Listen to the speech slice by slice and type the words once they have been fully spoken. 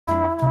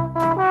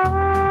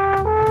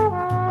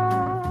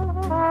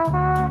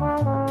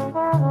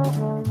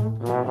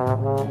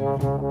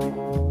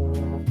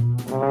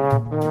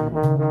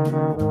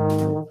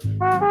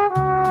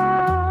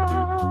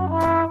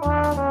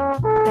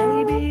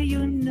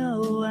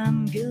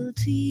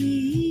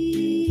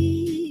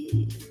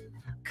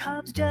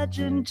the judge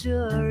and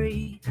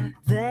jury,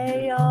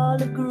 they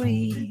all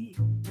agree.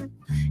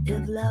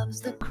 If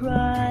love's the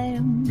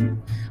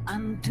crime,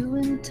 I'm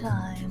doing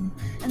time,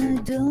 and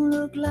I don't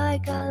look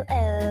like I'll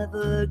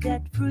ever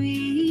get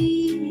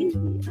free.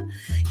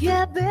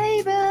 Yeah,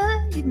 baby,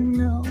 you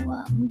know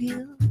I'm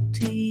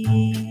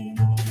guilty.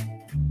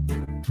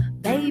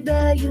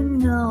 Baby, you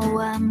know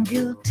I'm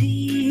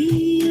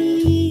guilty.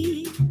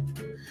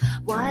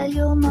 While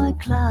you're my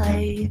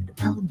Clyde,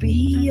 I'll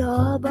be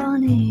your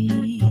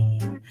Bonnie.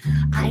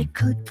 I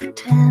could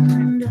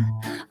pretend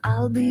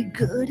I'll be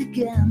good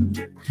again,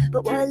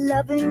 but while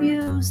loving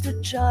you's the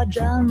charge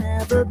I'll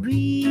never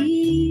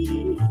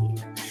be.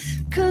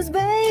 'Cause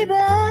baby,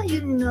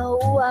 you know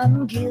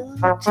I'm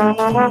guilty.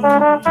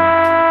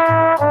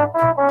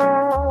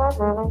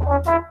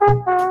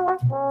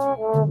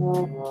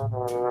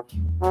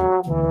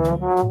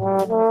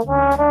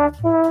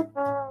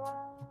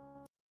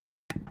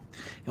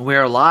 And we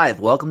are live.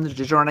 Welcome to the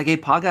Digital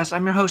Renegade podcast.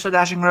 I'm your host, A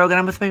Dashing Rogue, and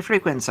I'm with my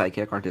frequent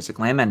sidekick, Artistic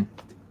Layman.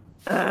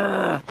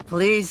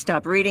 Please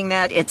stop reading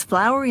that. It's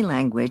flowery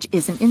language,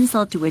 is an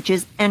insult to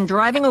witches, and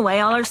driving away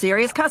all our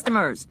serious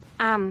customers.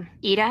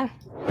 Ida?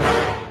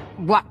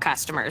 What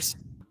customers?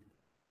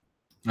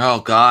 Oh,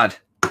 God.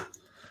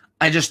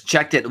 I just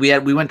checked it.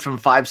 We went from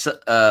five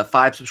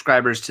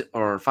subscribers to,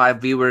 or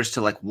 5 viewers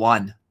to like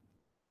 1.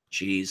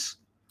 Jeez.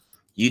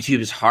 YouTube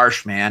is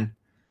harsh, man.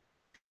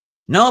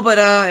 No, but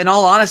in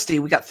all honesty,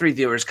 we got 3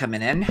 viewers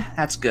coming in.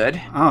 That's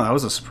good. Oh, that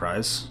was a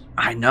surprise.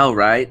 I know,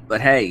 right?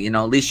 But hey, you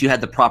know, at least you had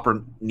the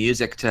proper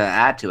music to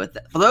add to it.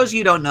 For those of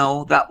you who don't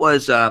know, that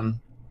was for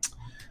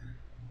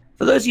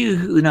those of you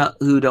who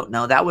don't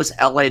know, that was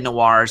LA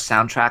Noire's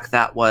soundtrack.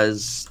 That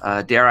was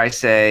dare I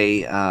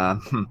say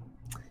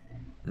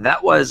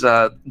that was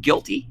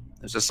Guilty.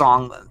 There's a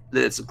song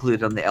that's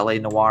included on the LA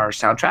Noire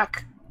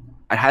soundtrack.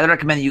 I'd highly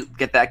recommend you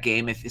get that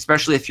game,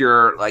 especially if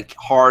you're like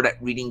hard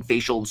at reading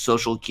facial and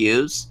social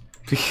cues.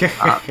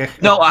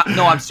 No,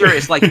 I'm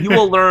serious. Like you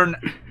will learn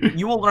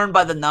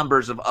by the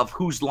numbers of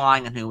who's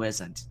lying and who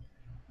isn't.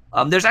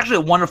 There's actually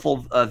a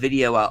wonderful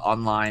video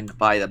online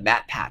by the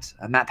Matt Pat.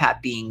 Matt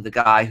Pat being the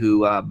guy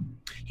who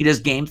he does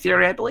game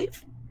theory, I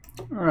believe.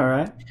 All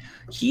right.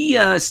 He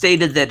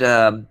stated that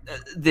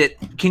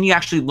can you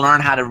actually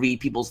learn how to read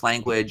people's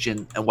language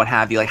and what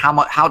have you? Like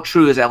how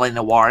true is LA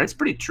Noire? It's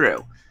pretty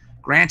true.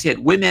 Granted,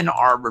 women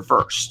are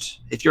reversed.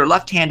 If you're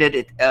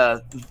left-handed,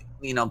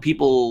 you know,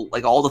 people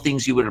like all the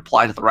things you would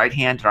apply to the right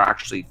hand are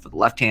actually for the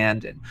left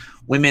hand, and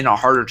women are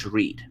harder to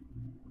read,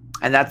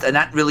 and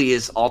that really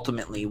is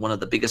ultimately one of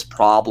the biggest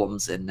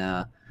problems in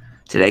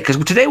today. Because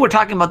today we're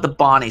talking about the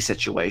Bonnie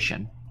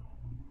situation.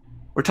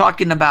 We're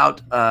talking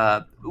about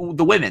the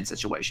women's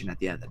situation at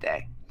the end of the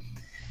day,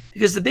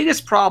 because the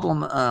biggest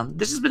problem.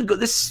 This has been good.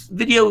 This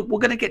video we're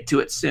going to get to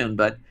it soon,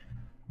 but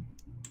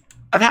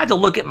I've had to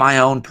look at my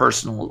own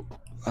personal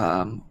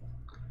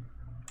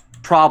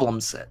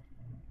problems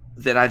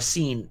that I've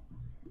seen.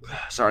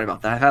 Sorry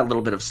about that. I've had a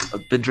little bit of.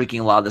 I've been drinking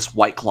a lot of this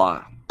White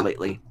Claw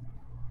lately.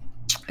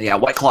 Yeah,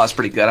 White Claw is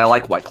pretty good. I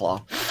like White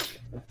Claw.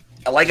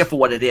 I like it for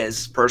what it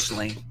is,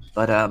 personally.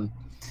 But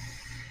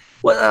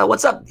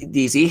what's up,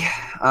 DZ?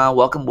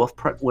 Welcome, Wolf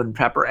Wind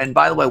Prepper. And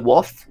by the way,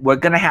 Wolf, we're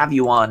gonna have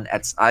you on.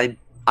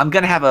 I'm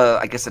gonna have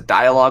I guess a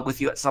dialogue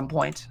with you at some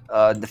point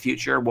in the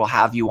future. We'll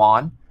have you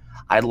on.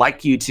 I'd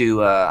like you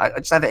to I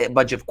just have a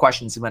bunch of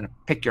questions I'm going to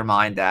pick your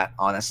mind at,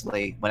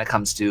 honestly, when it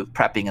comes to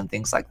prepping and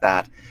things like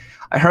that.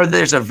 I heard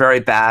there's a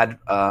very bad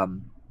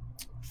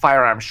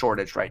firearm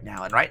shortage right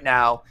now. And right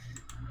now,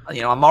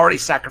 you know, I'm already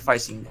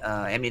sacrificing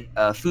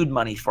food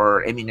money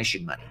for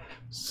ammunition money.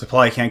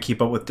 Supply can't keep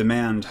up with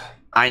demand.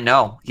 I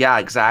know. Yeah,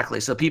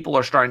 exactly. So people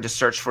are starting to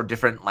search for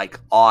different, like,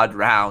 odd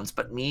rounds.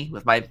 But me,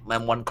 with my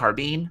M1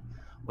 carbine,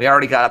 we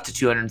already got up to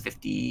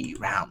 250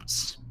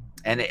 rounds.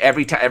 And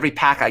every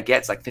pack I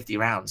get is like 50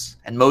 rounds,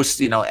 and most,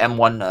 you know,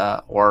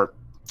 M1 or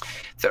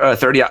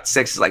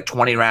 30-06 is like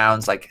 20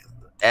 rounds. Like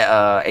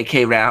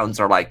AK rounds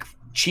are like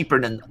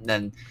cheaper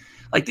than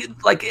like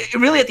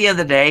really at the end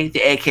of the day, the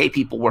AK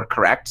people were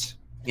correct.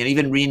 You know,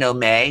 even Reno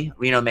May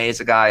is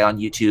a guy on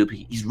YouTube.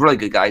 He's a really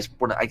good guy.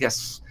 I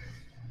guess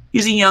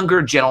he's a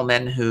younger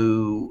gentleman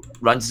who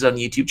runs his own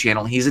YouTube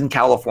channel. He's in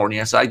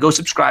California, so I go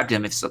subscribe to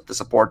him to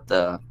support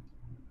the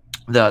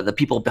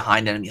people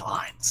behind enemy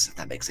lines, if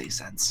that makes any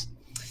sense.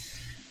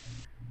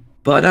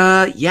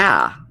 But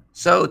yeah,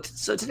 so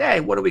today,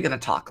 what are we going to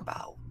talk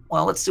about?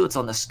 Well, let's see what's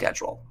on the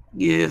schedule.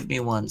 Give me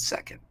 1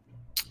 second.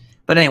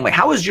 But anyway,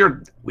 how was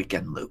your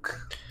weekend, Luke?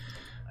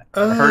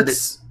 I heard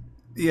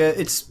yeah,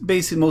 it's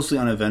basically mostly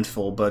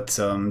uneventful, but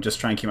just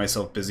trying to keep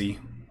myself busy.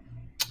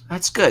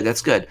 That's good.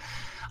 That's good.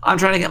 I'm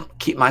trying to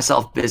keep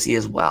myself busy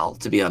as well,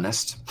 to be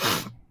honest.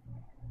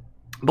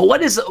 But what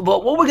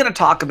we're going to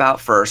talk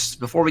about first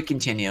before we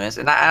continue is,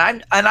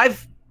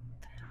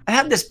 I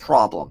have this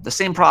problem, the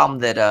same problem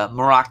that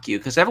Morocco,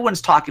 because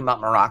everyone's talking about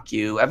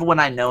Morocco. Everyone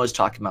I know is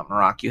talking about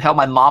Morocco. Hell,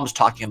 my mom's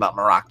talking about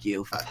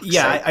Morocco.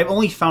 Yeah, I've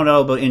only found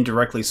out about it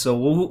indirectly. So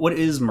what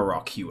is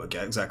Morocco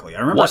exactly? I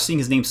remember seeing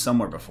his name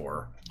somewhere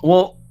before.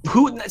 Well,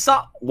 Who? It's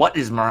not what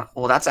is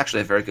Well, that's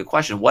actually a very good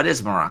question. What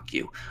is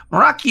Maracu?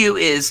 Maracu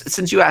is,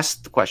 since you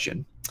asked the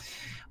question,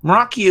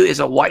 Maracu is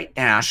a white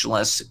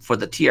nationalist for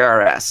the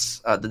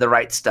TRS, the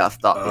Right Stuff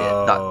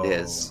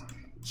 .biz.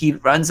 He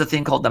runs a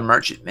thing called the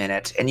Merchant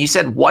Minute. And you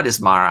said, what is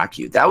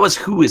Maracu? That was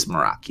who is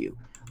Maracu.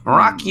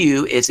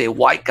 Maracu is a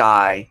white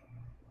guy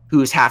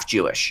who is half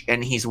Jewish,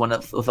 and he's one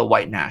of the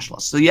white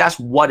nationalists. So you ask,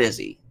 what is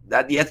he?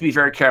 That you have to be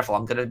very careful.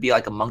 I'm going to be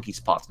like a monkey's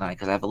paw tonight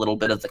because I have a little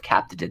bit of the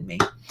captain in me.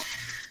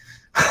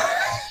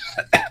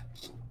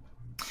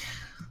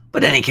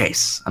 But in any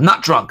case, I'm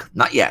not drunk.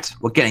 Not yet.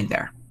 We're getting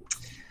there.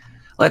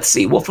 Let's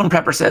see. Wolfram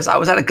Pepper says, I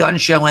was at a gun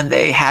show and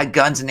they had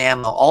guns and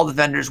ammo. All the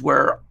vendors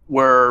were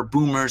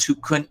boomers who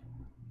couldn't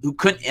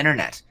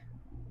internet.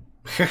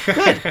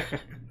 Good.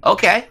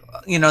 Okay.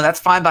 You know, that's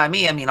fine by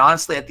me. I mean,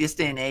 honestly, at this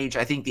day and age,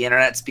 I think the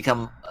internet's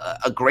become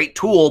a great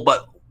tool,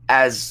 but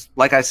as,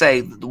 like I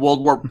say, the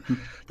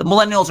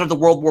millennials are the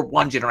World War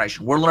I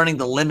generation. We're learning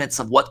the limits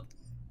of what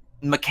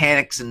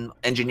mechanics and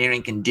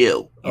engineering can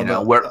do. You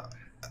know,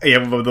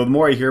 but the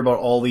more I hear about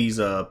all these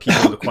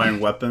people acquiring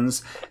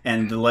weapons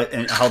and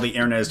how the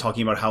internet is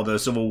talking about how the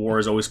Civil War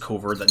is always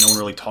covert, that no one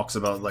really talks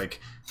about like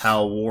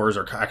how wars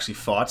are actually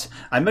fought,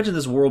 I imagine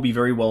this war will be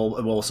very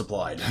well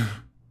supplied.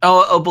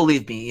 Oh,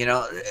 believe me, you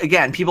know,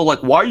 again, people are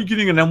like, why are you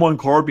getting an M1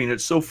 carbine?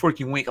 It's so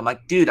freaking weak. I'm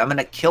like, dude, I'm going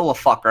to kill a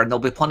fucker and there'll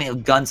be plenty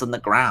of guns on the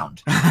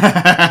ground.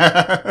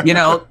 You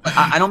know,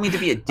 I don't mean to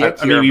be a dick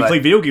I mean, we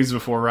played video games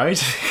before, right?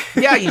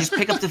 Yeah, you just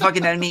pick up the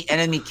fucking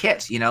enemy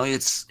kit, you know,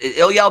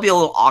 it'll be a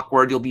little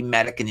awkward. You'll be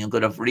medic and you'll go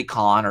to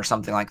recon or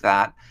something like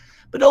that,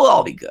 but it'll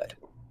all be good.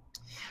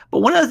 But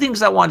one of the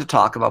things I wanted to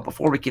talk about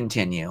before we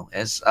continue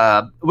is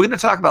we're going to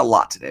talk about a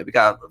lot today. We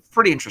got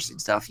pretty interesting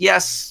stuff.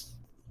 Yes,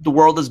 the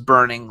world is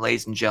burning,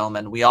 ladies and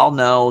gentlemen. We all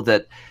know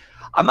that.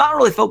 I'm not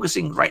really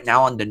focusing right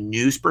now on the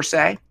news per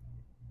se.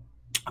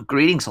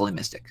 Greetings, Holy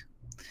Mystic.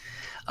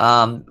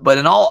 But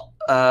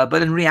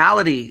in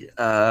reality,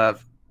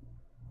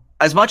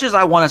 as much as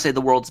I want to say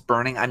the world's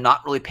burning, I'm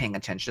not really paying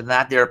attention to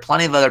that. There are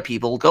plenty of other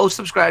people. Go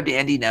subscribe to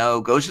Andy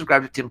No. Go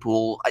subscribe to Tim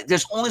Pool.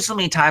 There's only so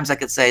many times I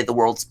could say the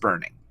world's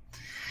burning.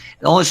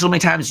 And only so many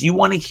times you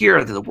want to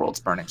hear that the world's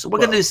burning. So we're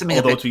going to do something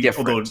a bit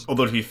different.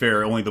 Although to be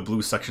fair, only the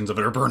blue sections of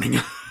it are burning.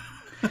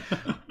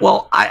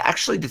 Well, I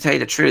actually, to tell you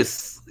the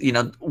truth, you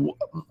know,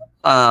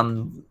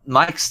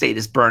 my state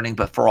is burning,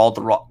 but for all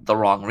the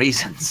wrong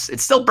reasons.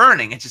 It's still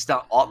burning. It's just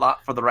not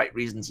for the right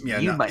reasons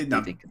you might be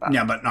thinking about.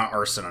 Yeah, but not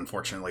arson,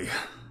 unfortunately.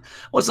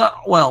 Well, it's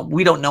not. Well,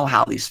 we don't know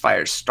how these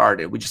fires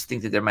started. We just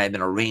think that there might have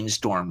been a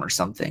rainstorm or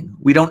something.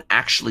 We don't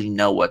actually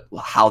know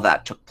how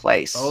that took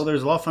place. Oh,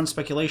 there's a lot of fun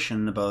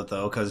speculation about it,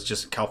 though, because it's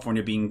just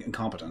California being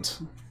incompetent.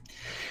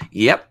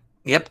 Yep,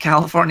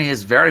 California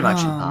is very much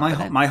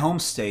incompetent. My home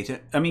state.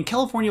 I mean,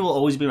 California will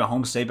always be my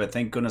home state, but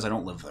thank goodness I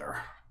don't live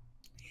there.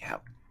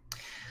 Yep.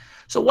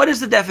 So what is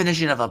the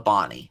definition of a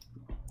Bonnie?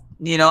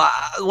 You know,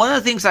 one of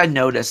the things I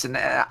noticed, and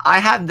I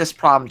had this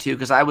problem too,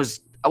 because I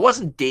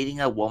wasn't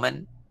dating a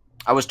woman.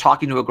 I was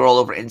talking to a girl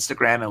over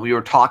Instagram, and we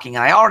were talking,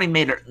 and I already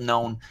made it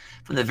known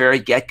from the very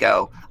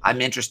get-go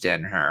I'm interested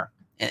in her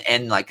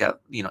in like a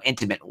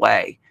intimate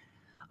way.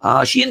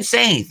 She didn't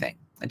say anything.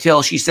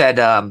 Until she said,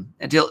 I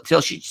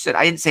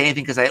didn't say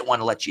anything because I didn't want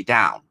to let you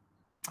down.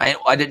 I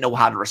didn't know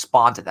how to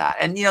respond to that.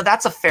 And, you know,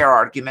 that's a fair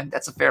argument.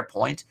 That's a fair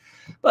point.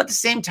 But at the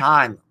same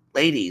time,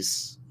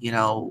 ladies, you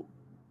know,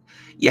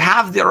 you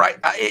have the right.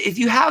 If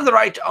you have the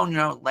right to own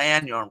your own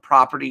land, your own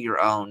property,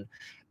 your own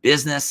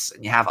business,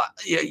 and you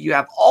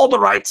have all the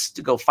rights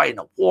to go fight in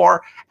a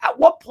war, at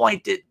what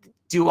point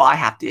do I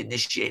have to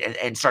initiate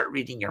and start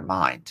reading your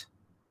mind?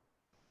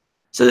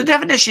 So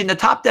the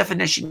top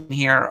definition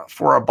here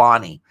for a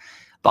Bonnie.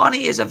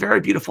 Bonnie is a very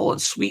beautiful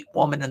and sweet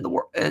woman in the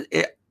world.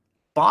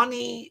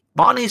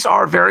 Bonnies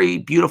are very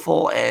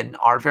beautiful and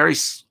are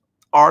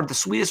the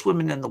sweetest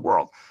women in the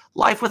world.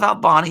 Life without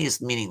Bonnie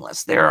is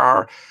meaningless. They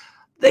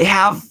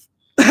have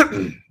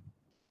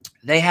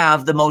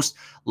the most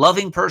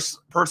loving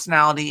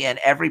personality, and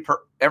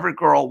every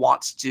girl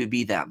wants to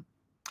be them.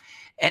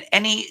 And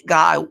any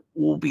guy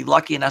will be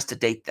lucky enough to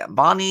date them.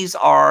 Bonnies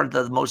are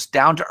the most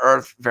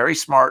down-to-earth, very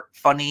smart,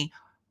 funny,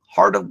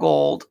 heart of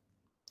gold,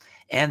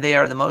 and they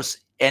are the most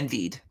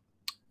envied.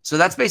 So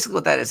that's basically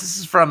what that is. This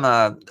is from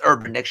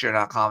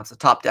UrbanDictionary.com. It's the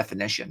top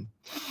definition.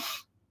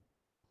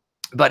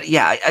 But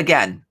yeah,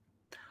 again,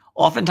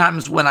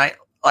 oftentimes when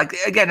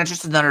it's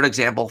just another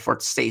example for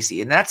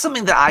Stacy, and that's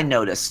something that I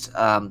noticed.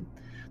 The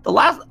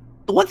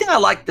one thing I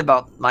liked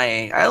about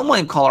I don't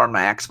want to call her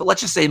my ex, but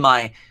let's just say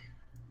my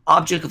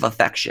object of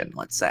affection,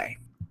 let's say.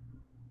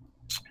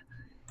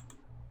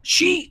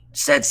 She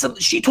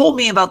told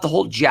me about the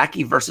whole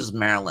Jackie versus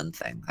Marilyn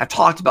thing. I've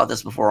talked about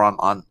this before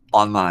on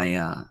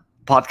my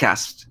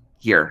podcast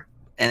here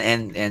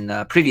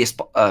and previous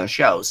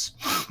shows.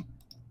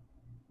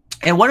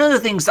 And one of the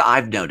things that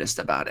I've noticed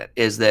about it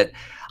is that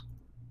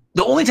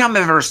the only time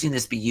I've ever seen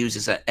this be used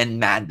is in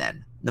Mad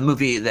Men, the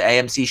movie, the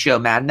AMC show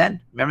Mad Men.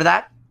 Remember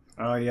that?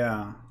 Oh,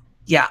 yeah.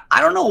 Yeah,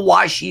 I don't know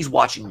why she's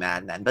watching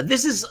Mad Men, but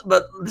this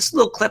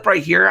little clip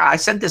right here, I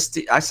found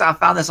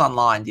this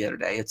online the other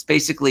day. It's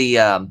basically,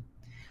 I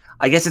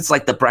guess it's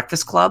like the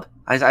Breakfast Club.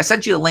 I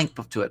sent you a link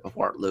to it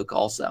before, Luke.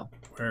 Also,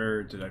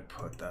 where did I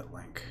put that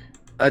link?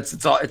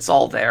 It's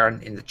all there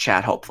in the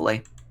chat,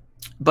 hopefully.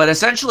 But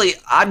essentially,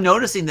 I'm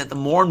noticing that the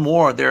more and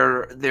more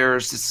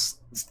there's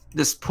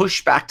this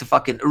push back to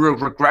fucking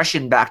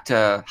regression back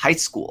to high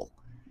school.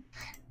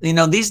 You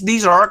know,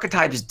 these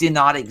archetypes did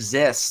not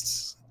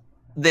exist.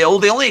 They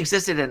only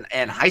existed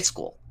in high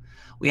school.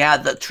 We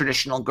had the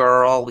traditional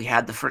girl. We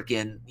had the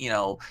freaking, you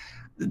know,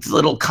 the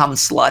little cum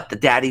slut, the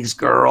daddy's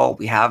girl.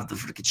 We have the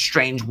freaking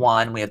strange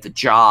one. We have the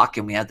jock,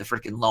 and we have the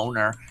freaking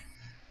loner.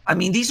 I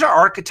mean, these are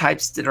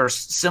archetypes that are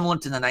similar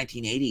to the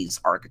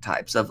 1980s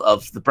archetypes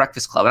of the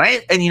Breakfast Club.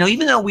 And you know,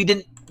 even though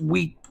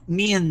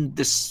me and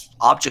this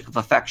object of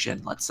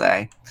affection, let's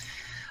say,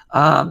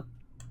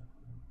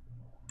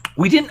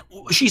 we didn't.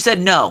 She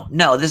said, no,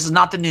 this is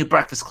not the new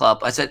Breakfast Club.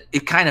 I said,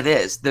 it kind of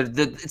is.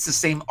 It's the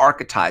same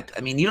archetype.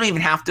 I mean, you don't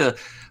even have to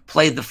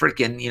play the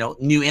freaking, you know,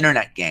 new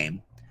internet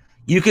game.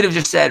 You could have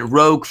just said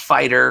rogue,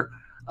 fighter,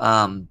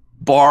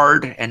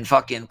 bard, and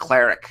fucking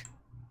cleric.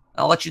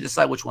 I'll let you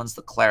decide which one's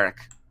the cleric.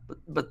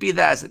 But be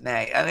that as it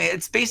may, I mean,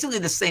 it's basically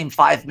the same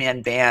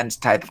 5-man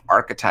band type of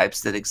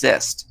archetypes that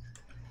exist.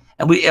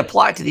 And we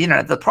apply to the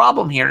internet. The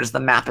problem here is the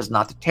map is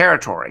not the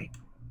territory,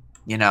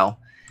 you know.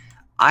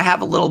 I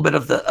have a little bit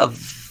of the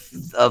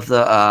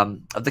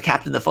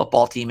captain of the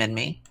football team in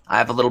me. I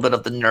have a little bit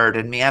of the nerd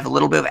in me. I have a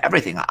little bit of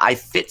everything. I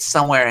fit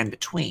somewhere in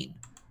between.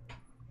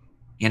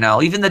 You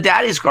know, even the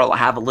daddy's girl, I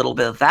have a little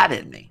bit of that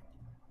in me.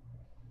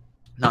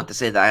 Not to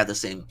say that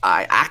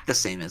I act the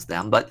same as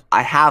them, but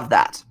I have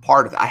that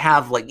part of it. I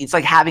have, like, it's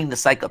like having the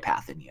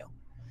psychopath in you.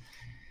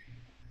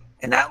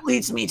 And that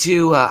leads me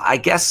to, I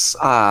guess,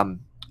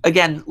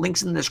 again,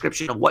 links in the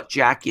description of what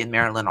Jackie and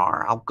Marilyn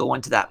are. I'll go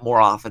into that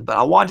more often, but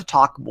I wanted to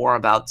talk more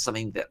about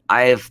something that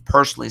I have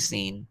personally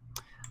seen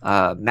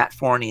Matt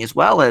Forney as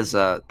well as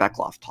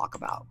Beckloff talk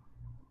about.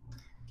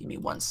 Give me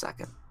 1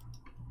 second.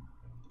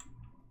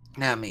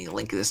 Let me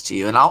link this to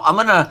you, and I'm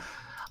gonna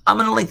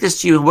link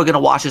this to you, and we're gonna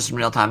watch this in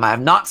real time. I have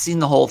not seen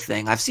the whole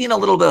thing. I've seen a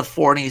little bit of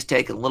Forney's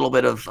take and a little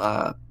bit of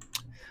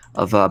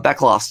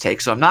Beckloff's take,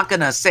 so I'm not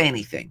gonna say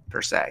anything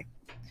per se.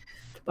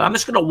 But I'm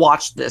just gonna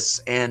watch this,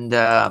 and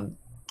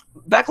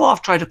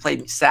Beckloff tried to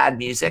play sad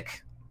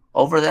music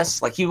over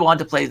this. Like, he wanted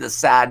to play the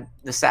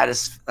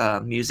saddest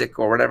music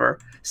or whatever.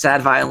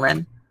 Sad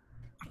violin.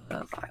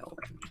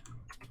 Violin.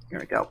 Here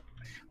we go.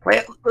 Play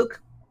it,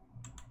 Luke.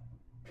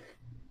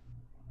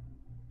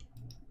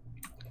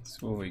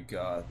 That's what we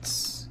got.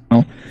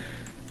 Well,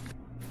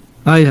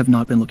 I have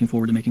not been looking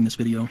forward to making this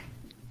video.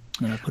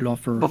 I put it off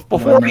for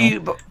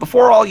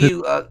before all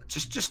you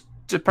just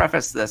to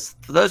preface this,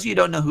 for those of you who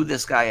don't know who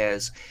this guy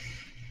is,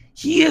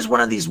 he is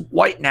one of these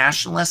white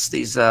nationalists.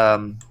 These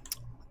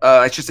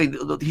I should say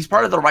he's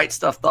part of the right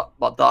stuff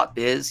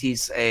 .biz.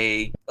 He's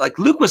like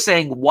Luke was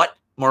saying what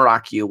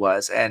Murakiu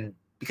was, and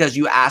because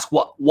you ask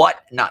what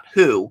not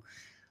who,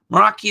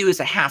 Murakiu is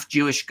a half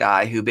Jewish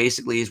guy who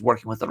basically is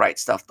working with the right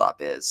stuff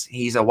 .biz.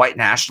 He's a white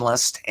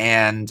nationalist,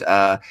 and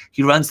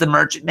he runs the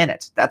Merchant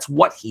Minute. That's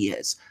what he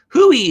is.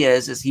 Who he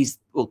is he's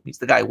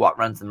the guy who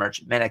runs the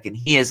Merchant Minute, and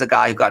he is a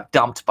guy who got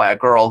dumped by a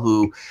girl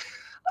who,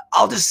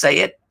 I'll just say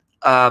it,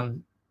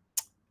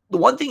 the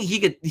one thing he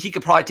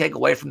could probably take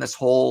away from this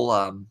whole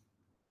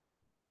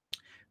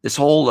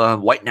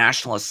white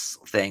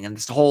nationalist thing and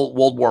this whole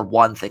World War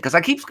I thing, because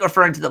I keep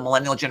referring to the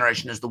millennial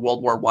generation as the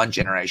World War I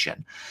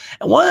generation,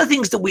 and one of the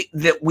things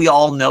that we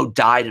all know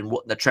died in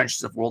the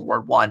trenches of World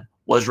War I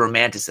was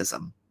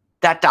romanticism.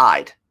 That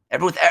died.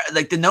 Everyone,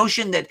 like the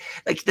notion that,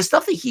 like, the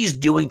stuff that he's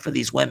doing for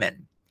these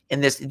women in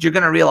this, you're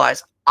going to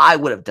realize I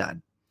would have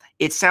done.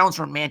 It sounds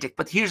romantic,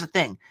 but here's the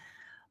thing: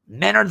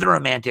 men are the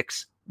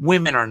romantics,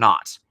 women are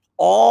not.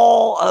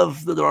 All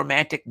of the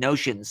romantic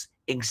notions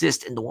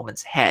exist in the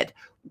woman's head.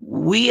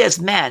 We as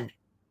men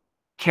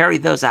carry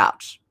those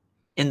out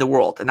in the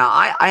world. And now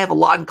I have a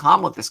lot in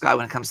common with this guy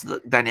when it comes to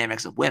the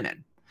dynamics of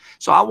women.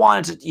 So I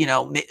wanted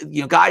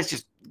to, guys,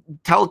 just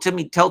tell it to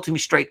me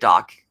straight,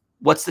 Doc.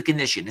 What's the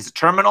condition? Is it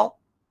terminal?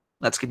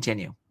 Let's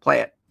continue.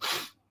 Play it.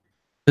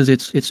 Because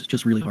it's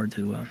just really hard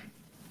to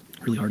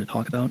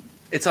talk about.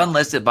 It's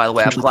unlisted, by the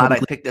way. I'm glad I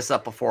picked this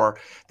up before.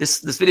 This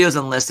video is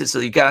unlisted, so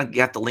you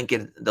have to link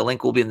it. The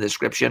link will be in the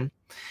description.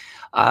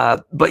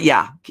 But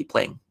yeah, keep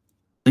playing.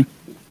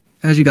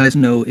 As you guys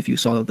know, if you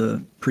saw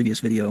the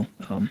previous video,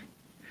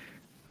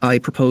 I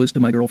proposed to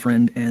my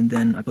girlfriend, and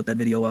then I put that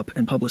video up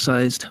and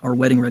publicized our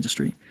wedding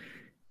registry.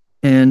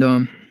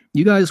 And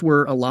you guys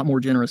were a lot more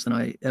generous than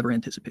I ever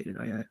anticipated.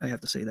 I have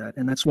to say that,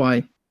 and that's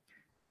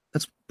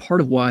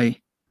part of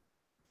why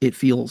it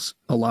feels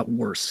a lot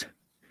worse.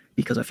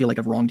 Because I feel like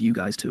I've wronged you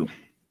guys too.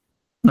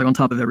 Like, on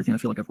top of everything, I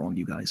feel like I've wronged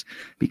you guys.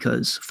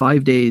 Because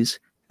 5 days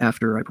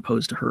after I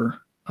proposed to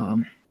her,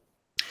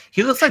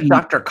 he looks like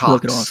Dr. Cox.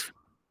 Look it off.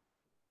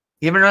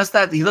 You ever notice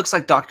that? He looks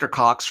like Dr.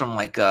 Cox from,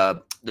 like,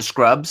 the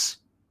Scrubs.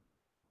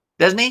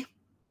 Doesn't he?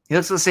 He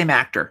looks like the same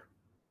actor.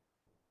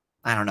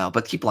 I don't know,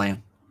 but keep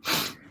playing.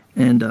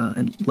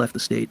 and left the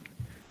state.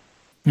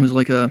 It was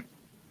like a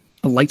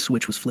light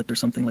switch was flipped or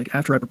something. Like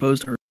after I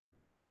proposed to her.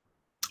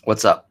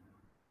 What's up?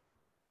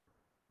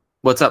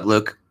 What's up,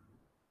 Luke?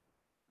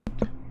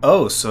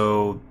 Oh,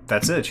 so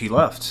that's it. She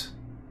left.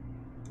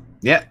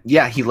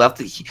 Yeah, he left.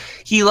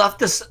 He left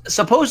this.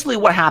 Supposedly,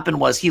 what happened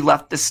was he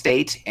left the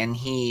state and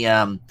he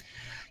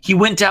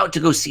went out to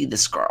go see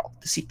this girl,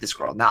 to seek this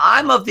girl. Now,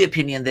 I'm of the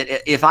opinion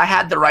that if I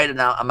had the right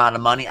amount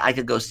of money, I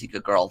could go seek a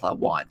girl if I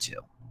wanted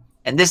to.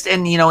 And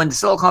you know, in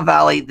Silicon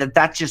Valley,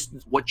 that's just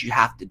what you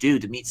have to do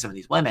to meet some of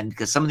these women,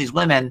 because some of these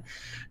women,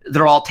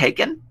 they're all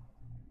taken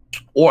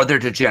or they're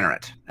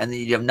degenerate and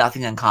you have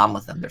nothing in common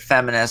with them. They're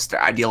feminists, they're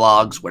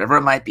ideologues, whatever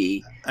it might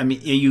be. I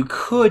mean, you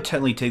could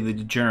technically take the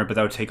degenerate, but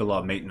that would take a lot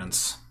of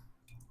maintenance.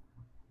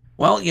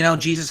 Well, you know,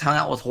 Jesus hung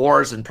out with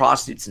whores and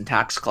prostitutes and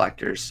tax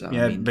collectors. So,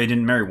 yeah, I mean, they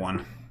didn't marry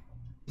one.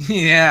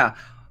 Yeah.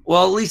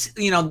 Well, at least,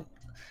 you know,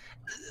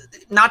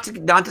 not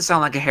to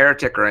sound like a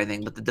heretic or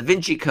anything, but the Da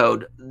Vinci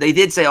Code, they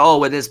did say,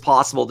 oh, it is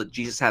possible that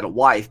Jesus had a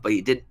wife, but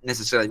he didn't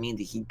necessarily mean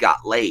that he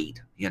got laid,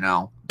 you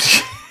know.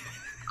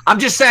 I'm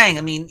just saying,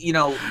 I mean, you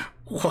know,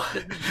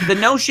 the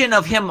notion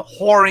of him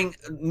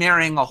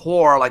marrying a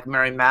whore like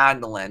Mary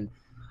Magdalene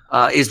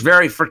is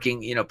very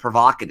freaking, you know,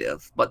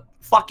 provocative. But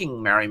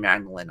fucking Mary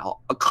Magdalene,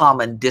 a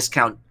common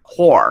discount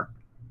whore,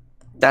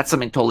 that's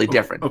something totally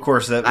different. Of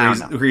course, that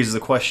raises the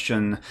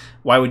question: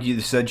 why would you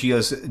said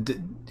Jesus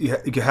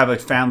have a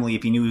family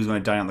if he knew he was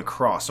going to die on the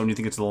cross? Don't you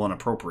think it's a little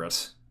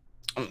inappropriate?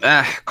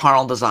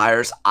 Carnal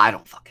desires? I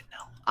don't fucking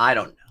know. I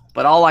don't know.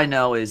 But all I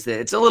know is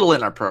that it's a little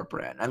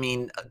inappropriate. I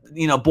mean,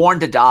 you know, Born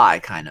to Die,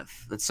 kind of.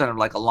 It's sort of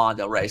like a Lana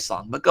Del Rey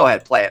song. But go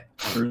ahead, play it.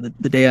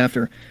 The day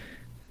after,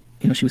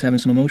 you know, she was having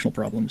some emotional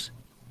problems,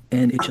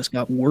 and it just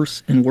got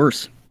worse and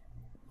worse.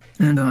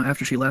 And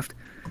after she left,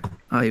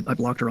 I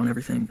blocked her on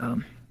everything.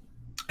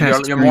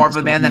 You're more of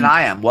a man than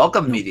I am.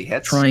 Welcome, Meaty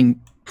Hits.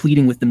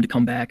 Pleading with them to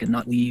come back and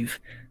not leave.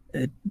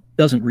 It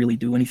doesn't really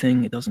do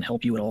anything. It doesn't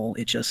help you at all.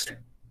 It just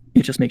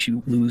makes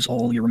you lose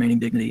all your remaining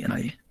dignity. And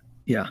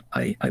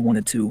I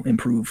wanted to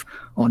improve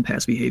on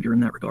past behavior in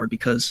that regard,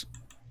 because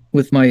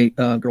with my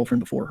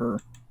girlfriend before her,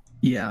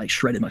 yeah, I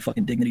shredded my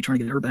fucking dignity trying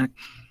to get her back.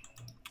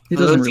 It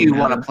doesn't really you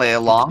matter. Want to play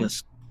along?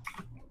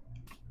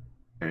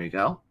 There you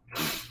go.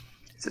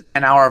 It's a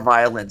 10-hour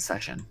violin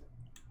session.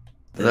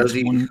 There's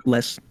one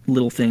less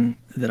little thing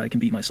that I can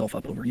beat myself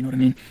up over. You know what I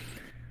mean?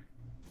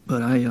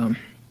 But I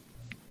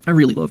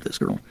really love this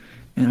girl,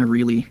 and I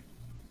really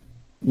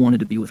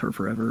wanted to be with her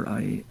forever.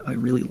 I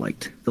really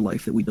liked the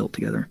life that we built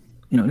together.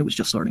 You know, and it was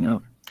just starting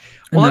out.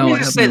 And well, let me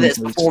just say this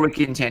before we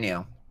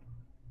continue.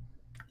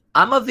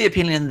 I'm of the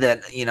opinion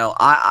that, you know,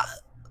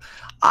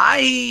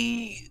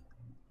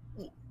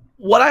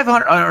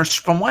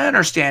 from what I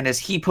understand is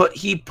he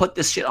put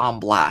this shit on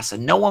blast,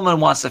 and no woman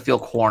wants to feel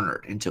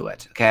cornered into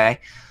it. Okay,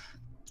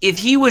 if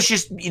he was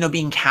just, you know,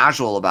 being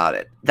casual about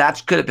it,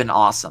 that could have been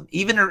awesome.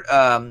 Even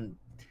but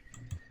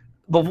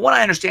from what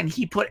I understand,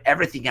 he put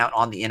everything out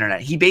on the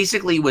internet. He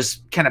basically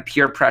was kind of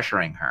peer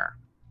pressuring her.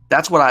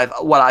 That's what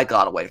I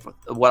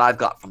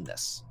got from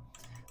this.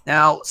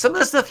 Now, some of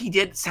the stuff he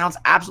did sounds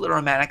absolutely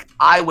romantic.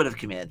 I would have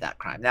committed that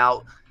crime.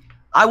 Now,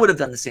 I would have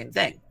done the same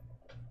thing.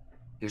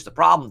 Here's the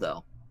problem,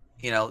 though.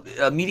 You know,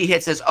 Meaty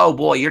Hit says, "Oh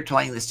boy, you're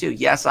playing this too."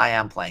 Yes, I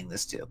am playing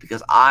this too,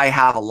 because I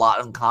have a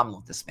lot in common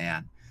with this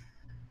man.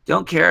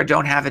 Don't care.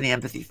 Don't have any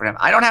empathy for him.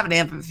 I don't have any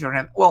empathy for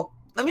him. Well,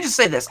 let me just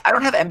say this: I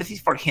don't have empathy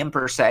for him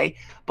per se,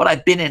 but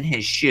I've been in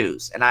his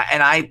shoes, and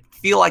I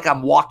feel like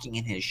I'm walking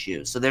in his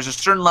shoes. So there's a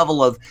certain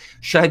level of,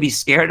 should I be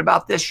scared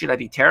about this? Should I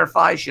be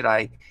terrified? Should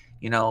I,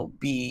 you know,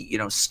 be, you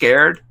know,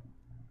 scared?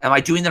 Am I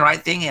doing the right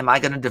thing? Am I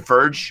going to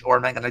diverge, or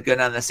am I going to go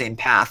down the same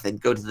path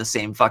and go to the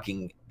same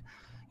fucking,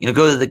 you know,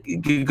 go to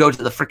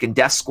the freaking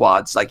death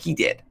squads like he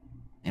did,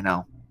 you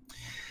know?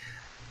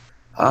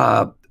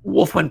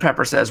 Wolfwind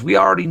Pepper says, we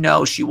already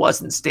know she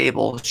wasn't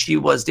stable. She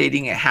was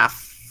dating a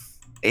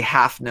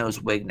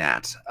half-nosed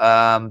wignat.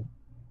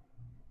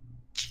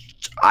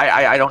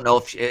 I don't know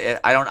if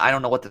I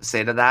don't know what to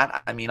say to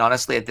that. I mean,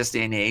 honestly, at this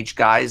day and age,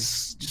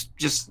 guys,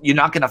 just you're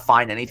not going to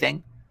find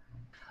anything.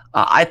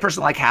 I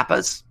personally like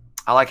Happas.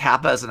 I like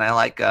Happas, and I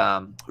like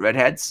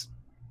redheads.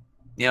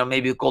 You know,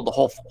 maybe go the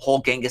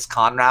whole Genghis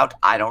Khan route.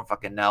 I don't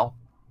fucking know,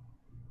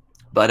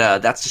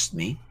 but that's just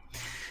me.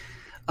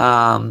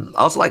 I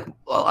also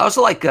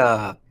like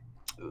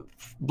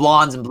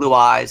blondes and blue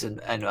eyes,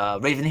 and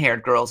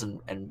raven-haired girls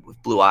and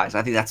with blue eyes.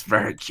 I think that's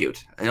very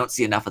cute. I don't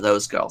see enough of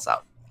those girls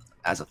out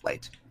as of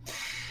late.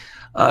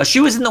 She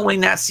was in the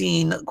wingnut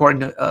scene,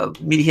 according to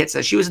Meaty Hit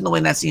says, she was in the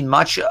wingnut scene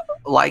much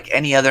like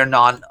any other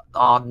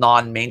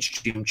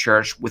non-mainstream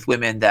church with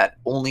women that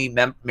only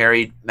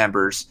married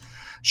members.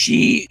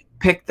 She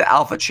picked the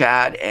alpha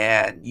Chad,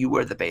 and you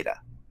were the beta,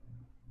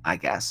 I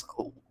guess.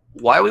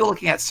 Why are we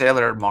looking at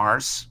Sailor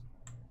Mars?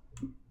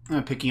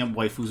 Picking up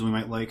waifus we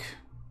might like.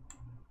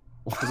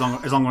 As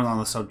long as we're on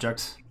the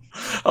subject.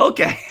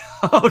 Okay.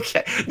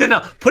 Okay.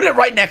 No. Put it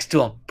right next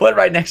to him. Put it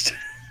right next to him.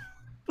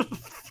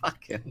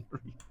 Fucking.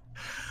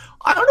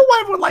 I don't know why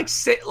everyone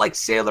likes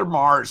Sailor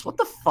Mars. What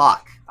the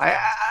fuck?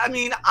 I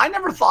mean, I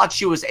never thought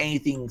she was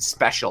anything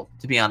special,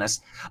 to be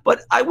honest.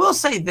 But I will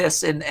say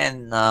this, and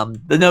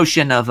the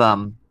notion of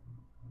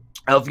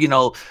you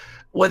know,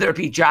 whether it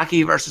be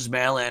Jackie versus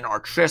Marilyn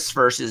or Triss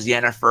versus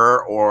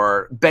Yennefer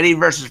or Betty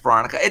versus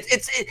Veronica,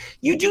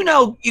 you do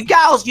know, you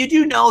gals, you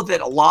do know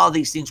that a lot of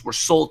these things were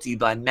sold to you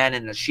by men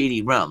in a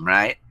shady room,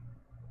 right?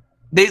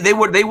 They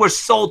were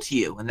sold to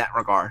you in that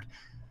regard.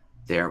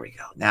 There we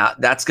go. Now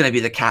that's going to be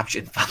the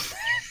caption.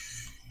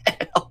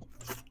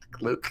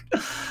 Luke.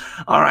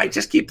 All right,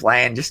 just keep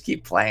playing. Just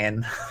keep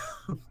playing.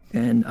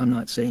 And I'm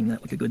not saying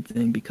that like a good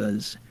thing,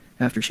 because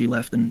after she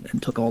left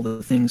and took all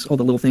the things, all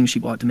the little things she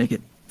bought to make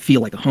it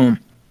feel like a home,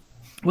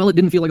 well, it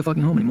didn't feel like a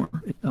fucking home anymore.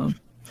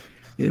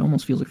 It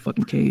almost feels like a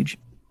fucking cage.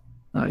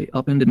 I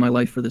upended my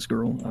life for this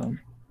girl.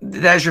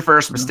 That's your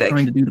first mistake.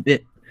 Trying to do the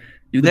bit.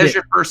 There's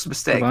your first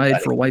mistake. Provide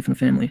buddy. for a wife and a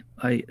family.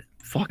 I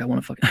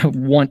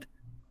want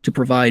to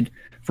provide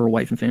for a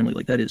wife and family.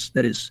 Like that is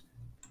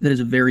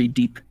a very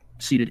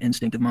deep-seated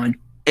instinct of mine.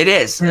 It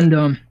is.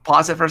 And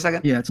pause it for a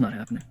second. Yeah, it's not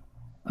happening.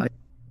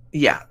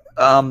 Yeah.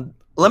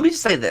 Let me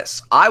just say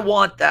this. I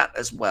want that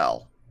as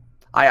well.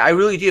 I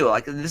really do.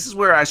 Like, this is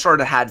where I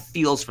sort of had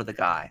feels for the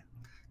guy,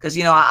 because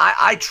you know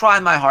I try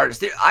my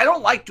hardest. I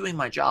don't like doing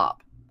my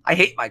job. I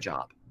hate my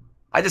job.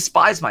 I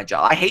despise my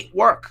job. I hate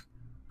work.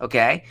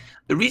 Okay.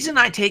 The reason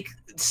I take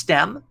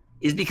STEM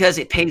is because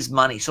it pays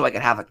money so I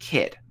can have a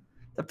kid.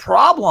 The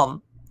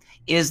problem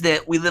is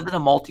that we live in a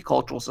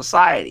multicultural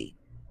society.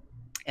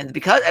 And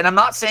I'm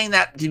not saying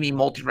that to be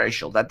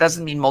multiracial. That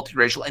doesn't mean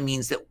multiracial. It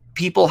means that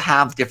people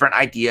have different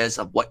ideas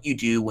of what you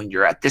do when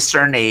you're at this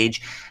certain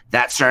age,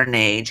 that certain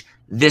age,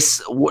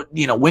 this,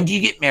 you know, when do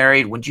you get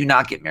married? When do you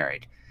not get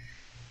married?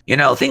 You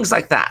know, things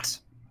like that.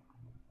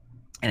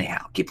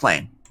 Anyhow, keep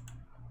playing.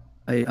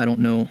 I don't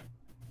know.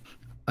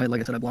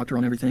 Like I said, I blocked her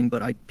on everything,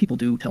 but people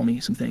do tell me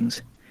some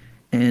things.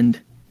 And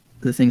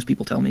the things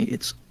people tell me, I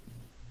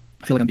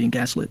feel like I'm being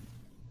gaslit.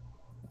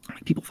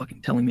 Like people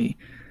fucking telling me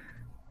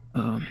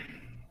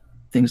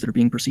things that are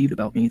being perceived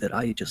about me that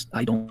I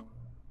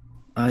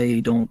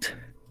don't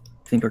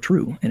think are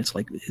true. And it's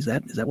like, is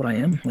that what I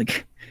am?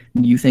 Like,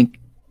 you think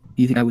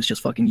I was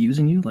just fucking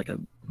using you, like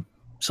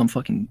some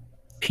fucking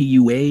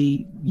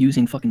PUA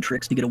using fucking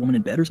tricks to get a woman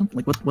in bed or something?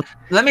 Like what?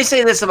 Let me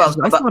say this about.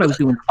 I thought I was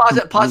doing. Pause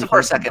it for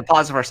a second.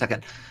 Pause it for a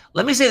second.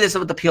 Let me say this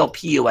about the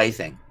PUA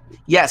thing.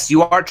 Yes,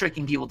 you are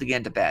tricking people to get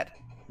into bed.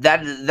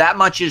 That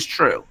much is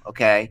true.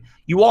 Okay,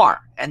 you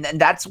are, and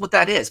that's what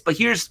that is.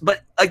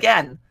 But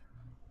again,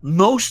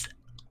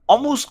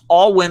 almost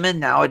all women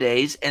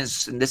nowadays, and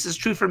this is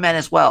true for men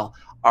as well,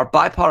 are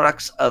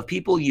byproducts of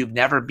people you've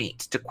never met.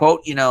 To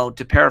quote,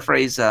 to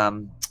paraphrase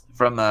from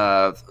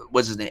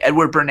what's his name,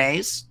 Edward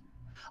Bernays,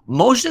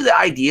 most of the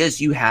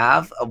ideas you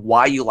have of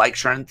why you like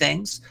certain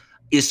things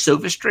is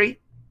sophistry,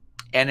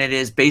 and it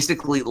is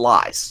basically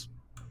lies.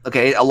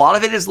 Okay, a lot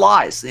of it is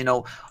lies.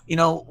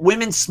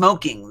 Women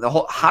smoking,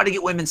 how to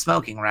get women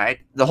smoking, right?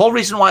 The whole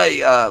reason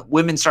why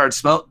women started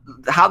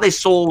how they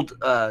sold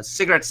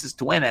cigarettes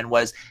to women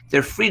was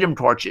they're freedom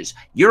torches.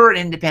 You're an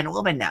independent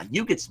woman now.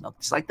 You get smoked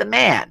just like the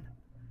man.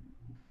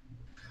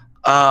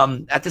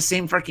 At the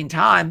same freaking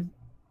time,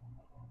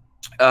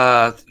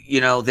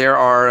 there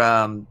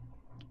are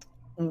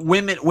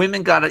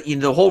women got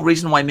the whole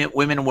reason why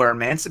women were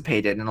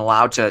emancipated and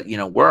allowed to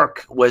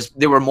work was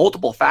there were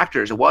multiple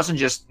factors. It wasn't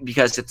just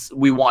because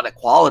we want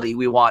equality,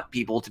 we want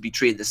people to be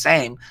treated the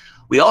same.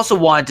 We also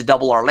wanted to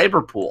double our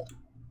labor pool.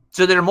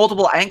 So there are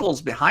multiple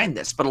angles behind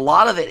this, but a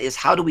lot of it is,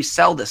 how do we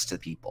sell this to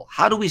people?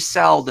 How do we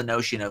sell the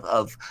notion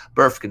of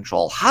birth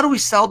control? How do we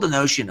sell the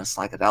notion of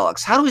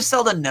psychedelics? How do we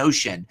sell the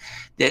notion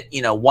that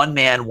one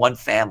man, one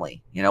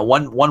family,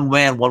 one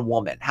man, one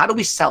woman? How do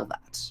we sell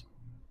that?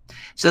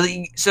 So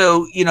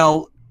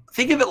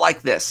think of it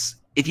like this.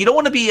 If you don't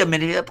want to be a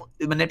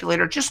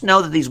manipulator, just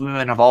know that these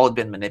women have always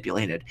been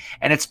manipulated,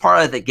 and it's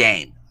part of the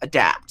game.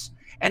 Adapt.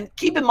 And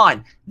keep in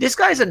mind, this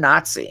guy's a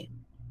Nazi.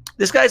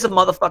 This guy's a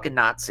motherfucking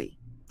Nazi.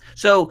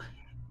 So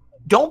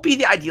don't be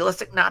the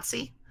idealistic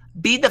Nazi.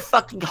 Be the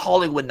fucking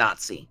Hollywood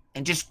Nazi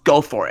and just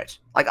go for it.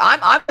 Like,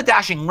 I'm a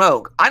dashing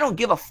rogue. I don't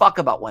give a fuck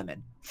about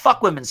women.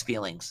 Fuck women's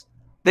feelings.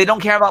 They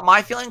don't care about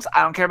my feelings.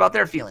 I don't care about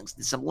their feelings.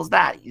 As simple as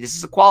that. This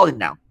is equality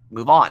now.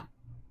 Move on.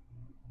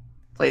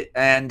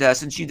 And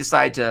since you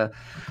decided to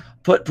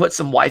put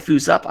some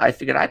waifus up, I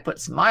figured I'd put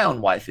some my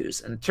own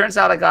waifus. And it turns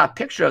out I got a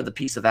picture of the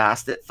piece of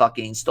ass that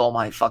fucking stole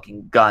my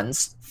fucking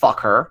guns.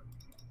 Fuck her.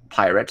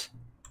 Pirate.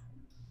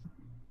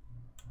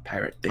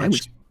 Pirate bitch. I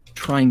was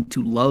trying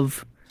to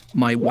love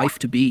my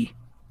wife-to-be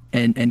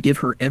and give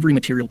her every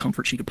material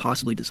comfort she could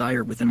possibly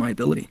desire within my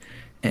ability.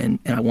 And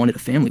I wanted a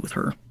family with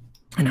her.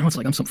 And now it's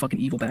like I'm some fucking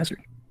evil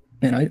bastard.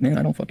 And I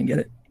don't fucking get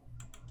it.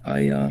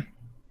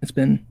 It's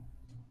been...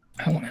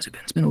 How long has it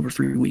been? It's been over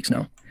 3 weeks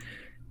now.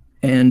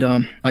 And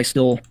I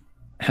still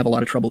have a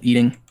lot of trouble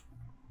eating,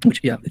 which,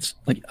 yeah, it's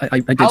like,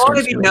 I did How start long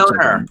have you known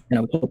her? And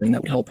I was hoping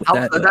that would help with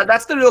that.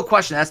 That's the real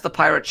question. That's the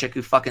pirate chick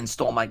who fucking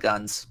stole my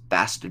guns.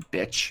 Bastard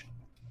bitch.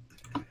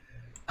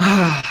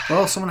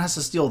 Well, someone has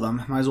to steal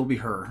them. Might as well be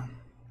her.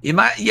 You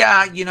might,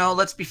 yeah. You know,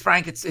 let's be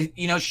frank. It's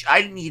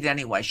I didn't need it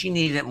anyway. She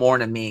needed it more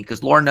than me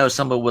because Lord knows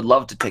someone would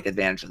love to take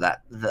advantage of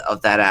that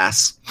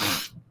ass.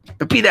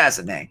 But be that as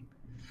it may.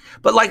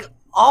 But like,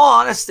 all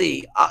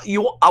honesty,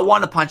 I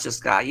want to punch this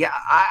guy. Yeah,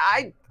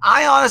 I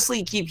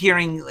honestly keep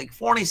hearing, like,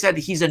 Forney said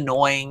he's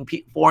annoying.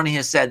 Forney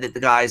has said that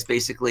the guy is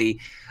basically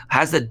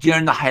has the deer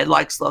in the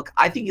headlights look.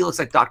 I think he looks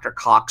like Dr.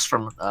 Cox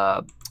from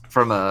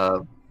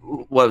what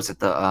was it,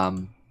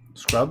 the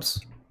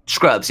Scrubs?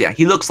 Scrubs, yeah.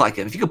 He looks like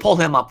him. If you could pull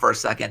him up for a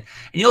second,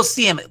 and you'll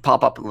see him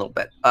pop up a little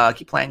bit.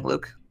 Keep playing,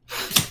 Luke.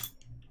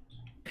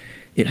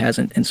 It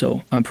hasn't, and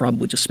so I'm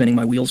probably just spinning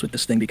my wheels with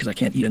this thing because I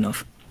can't eat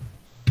enough,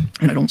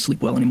 and I don't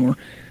sleep well anymore.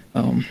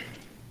 I'm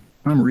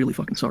really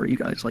fucking sorry, you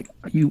guys. Like,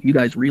 you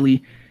guys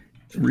really,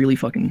 really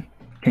fucking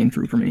came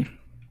through for me,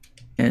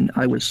 and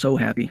I was so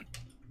happy.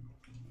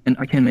 And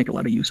I can make a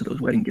lot of use of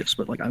those wedding gifts,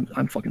 but like,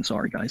 I'm fucking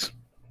sorry, guys.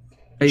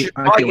 You should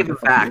probably give him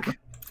back.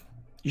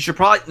 You should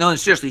probably, no,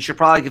 seriously, you should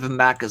probably give him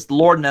back because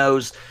Lord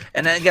knows.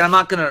 And then again, I'm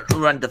not going to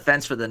run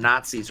defense for the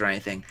Nazis or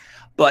anything,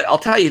 but I'll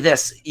tell you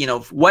this: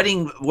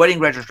 wedding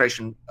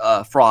registration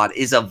fraud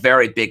is a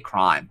very big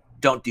crime.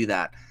 Don't do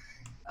that.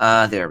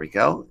 There we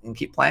go, and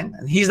keep playing.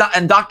 And he's not.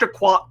 And Dr.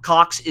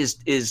 Cox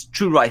is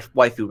true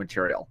waifu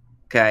material.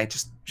 Okay,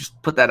 just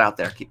put that out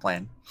there. Keep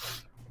playing.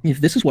 If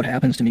this is what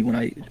happens to me when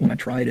I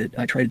try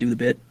to do the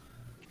bit,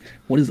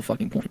 what is the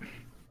fucking point?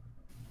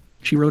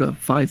 She wrote a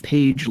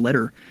 5-page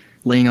letter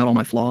laying out all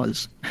my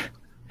flaws.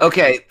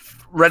 Okay,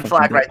 red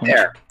flag right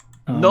there.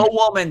 No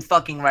woman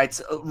fucking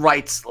writes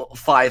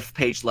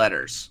 5-page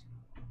letters.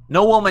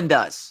 No woman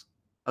does.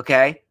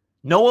 Okay,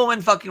 no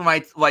woman fucking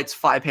writes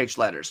 5-page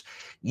letters.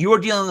 You are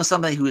dealing with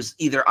somebody who is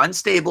either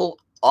unstable,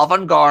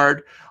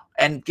 avant-garde,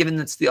 and given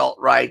it's the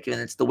alt-right, given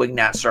it's the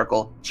wingnat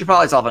circle, she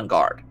probably is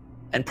avant-garde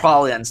and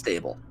probably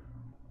unstable.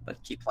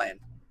 But keep playing.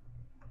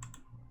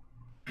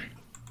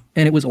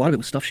 And a lot of it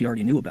was stuff she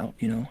already knew about,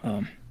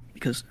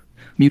 because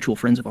mutual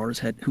friends of ours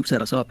who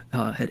set us up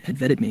had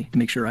vetted me to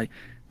make sure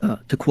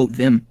to quote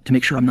them, to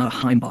make sure I'm not a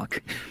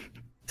Heimbach.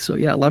 So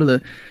yeah, a lot of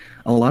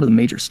the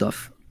major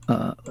stuff,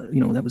 there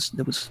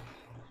was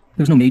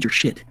no major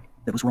shit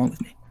that was wrong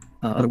with me.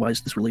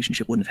 Otherwise, this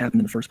relationship wouldn't have happened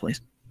in the first place.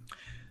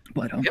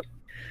 But yep.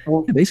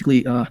 Yeah,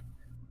 basically, well,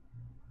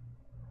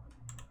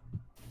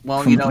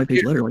 from a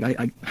 5-page letter,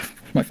 like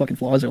my fucking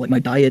flaws are like my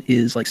diet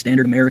is like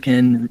standard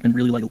American and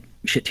really like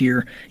shit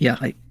tier. Yeah,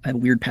 I have a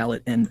weird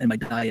palate and my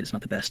diet is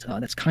not the best.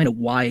 That's kind of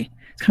why.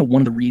 It's kind of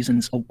one of the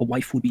reasons a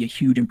wife would be a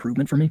huge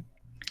improvement for me.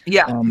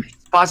 Yeah,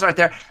 pause right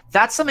there.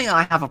 That's something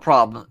I have a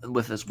problem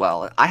with as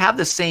well. I have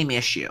the same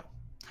issue.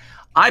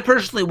 I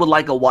personally would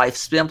like a wife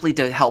simply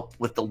to help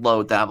with the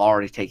load that I'm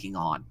already taking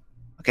on.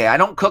 Okay, I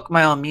don't cook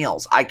my own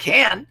meals. I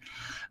can,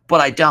 but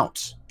I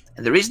don't.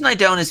 And the reason I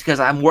don't is because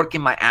I'm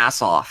working my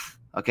ass off.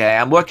 Okay,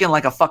 I'm working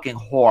like a fucking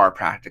whore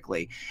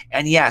practically.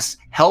 And yes,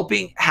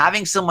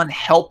 having someone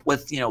help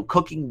with,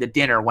 cooking the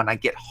dinner when I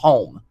get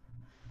home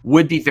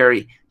would be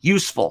very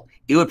useful.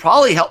 It would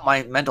probably help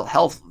my mental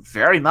health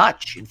very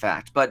much, in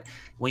fact. But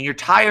when you're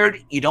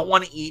tired, you don't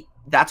want to eat.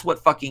 That's what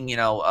fucking,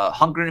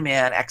 Hungry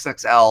Man,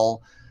 XXL,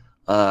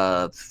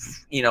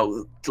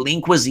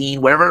 lean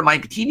cuisine, whatever it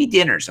might be, TV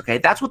dinners, okay?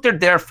 That's what they're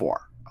there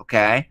for,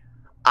 okay?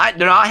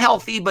 They're not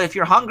healthy, but if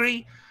you're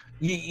hungry,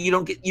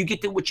 you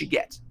get to what you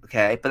get,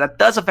 okay? But that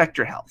does affect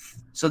your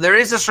health. So there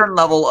is a certain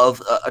level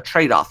of a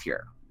trade-off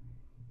here.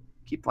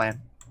 Keep playing.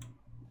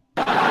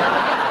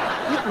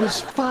 It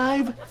was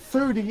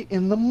 5:30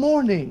 in the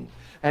morning,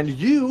 and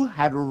you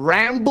had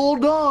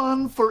rambled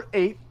on for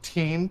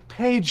 18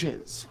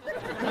 pages.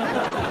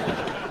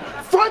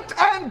 Front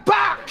and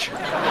back!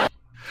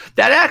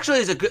 That actually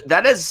is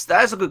that is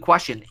a good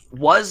question.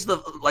 Was the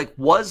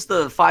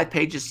 5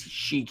 pages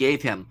she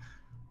gave him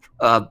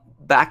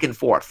back and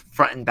forth,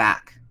 front and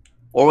back,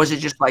 or was it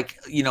just like,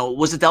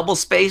 was it double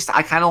spaced?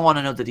 I kind of want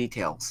to know the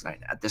details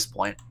at this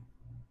point.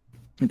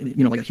 Like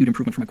a huge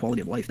improvement for my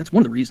quality of life. That's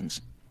one of the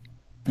reasons.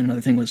 And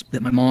another thing was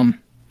that my mom,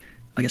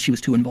 I guess she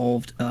was too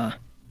involved,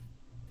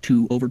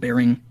 too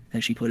overbearing,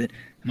 as she put it.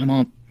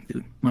 And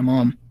my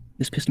mom,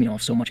 this pissed me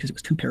off so much because it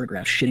was 2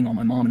 paragraphs shitting on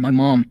my mom. And my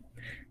mom,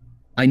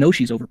 I know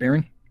she's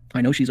overbearing.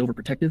 I know she's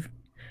overprotective,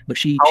 but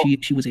she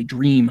was a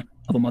dream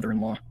of a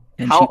mother-in-law,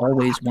 and she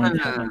always wanted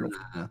to help my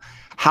girlfriend.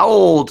 How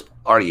old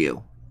are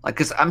you? Like,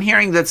 because I'm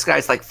hearing this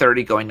guy's like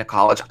 30 going to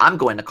college. I'm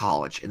going to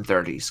college in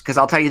 30s. Because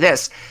I'll tell you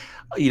this,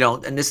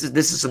 and this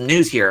is some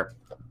news here.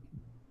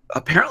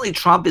 Apparently,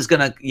 Trump is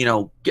going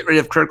to, get rid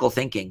of critical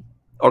thinking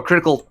or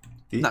critical.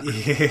 That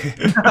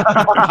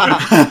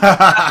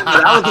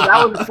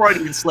was a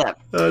Freudian slip.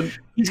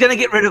 He's going to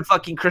get rid of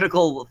fucking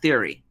critical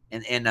theory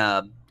and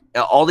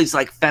all these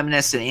like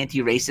feminists and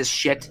anti-racist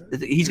shit.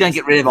 He's going to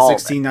get rid of all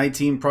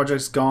 1619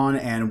 projects gone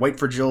and white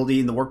fragility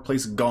in the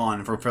workplace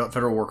gone for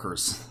federal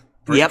workers.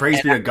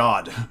 Praise be to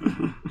God.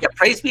 Yeah,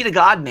 praise be to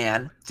God,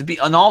 man.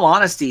 In all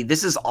honesty,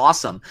 this is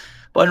awesome.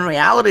 But in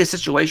reality, the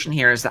situation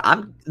here is that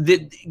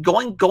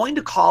going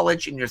to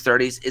college in your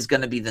 30s is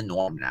going to be the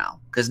norm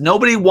now, because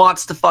nobody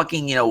wants to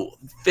fucking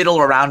fiddle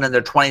around in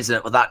their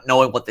 20s without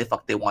knowing what the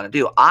fuck they want to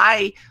do.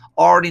 I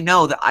already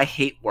know that I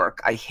hate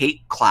work. I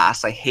hate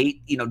class. I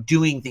hate,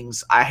 doing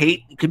things. I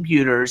hate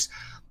computers.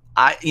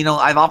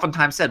 I've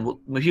oftentimes said,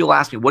 when people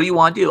ask me, what do you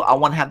want to do? I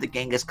want to have the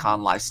Genghis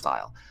Khan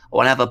lifestyle. I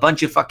want to have a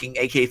bunch of fucking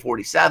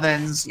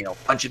AK-47s,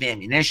 a bunch of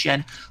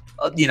ammunition,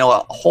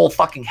 a whole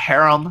fucking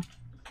harem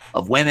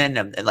of women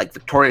and like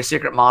Victoria's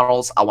Secret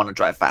models. I want to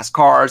drive fast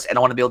cars, and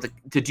I want to be able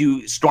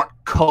to snort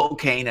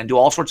cocaine and do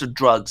all sorts of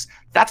drugs.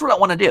 That's what I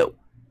want to do.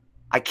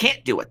 I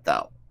can't do it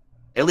though,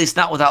 at least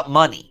not without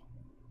money.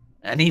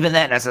 And even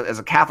then, as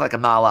a Catholic,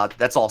 I'm not allowed.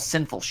 That's all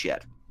sinful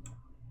shit.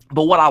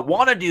 But what I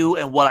want to do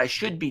and what I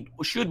should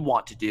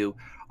want to do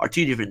are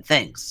two different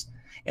things.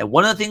 And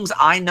one of the things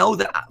I know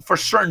that for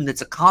certain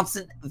that's a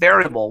constant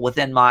variable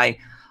within my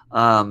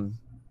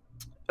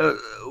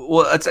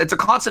it's a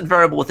constant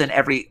variable within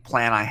every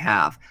plan I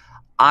have.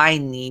 I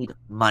need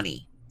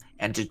money,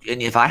 and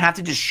if I have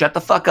to just shut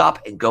the fuck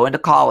up and go into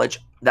college,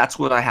 that's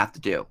what I have to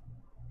do.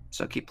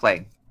 So keep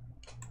playing.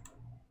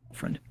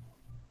 Friend,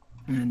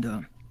 and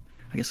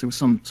I guess there was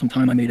some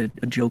time I made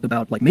a joke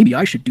about like maybe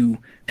I should do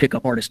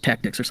pickup artist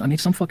tactics or something. I made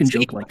some fucking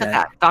joke like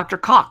that. Dr.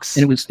 Cox.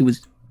 And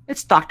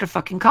it's Dr.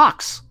 fucking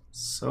Cox.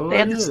 So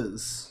it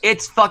is.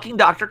 It's fucking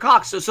Dr.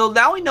 Cox. So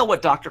now we know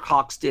what Dr.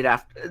 Cox did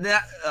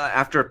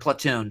after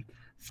Platoon.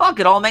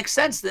 Fuck, it all makes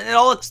sense.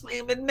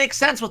 It makes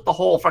sense with the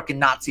whole fucking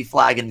Nazi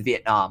flag in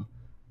Vietnam.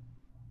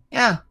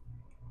 Yeah.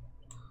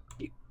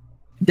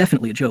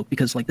 Definitely a joke,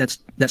 because like that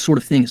sort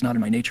of thing is not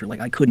in my nature. Like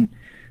I couldn't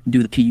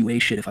do the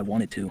PUA shit if I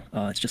wanted to.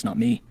 It's just not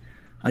me.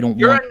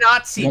 You're a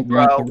Nazi,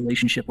 bro. Want a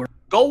relationship where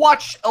go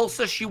watch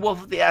Elsa She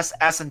Wolf of the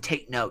SS and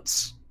take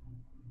notes.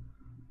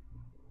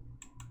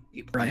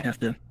 Where I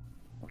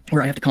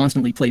have to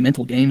constantly play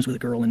mental games with a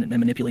girl and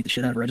manipulate the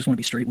shit out of her. I just want to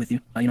be straight with you.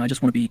 I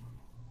just want to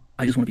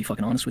be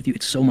fucking honest with you.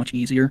 It's so much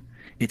easier.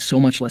 It's so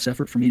much less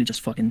effort for me to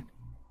just fucking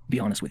be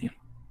honest with you.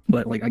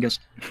 But like, I guess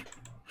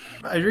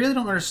I really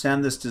don't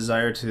understand this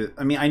desire to.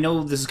 I mean, I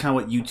know this is kind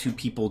of what YouTube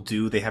people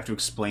do. They have to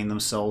explain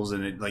themselves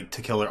and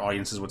to kill their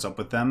audiences. What's up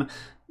with them?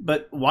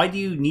 But why do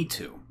you need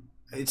to?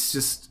 It's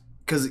just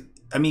because,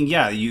 I mean,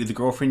 yeah, the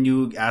girlfriend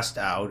you asked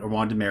out or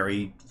wanted to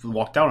marry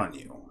walked out on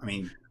you. I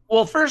mean,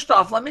 well, first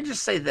off, let me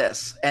just say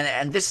this,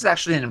 and this is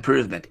actually an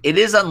improvement. It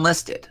is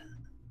unlisted.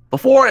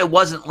 Before, it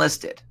wasn't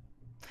listed.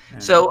 Yeah.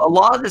 So a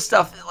lot of this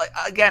stuff, like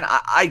again,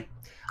 I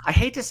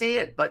hate to say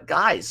it, but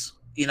guys,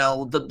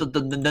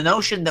 the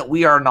notion that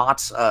we are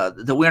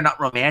not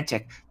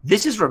romantic.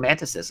 This is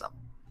romanticism,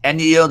 and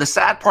the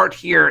sad part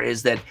here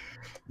is that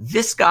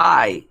this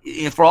guy,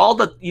 for all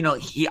the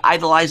he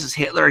idolizes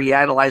Hitler, he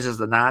idolizes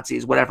the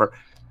Nazis, whatever.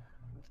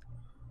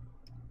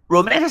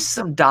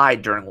 Romanticism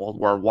died during World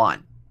War I.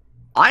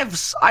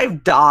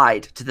 I've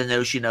died to the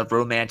notion of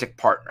romantic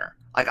partner.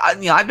 Like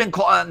I've been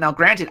now.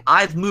 Granted,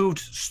 I've moved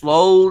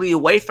slowly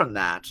away from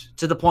that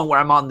to the point where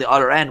I'm on the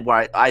other end,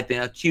 where I've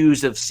been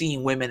accused of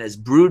seeing women as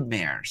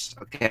broodmares.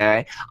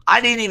 Okay,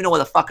 I didn't even know what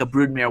the fuck a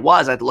broodmare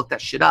was. I had to look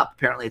that shit up.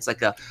 Apparently, it's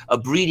like a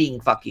breeding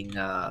fucking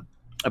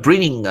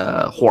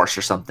horse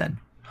or something.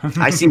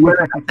 I see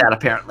where I got that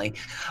apparently,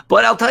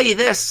 but I'll tell you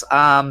this.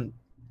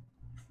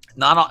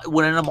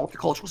 We're in a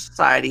multicultural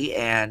society,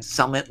 and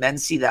some men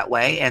see that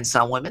way, and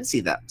some women see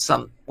that.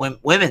 Some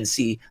women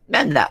see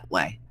men that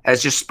way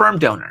as just sperm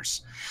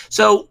donors.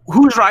 So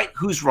who's right?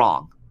 Who's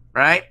wrong?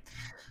 Right?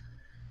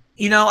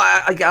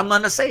 I'm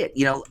going to say it.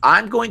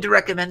 I'm going to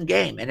recommend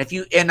game, and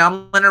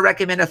I'm going to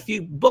recommend a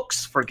few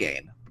books for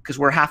game because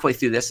we're halfway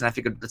through this, and I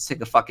figured let's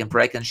take a fucking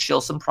break and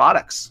shill some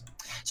products.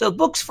 So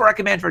books for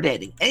recommend for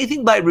dating.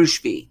 Anything by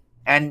Rushby,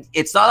 and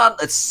it's not on.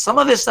 It's some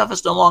of his stuff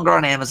is no longer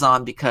on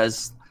Amazon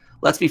because,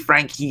 let's be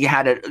frank, he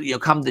had a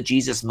come to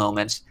Jesus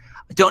moment.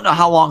 I don't know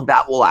how long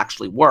that will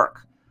actually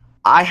work.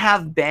 I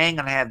have Bang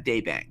and I have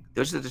Day Bang.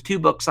 Those are the two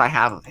books I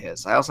have of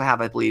his. I also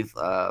have, I believe,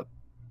 I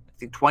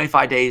think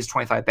 25 Days,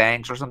 25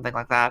 Bangs or something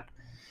like that.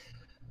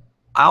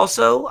 I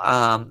also,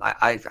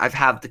 I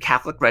have The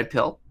Catholic Red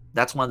Pill.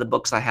 That's one of the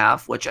books I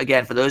have, which,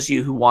 again, for those of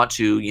you who want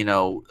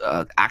to,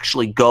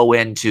 actually go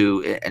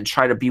into and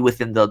try to be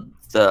within the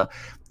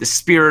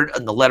spirit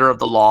and the letter of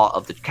the law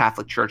of the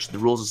Catholic Church, the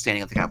rules of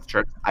standing of the Catholic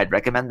Church, I'd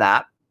recommend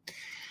that.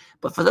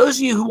 But for those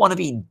of you who want to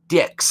be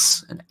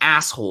dicks and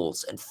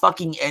assholes and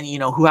fucking, and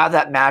who have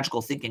that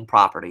magical thinking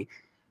property,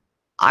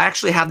 I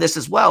actually have this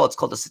as well. It's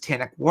called The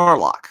Satanic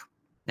Warlock.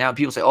 Now,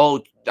 people say,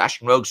 oh,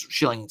 Dashing Rogue's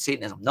shilling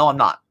Satanism. No, I'm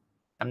not.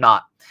 I'm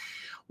not.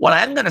 What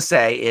I'm going to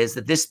say is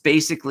that this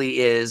basically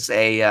is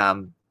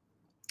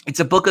it's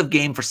a book of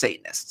game for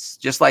Satanists,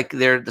 just like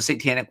the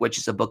Satanic Witch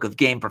is a book of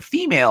game for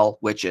female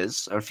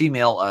witches or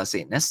female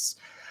Satanists.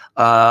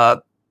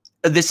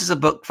 This is a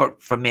book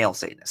for male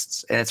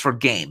Satanists, and it's for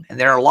game. And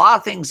there are a lot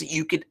of things that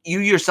you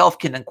yourself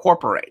can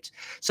incorporate.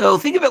 So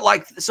think of it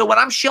like, so when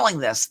I'm shilling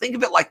this, think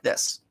of it like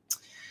this.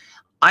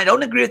 I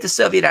don't agree with the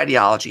Soviet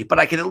ideology, but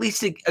I can at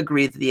least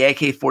agree that the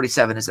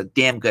AK-47 is a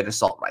damn good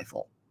assault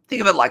rifle. Think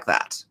of it like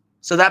that.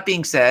 So that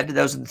being said,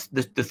 those are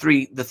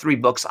the three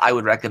books I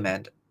would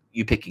recommend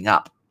you picking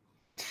up.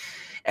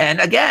 And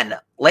again,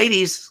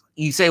 ladies,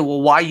 you say,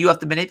 well, why you have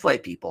to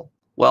manipulate people?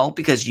 Well,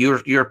 because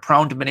you're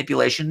prone to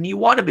manipulation and you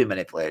want to be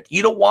manipulated.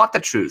 You don't want the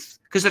truth,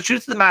 because the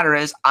truth of the matter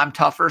is I'm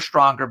tougher,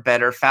 stronger,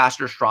 better,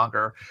 faster,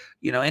 stronger.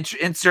 You know,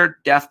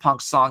 insert Daft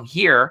Punk song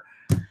here,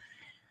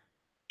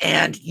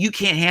 and you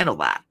can't handle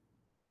that.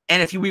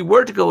 And if we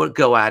were to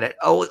go at it,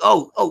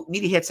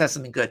 Media Hits has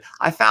something good.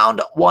 I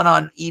found one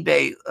on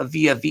eBay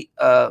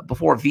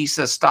before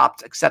Visa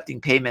stopped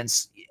accepting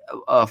payments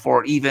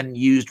for even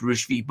used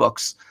Roosh V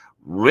books.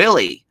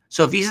 Really?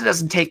 So Visa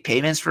doesn't take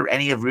payments for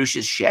any of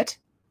Roosh's shit?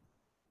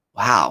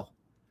 Wow.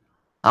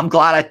 I'm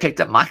glad I picked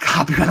up my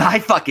copy when I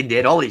fucking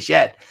did. Holy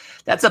shit.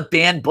 That's a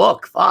banned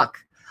book. Fuck.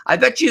 I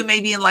bet you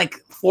maybe in like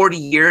 40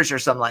 years or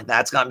something like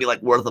that, it's going to be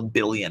like worth $1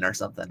 billion or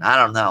something. I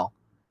don't know.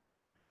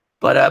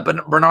 But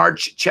Bernard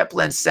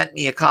Chaplin sent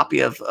me a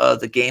copy of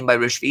the game by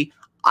Roosh V.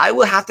 I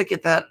will have to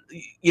get that,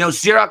 you know,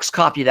 Xerox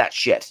copy of that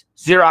shit.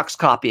 Xerox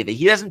copy of it.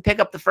 He doesn't pick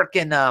up the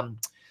freaking,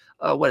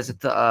 what is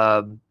it?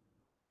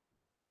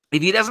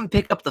 If he doesn't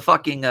pick up the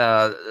fucking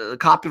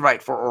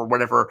copyright for or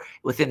whatever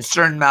within a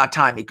certain amount of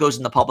time, it goes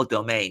in the public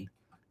domain.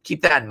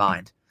 Keep that in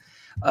mind.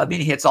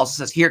 Media Hits also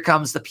says, here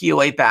comes the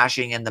POA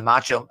bashing and the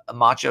macho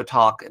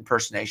talk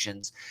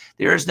impersonations.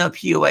 There is no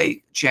POA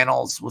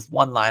channels with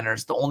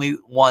one-liners. The only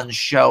ones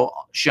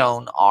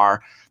shown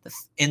are the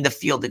in the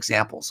field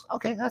examples.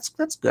 Okay, that's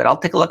good. I'll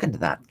take a look into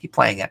that. Keep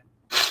playing it.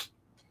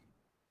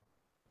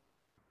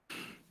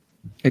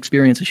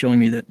 Experience is showing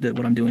me that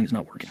what I'm doing is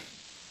not working.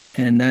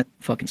 And that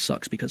fucking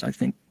sucks, because I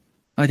think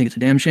it's a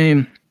damn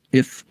shame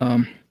if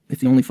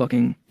the only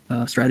fucking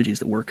strategies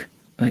that work,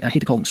 I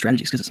hate to call them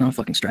strategies because it's not a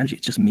fucking strategy,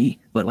 it's just me,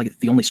 but like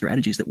the only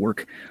strategies that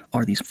work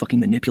are these fucking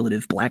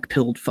manipulative,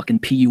 black-pilled fucking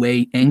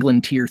PUA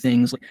Anglin tier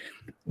things. Like,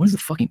 what is the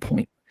fucking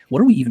point? What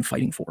are we even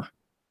fighting for?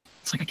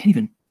 It's like I can't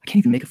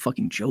even make a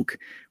fucking joke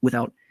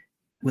without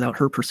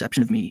her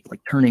perception of me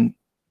like turning,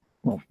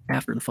 well,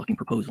 after the fucking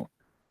proposal.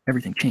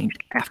 Everything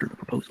changed after the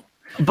proposal.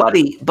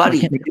 Buddy, I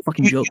can't make a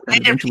fucking joke.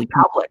 Eventually,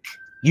 public.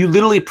 You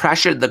literally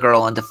pressured the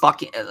girl into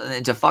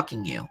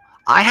fucking you.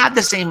 I had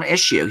the same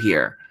issue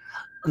here.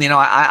 You know,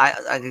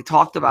 I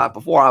talked about it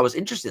before. I was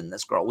interested in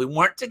this girl. We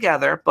weren't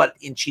together, but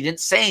she didn't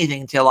say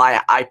anything until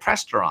I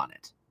pressed her on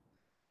it.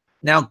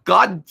 Now,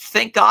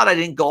 thank God I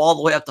didn't go all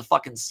the way up to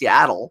fucking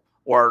Seattle,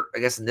 or I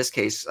guess in this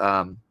case,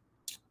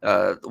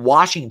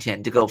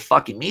 Washington, to go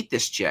fucking meet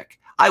this chick.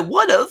 I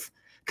would have.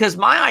 Because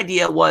my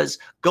idea was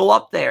go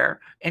up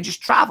there and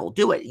just travel,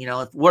 do it. You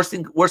know, if worst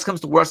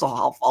comes to worst,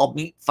 I'll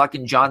meet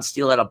fucking John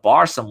Steele at a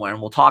bar somewhere and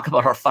we'll talk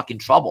about our fucking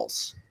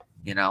troubles,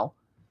 you know.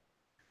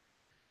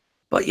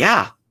 But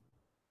yeah,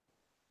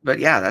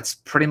 that's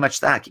pretty much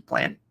that. Keep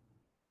playing.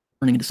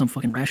 Running into some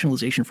fucking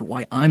rationalization for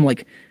why I'm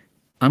like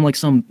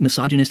some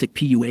misogynistic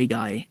PUA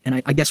guy,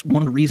 and I guess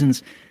one of the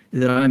reasons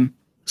that I'm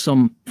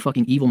some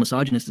fucking evil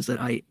misogynist is that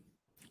I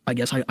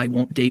guess I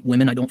won't date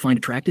women I don't find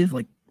attractive.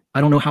 Like, I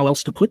don't know how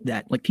else to put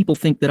that. Like, some people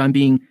think that I'm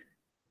being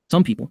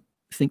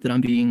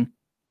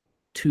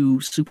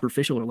too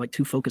superficial or like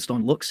too focused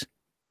on looks.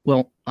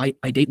 Well, I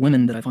date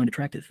women that I find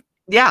attractive.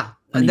 Yeah,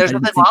 and there's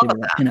nothing wrong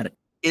with that.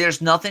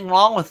 There's nothing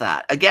wrong with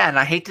that. Again,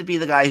 I hate to be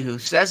the guy who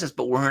says this,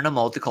 but we're in a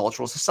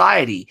multicultural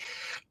society.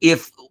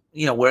 If,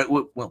 you know,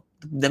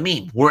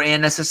 we're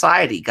in a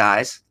society,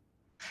 guys.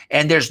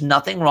 And there's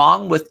nothing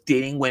wrong with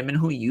dating women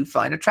who you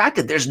find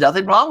attractive. There's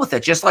nothing wrong with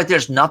it. Just like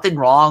there's nothing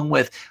wrong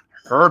with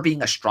her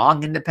being a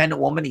strong, independent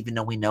woman, even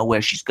though we know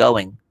where she's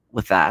going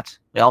with that.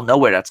 We all know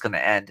where that's going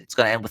to end. It's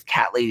going to end with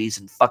cat ladies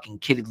and fucking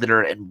kitty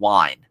litter and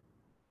wine.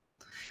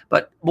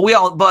 But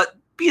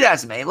be that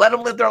as it may, let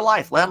them live their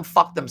life. Let them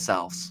fuck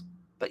themselves.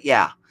 But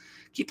yeah,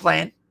 keep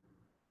playing.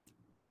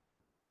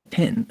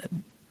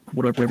 10,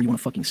 whatever you want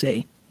to fucking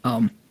say.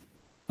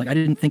 Like, I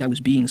didn't think I was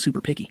being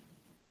super picky.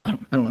 I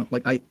don't know.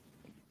 Like I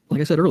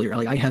said earlier,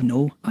 like I have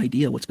no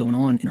idea what's going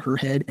on in her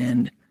head,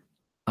 and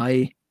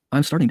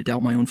I'm starting to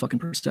doubt my own fucking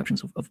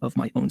perceptions of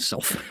my own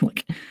self.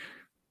 Like,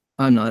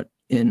 I'm not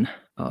doing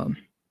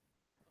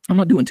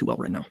too well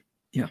right now.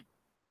 Yeah.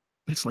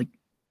 It's like,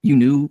 you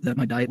knew that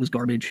my diet was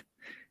garbage,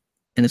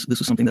 and this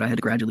was something that I had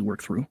to gradually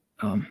work through.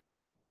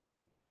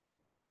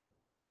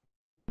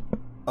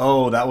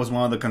 Oh, that was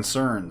one of the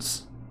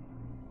concerns.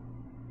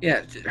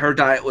 Yeah, her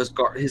diet was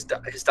his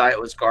diet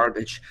was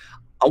garbage.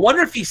 I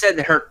wonder if he said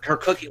that her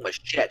cooking was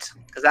shit.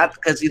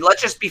 Because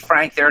let's just be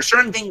frank, there are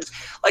certain things,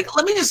 like,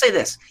 let me just say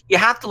this. You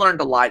have to learn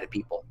to lie to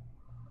people.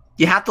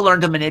 You have to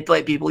learn to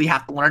manipulate people. You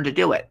have to learn to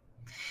do it.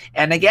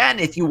 And again,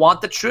 if you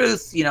want the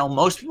truth, you know,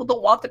 most people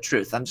don't want the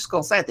truth. I'm just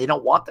going to say it. They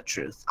don't want the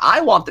truth.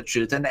 I want the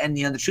truth. And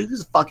you know, the truth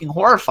is fucking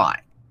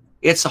horrifying.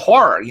 It's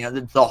horror, you know,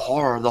 the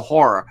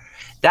horror.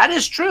 That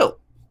is true.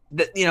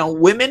 That, you know,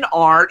 women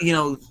are, you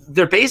know,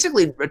 they're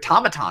basically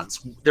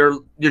automatons. They're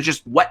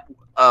just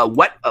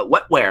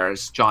wetware,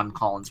 as John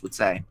Collins would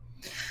say.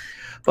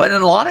 But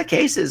in a lot of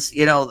cases,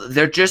 you know,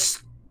 they're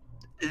just,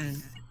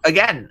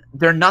 again,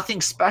 they're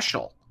nothing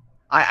special.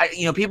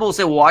 You know, people will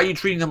say, well, why are you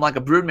treating them like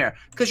a broodmare?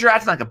 Because you're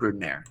acting like a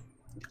broodmare.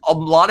 A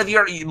lot of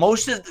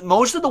most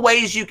of the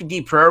ways you can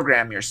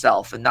deprogram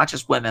yourself, and not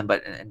just women,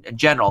 but in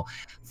general,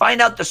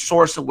 find out the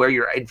source of where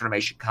your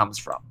information comes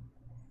from.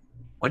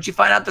 Once you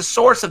find out the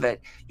source of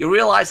it, you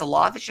realize a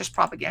lot of it's just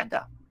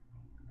propaganda.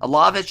 A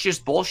lot of it's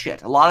just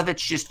bullshit. A lot of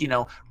it's just, you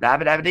know,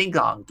 rabbit, rabbit, ding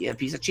dong, give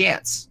peace a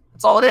chance.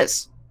 That's all it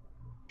is.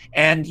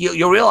 And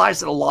you'll realize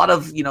that a lot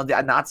of, you know, the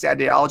Nazi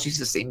ideology is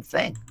the same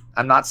thing.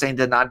 I'm not saying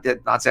that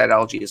Nazi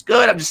ideology is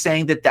good. I'm just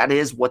saying that that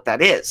is what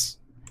that is.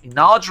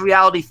 Acknowledge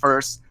reality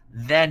first,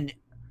 then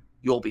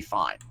you'll be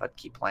fine. But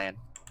keep playing.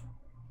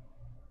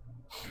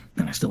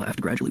 And I still have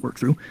to gradually work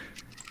through.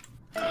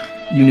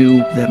 You knew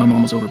that my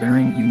mom was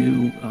overbearing.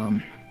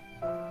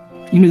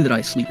 You knew that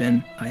I sleep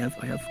in. I'm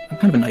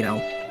kind of a night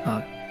owl.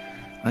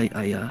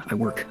 I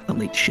work a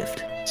late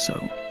shift. So,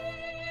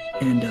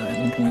 and at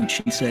one point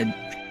she said,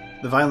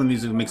 the violin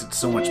music makes it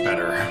so much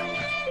better.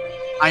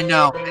 I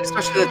know,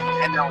 especially the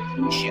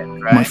NLP shit,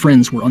 right? My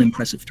friends were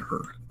unimpressive to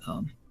her.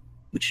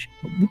 Which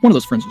one of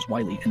those friends was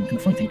Wiley, and the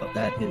funny thing about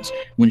that is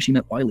when she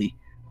met Wiley,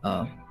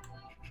 well,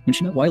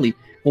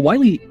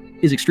 Wiley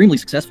is extremely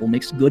successful,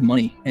 makes good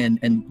money, and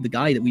the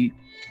guy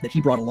that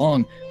he brought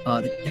along,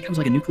 that guy was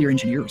like a nuclear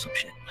engineer or some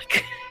shit.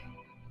 Like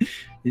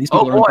these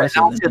people are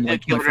impressive, and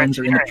like my friends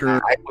are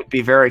immature. I would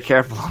be very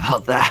careful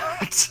about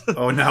that.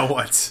 Oh, now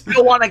what? You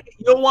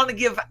don't want to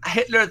give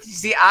Hitler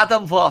the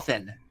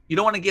Atomwaffen. You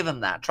don't want to give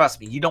him that.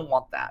 Trust me, you don't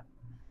want that.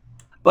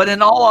 But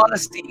in all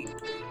honesty,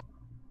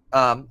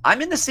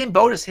 I'm in the same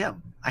boat as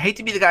him. I hate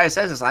to be the guy who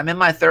says this. I'm in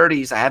my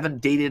 30s. I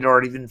haven't dated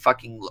or even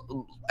fucking...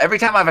 Every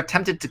time I've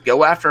attempted to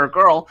go after a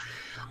girl,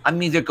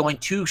 I'm either going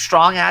too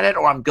strong at it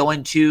or I'm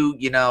going to,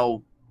 you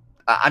know...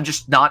 I'm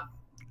just not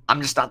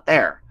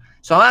there.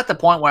 So I'm at the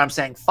point where I'm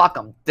saying, fuck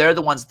them. They're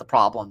the ones with the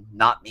problem,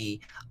 not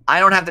me. I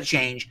don't have to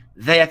change.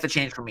 They have to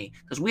change for me.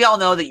 Because we all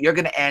know that you're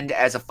going to end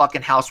as a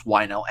fucking house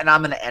wino, and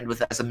I'm going to end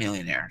with as a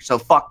millionaire. So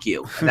fuck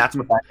you. And that's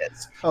what that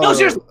is. No,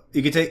 seriously.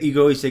 You can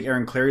always take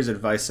Aaron Clary's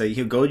advice. Say,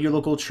 you go to your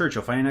local church.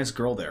 You'll find a nice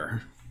girl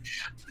there.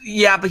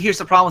 Yeah, but here's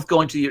the problem with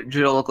going to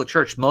your local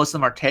church. Most of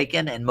them are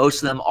taken, and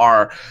most of them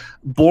are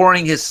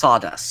boring as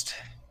sawdust.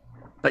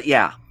 But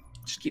yeah.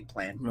 Just keep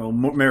playing. Well,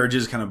 marriage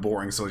is kind of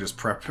boring, so just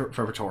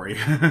preparatory.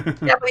 Yeah,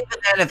 but even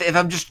then, if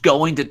I'm just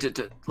going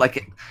to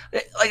like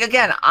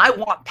again, I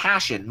want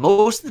passion.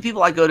 Most of the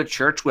people I go to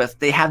church with,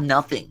 they have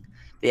nothing.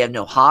 They have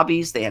no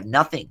hobbies. They have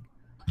nothing.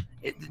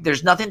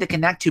 There's nothing to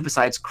connect to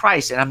besides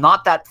Christ. And I'm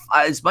not that.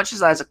 As much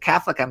as a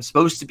Catholic, I'm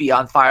supposed to be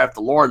on fire with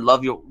the Lord.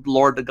 Love your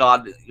Lord to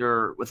God,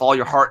 with all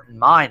your heart and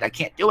mind. I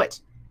can't do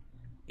it.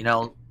 You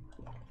know.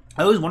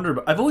 I always wondered.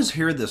 I've always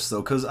heard this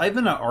though, because I've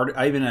been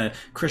a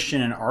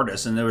Christian and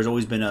artist, and there's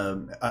always been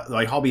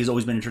my hobby has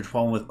always been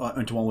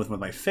intertwined with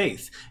my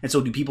faith. And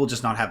so, do people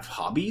just not have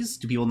hobbies?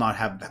 Do people not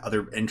have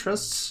other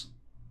interests?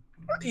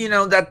 You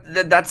know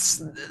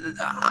that's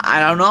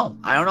I don't know.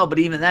 But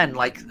even then,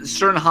 like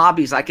certain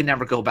hobbies, I can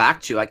never go back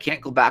to. I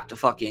can't go back to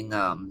fucking.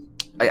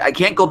 I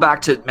can't go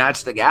back to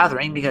Magic the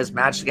Gathering because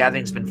Magic the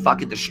Gathering's been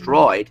fucking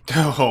destroyed.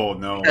 Oh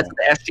no! That's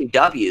the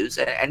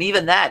SJWs, and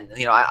even then,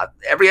 you know,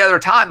 every other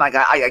time, like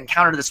I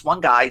encountered this one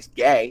guy, he's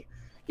gay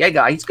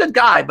guy. He's a good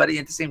guy, but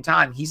at the same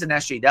time, he's an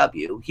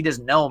SJW. He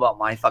doesn't know about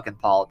my fucking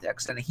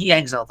politics, and he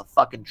hangs out with a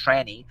fucking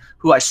tranny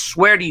who I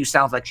swear to you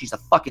sounds like she's a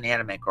fucking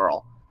anime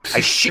girl.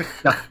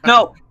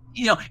 No,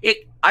 you know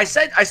it. I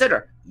said to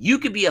her, you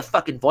could be a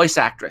fucking voice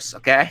actress,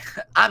 okay?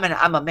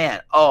 I'm a man.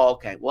 Oh,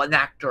 okay. Well, an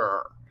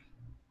actor.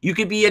 You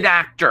could be an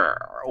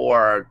actor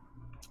or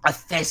a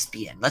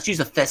thespian. Let's use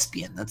a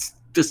thespian. Let's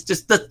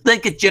just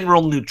think it's gender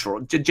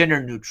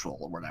neutral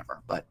or whatever.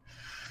 But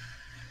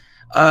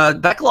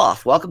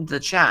Beckloff, welcome to the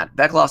chat.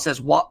 Beckloff says,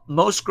 "What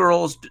most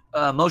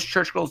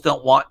church girls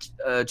don't want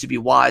to be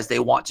wives. They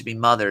want to be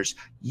mothers.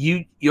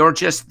 You're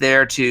just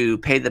there to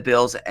pay the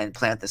bills and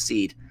plant the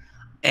seed."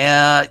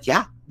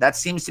 Yeah, that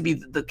seems to be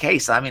the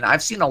case. I mean,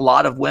 I've seen a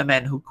lot of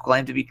women who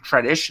claim to be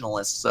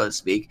traditionalists, so to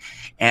speak,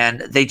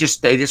 and they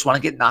just want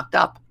to get knocked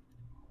up.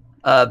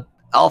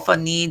 Alpha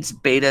needs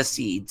beta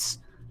seeds.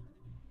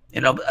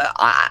 You know,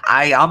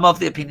 I'm of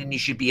the opinion you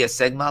should be a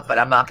Sigma, but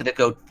I'm not going to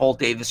go full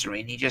Davis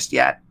Arini just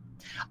yet.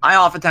 I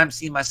oftentimes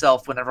see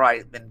myself, whenever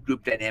I'm in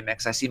group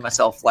dynamics, I see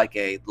myself like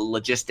a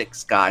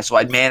logistics guy. So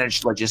I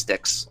manage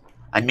logistics.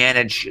 I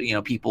manage, you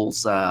know,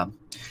 people's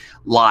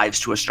lives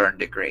to a certain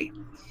degree.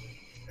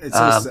 It's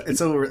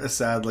so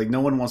sad. Like, no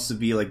one wants to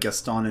be like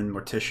Gaston and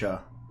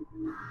Morticia.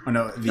 Oh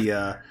no,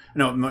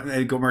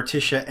 go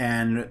Morticia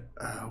and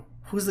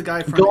who's the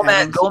guy from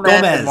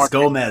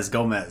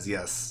Gomez?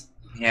 Yes.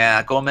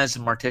 Yeah, Gomez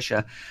and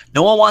Morticia.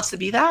 No one wants to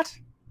be that.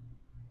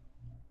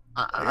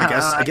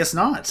 I guess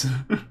not.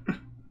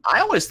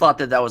 I always thought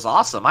that was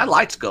awesome. I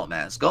liked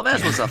Gomez.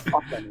 Gomez was a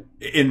fucking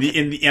in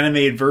the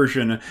animated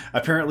version.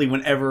 Apparently,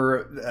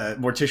 whenever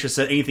Morticia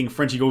said anything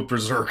French, he goes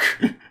berserk.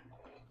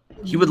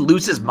 He would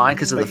lose his mind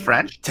because of the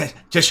French.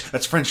 Tish,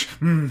 that's French.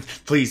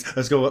 Please,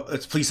 let's go.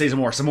 Please say some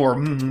more.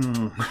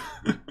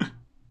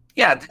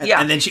 Yeah.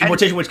 And then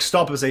Morticia would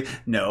stop and say,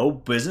 "No,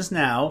 business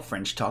now.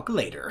 French talk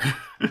later."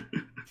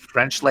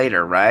 French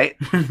later, right?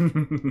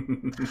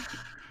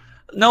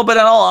 No, but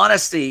in all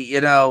honesty,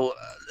 you know,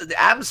 the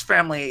Addams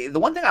family, the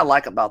one thing I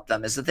like about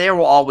them is that they were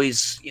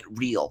always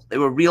real. They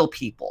were real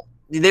people.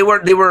 they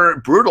were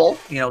brutal.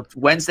 You know,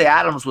 Wednesday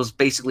Addams was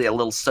basically a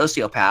little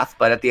sociopath,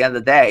 but at the end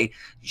of the day,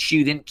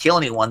 she didn't kill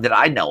anyone that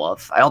I know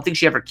of. I don't think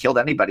she ever killed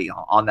anybody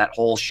on that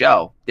whole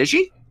show. Did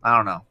she? I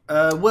don't know.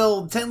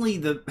 Well, technically,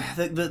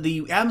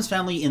 the Addams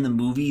family in the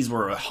movies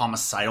were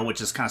homicidal,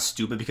 which is kind of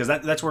stupid because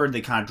that's where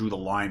they kind of drew the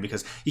line,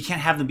 because you can't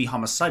have them be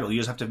homicidal. You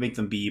just have to make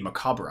them be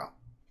macabre.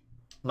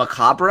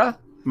 Macabre?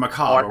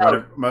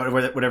 Macabre,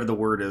 whatever the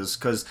word is,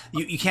 because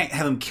you can't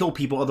have them kill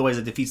people, otherwise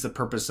it defeats the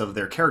purpose of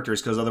their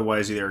characters, because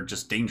otherwise they're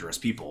just dangerous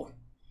people.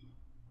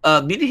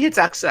 Media Hits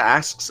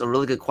asks a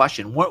really good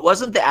question.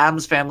 Wasn't the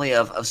Addams family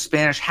of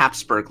Spanish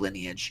Habsburg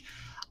lineage?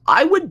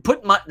 I would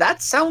put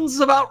that sounds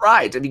about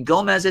right. I mean,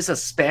 Gomez is a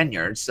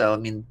Spaniard, so I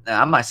mean,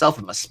 I myself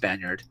am a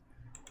Spaniard.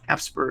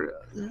 Habsburg,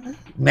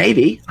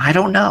 maybe. I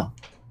don't know.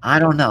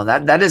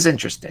 That is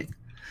interesting.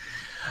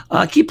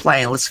 Keep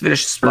playing. Let's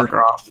finish this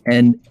fucker off.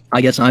 And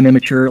I guess I'm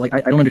immature. Like I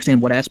don't understand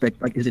what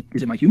aspect. Like, is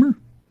it my humor?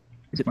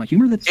 Is it my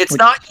humor that's? It's like,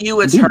 not you.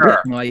 It's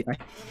her. No, It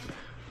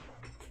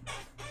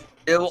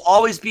will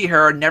always be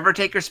her. Never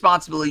take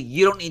responsibility.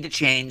 You don't need to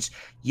change.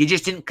 You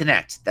just didn't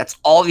connect. That's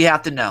all you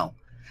have to know.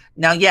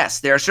 Now,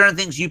 yes, there are certain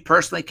things you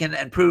personally can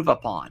improve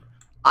upon.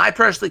 I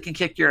personally can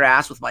kick your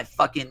ass with my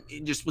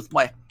just with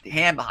my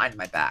hand behind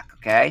my back,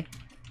 okay?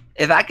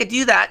 If I could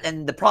do that,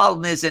 then the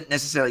problem isn't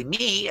necessarily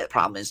me. The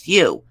problem is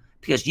you,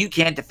 because you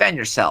can't defend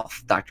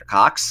yourself, Dr.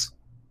 Cox.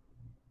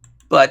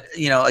 But,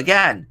 you know,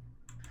 again,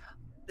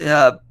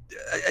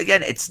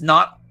 it's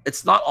not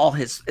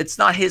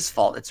his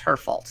fault. It's her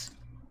fault.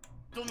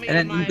 To me,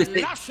 and my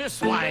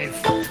luscious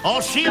wife,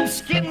 oh, she'll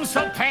skin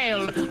so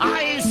pale,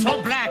 eyes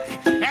so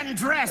black, and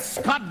dress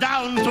cut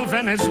down to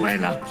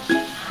Venezuela.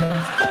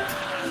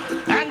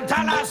 And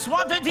tell us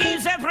what it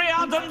is every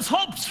Adams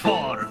hopes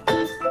for.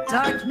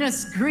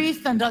 Darkness,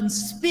 grief, and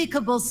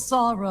unspeakable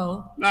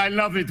sorrow. I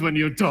love it when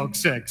you talk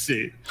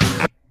sexy.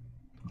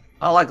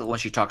 I like it when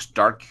she talks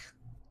dark.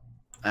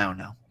 I don't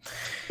know.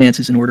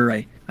 Finances in order.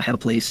 I have a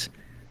place.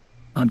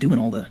 I'm doing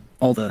all the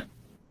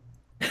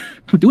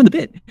I'm doing the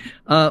bit.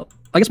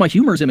 I guess my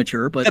humor is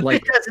immature, but the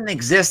like bit doesn't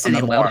exist I'm not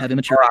anymore. allowed to have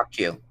immature.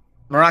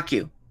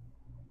 Maracu.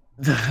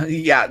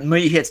 Yeah,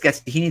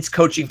 he needs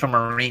coaching from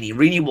Rini.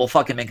 Rini will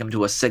fucking make him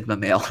to a Sigma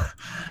male.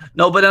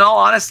 No, but in all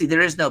honesty,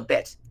 there is no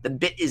bit. The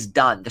bit is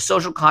done. The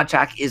social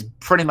contract is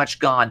pretty much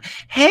gone.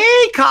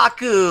 Hey,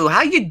 Kaku,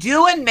 how you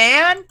doing,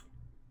 man?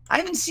 I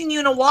haven't seen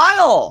you in a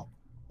while.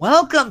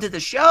 Welcome to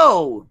the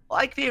show.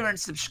 Like, favorite, and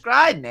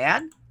subscribe,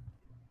 man.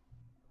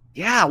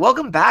 Yeah,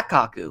 welcome back,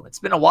 Kaku. It's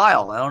been a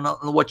while. I don't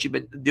know what you've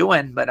been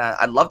doing, but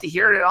I'd love to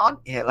hear it on.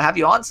 Have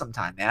you on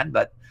sometime, man.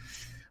 But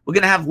we're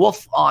gonna have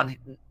Wolf on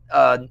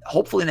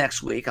hopefully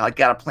next week. I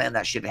gotta plan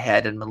that shit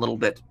ahead and a little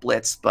bit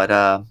blitz,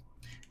 but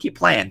keep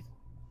playing.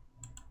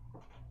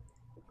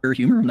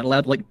 Humor. I'm not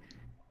allowed. Like,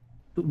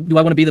 do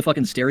I want to be the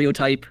fucking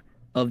stereotype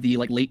of the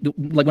like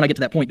when I get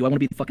to that point? Do I want to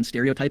be the fucking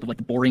stereotype of like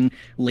the boring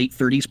late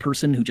 30s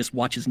person who just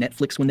watches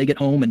Netflix when they get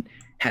home and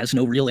has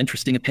no real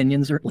interesting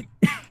opinions or like?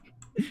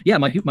 Yeah,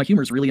 my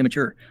humor is really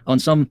immature. On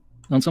some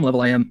level,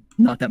 I am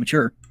not that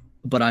mature,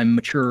 but I'm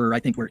mature, I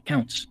think, where it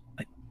counts.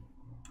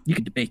 You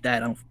could debate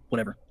that. I don't.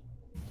 Whatever.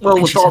 Well,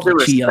 with all due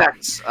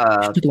respect, she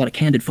took a lot of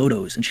candid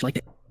photos, and she liked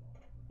it.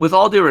 With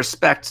all due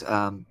respect,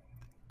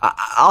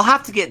 I'll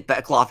have to get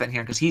Beckloff in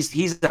here because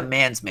he's the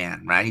man's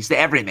man, right? He's the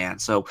everyman.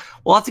 So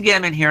we'll have to get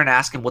him in here and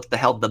ask him what the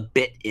hell the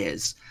bit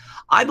is.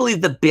 I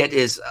believe the bit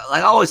is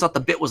like I always thought the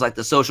bit was like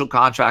the social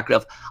contract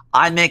of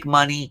I make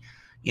money.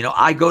 You know,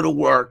 I go to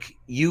work,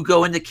 you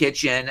go in the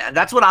kitchen, and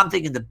that's what I'm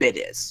thinking the bit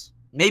is.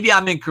 Maybe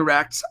I'm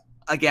incorrect.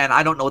 Again,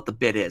 I don't know what the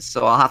bit is,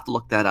 so I'll have to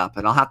look that up,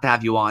 and I'll have to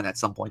have you on at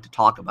some point to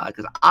talk about it,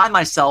 because I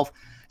myself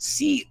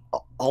see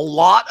a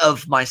lot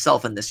of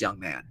myself in this young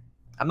man.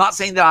 I'm not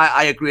saying that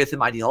I agree with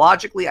him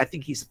ideologically. I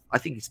think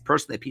he's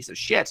personally a piece of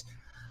shit,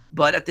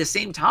 but at the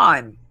same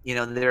time, you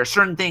know, there are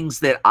certain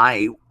things that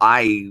I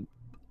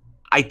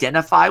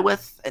identify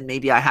with, and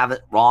maybe I have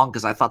it wrong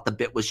because I thought the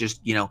bit was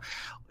just, you know,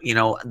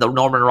 the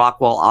Norman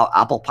Rockwell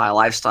apple pie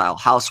lifestyle,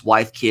 house,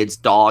 wife, kids,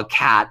 dog,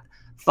 cat,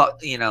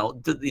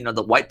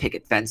 the white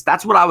picket fence.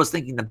 That's what I was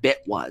thinking the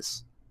bit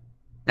was.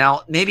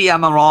 Now, maybe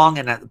I'm wrong,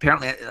 and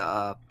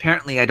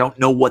apparently I don't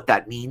know what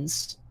that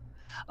means.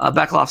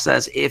 Beckloff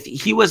says, if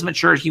he was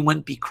mature, he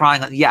wouldn't be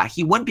crying. Yeah,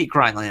 he wouldn't be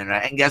crying on the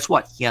internet. And guess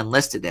what? He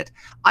unlisted it.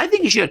 I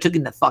think he should have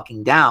taken the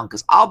fucking down,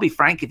 because I'll be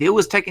frank, if it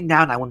was taken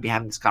down, I wouldn't be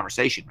having this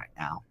conversation right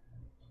now.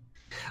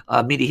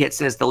 Media Hit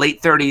says the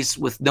late 30s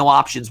with no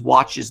options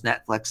watches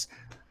Netflix.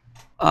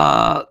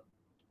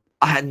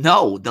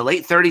 No, the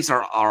late 30s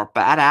are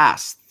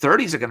badass.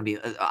 30s are going to be.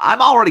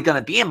 I'm already going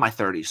to be in my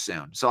 30s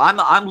soon, so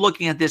I'm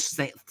looking at this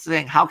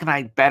saying, how can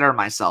I better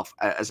myself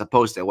as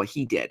opposed to what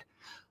he did.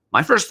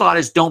 My first thought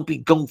is don't be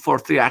going for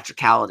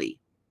theatricality.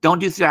 Don't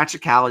do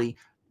theatricality.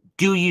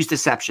 Do use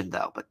deception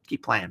though, but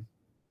keep playing.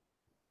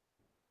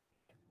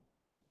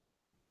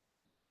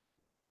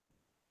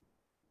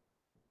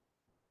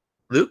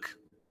 Luke,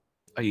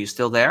 are you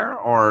still there,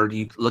 or are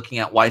you looking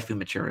at waifu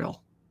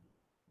material?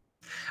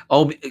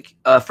 Oh,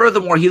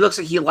 furthermore, he looks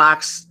like he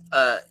lacks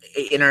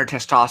inner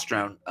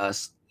testosterone.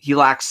 He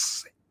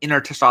lacks inner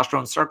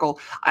testosterone circle.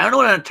 I don't know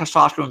what a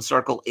testosterone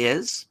circle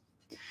is,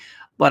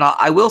 but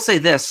I will say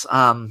this.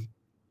 You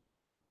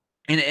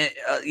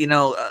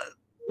know,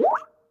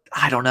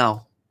 I don't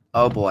know.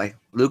 Oh boy,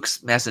 Luke's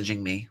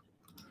messaging me.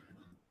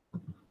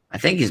 I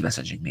think he's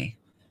messaging me.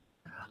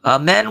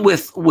 Men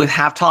with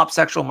have top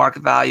sexual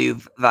market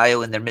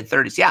value in their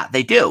mid-30s. Yeah,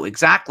 they do,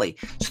 exactly.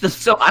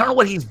 So I don't know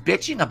what he's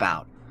bitching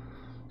about.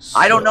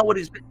 I don't know what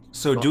he's bitching.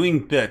 So doing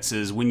bits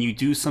is when you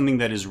do something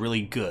that is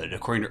really good,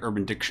 according to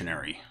Urban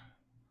Dictionary.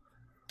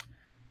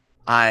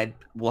 I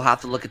will have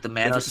to look at the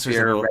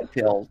manosphere red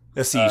pill.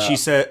 Let's see.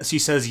 She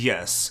says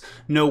yes.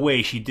 No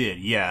way she did.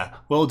 Yeah.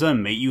 Well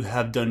done, mate. You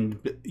have done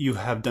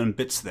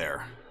bits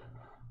there.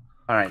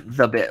 All right,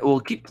 the bit. We'll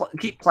keep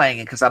playing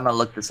it because I'm gonna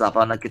look this up.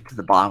 I'm gonna get to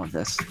the bottom of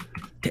this.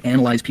 To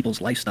analyze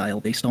people's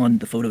lifestyle based on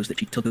the photos that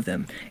she took of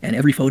them, and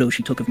every photo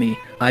she took of me,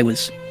 I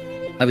was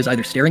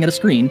either staring at a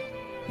screen,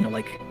 you know,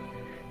 like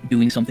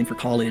doing something for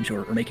college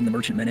or making the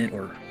Merchant Minute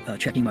or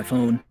checking my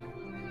phone,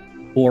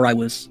 or I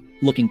was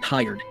looking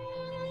tired.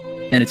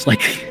 And it's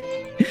like,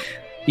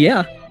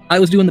 yeah, I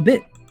was doing the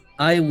bit.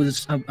 I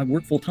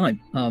work full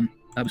time.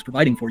 I was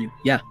providing for you.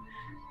 Yeah.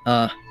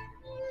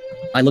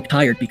 I look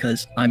tired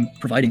because I'm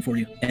providing for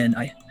you, and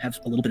I have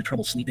a little bit of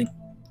trouble sleeping.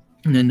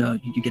 And then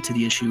you get to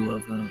the issue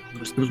of there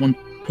was one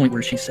point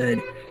where she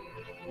said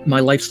my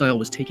lifestyle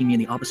was taking me in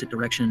the opposite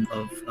direction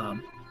of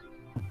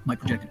my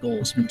projected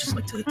goals, which is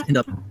like to end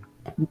up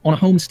on a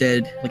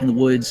homestead, like in the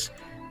woods,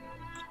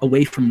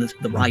 away from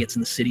the riots in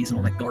the cities and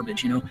all that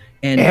garbage, you know.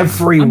 And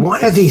every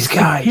one of these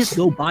guys, I can't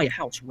go buy a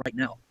house right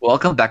now.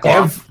 Welcome back.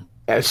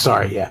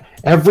 Sorry, yeah.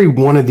 Every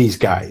one of these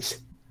guys.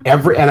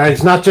 And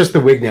it's not just the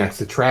Wignats,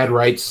 the trad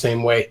rights,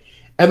 same way.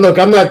 And look,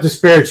 I'm not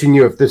disparaging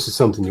you if this is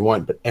something you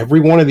want, but every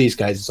one of these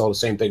guys is all the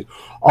same thing.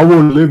 I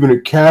want to live in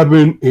a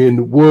cabin in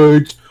the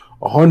woods,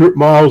 100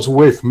 miles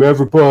away from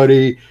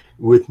everybody,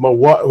 with my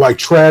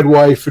trad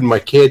wife and my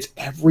kids.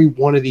 Every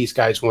one of these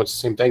guys wants the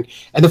same thing.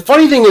 And the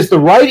funny thing is, the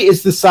right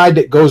is the side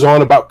that goes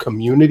on about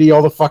community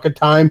all the fucking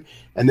time,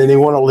 and then they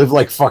want to live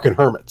like fucking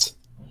hermits.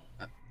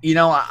 You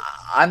know,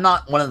 I'm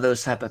not one of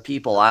those type of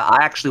people. I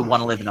actually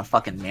want to live in a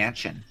fucking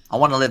mansion. I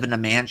want to live in a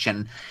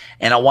mansion,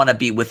 and I want to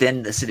be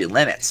within the city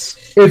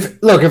limits. If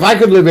I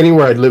could live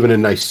anywhere, I'd live in a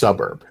nice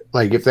suburb.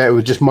 Like, if that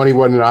was just money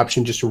wasn't an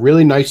option, just a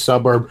really nice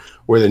suburb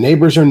where the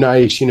neighbors are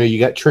nice. You know, you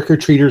got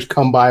trick-or-treaters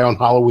come by on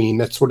Halloween,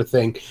 that sort of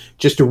thing.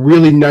 Just a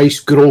really nice,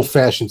 good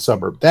old-fashioned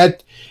suburb.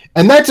 That's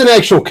an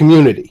actual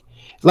community.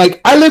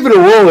 Like, I live in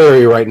a rural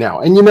area right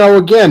now. And, you know,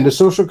 again, the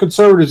social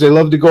conservatives, they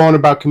love to go on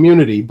about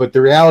community. But the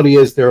reality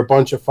is they're a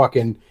bunch of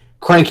fucking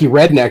cranky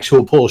rednecks who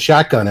will pull a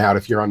shotgun out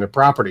if you're on their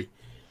property.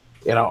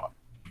 You know,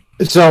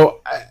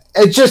 so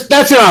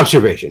that's an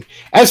observation.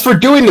 As for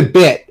doing the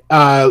bit,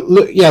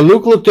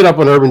 Luke looked it up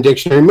on Urban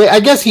Dictionary.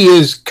 I guess he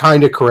is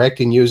kind of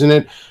correct in using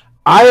it.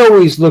 I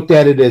always looked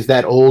at it as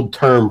that old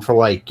term for,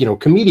 like, you know,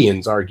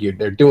 comedians argued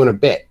they're doing a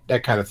bit,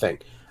 that kind of thing.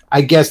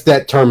 I guess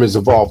that term has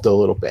evolved a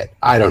little bit.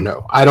 I don't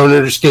know. I don't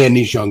understand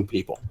these young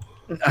people.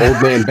 Old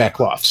man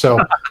Beckloff. So,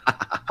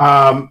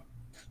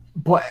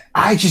 but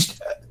I just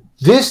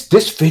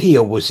this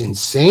video was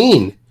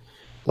insane.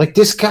 Like,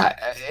 this guy,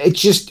 it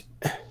just.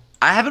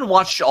 I haven't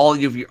watched all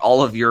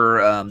of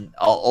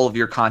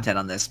your content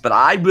on this, but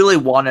I really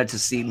wanted to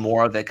see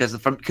more of it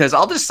because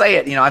I'll just say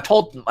it. You know, I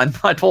told. I'll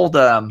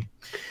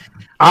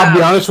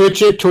be honest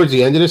with you. Towards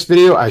the end of this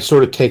video, I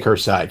sort of take her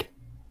side.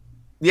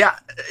 Yeah,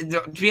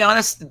 to be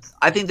honest,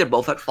 I think they're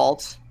both at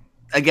fault.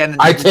 Again,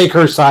 I take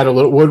her side a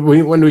little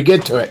when we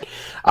get to it.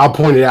 I'll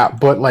point it out,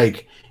 but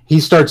like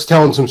he starts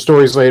telling some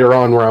stories later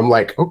on where I'm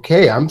like,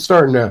 okay, I'm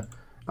starting to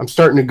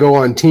go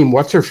on team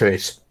what's her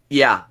face.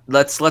 Yeah,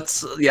 let's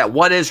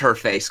what is her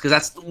face?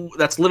 Because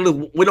that's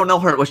literally, we don't know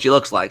what she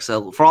looks like.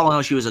 So for all I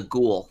know, she was a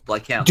ghoul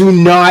like him. Do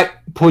not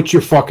put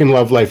your fucking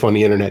love life on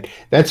the internet.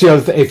 That's the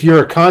other thing. If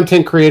you're a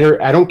content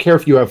creator, I don't care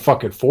if you have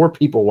fucking 4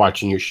 people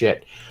watching your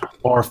shit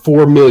or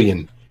 4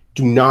 million.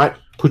 Do not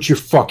put your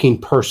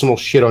fucking personal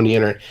shit on the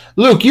internet.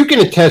 Luke, you can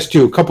attest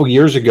to a couple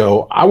years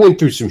ago, I went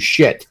through some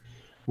shit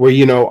where,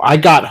 you know, I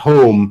got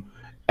home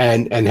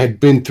and had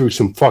been through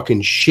some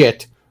fucking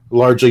shit,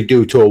 largely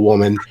due to a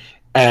woman.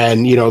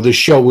 And, you know, the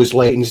show was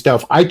late and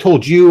stuff. I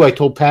told you, I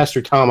told Pastor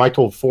Tom, I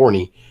told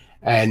Forney.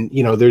 And,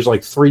 you know, there's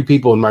like 3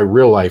 people in my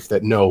real life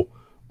that know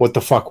what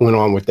the fuck went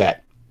on with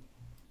that.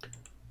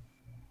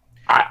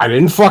 I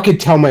didn't fucking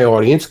tell my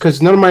audience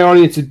because none of my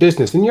audience is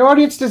business. And your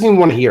audience doesn't even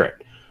want to hear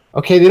it.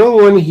 Okay? They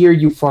don't want to hear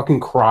you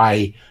fucking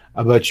cry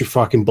about your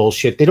fucking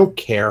bullshit. They don't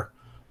care.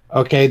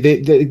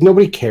 Okay?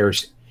 Nobody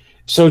cares.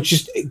 So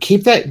just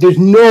keep that. There's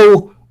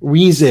no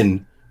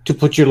reason to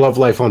put your love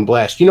life on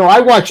blast. You know, I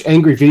watch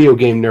Angry Video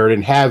Game Nerd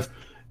and have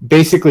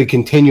basically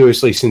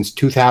continuously since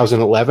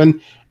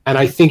 2011, and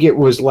I think it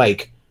was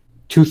like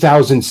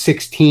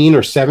 2016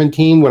 or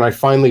 17 when I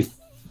finally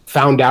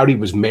found out he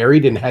was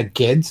married and had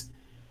kids.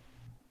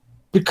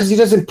 Because he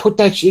doesn't put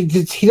that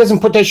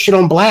shit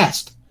on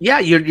blast. Yeah,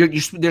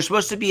 there's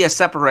supposed to be a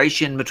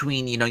separation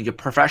between, you know, your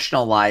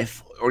professional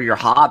life or your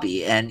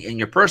hobby and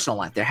your personal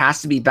life. There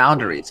has to be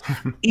boundaries.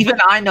 Even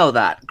I know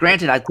that.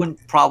 Granted, I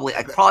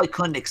probably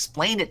couldn't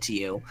explain it to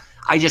you.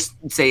 I just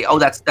say, oh,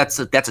 that's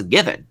a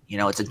given. You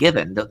know, it's a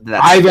given.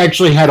 I've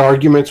actually had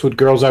arguments with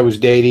girls I was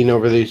dating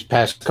over these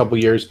past couple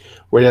years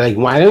where they're like,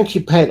 why don't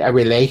you put a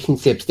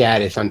relationship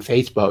status on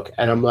Facebook?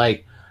 And I'm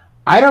like,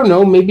 I don't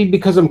know, maybe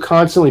because I'm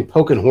constantly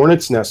poking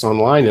hornets' nests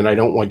online and I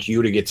don't want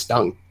you to get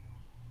stung.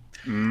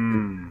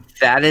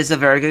 That is a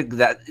very good.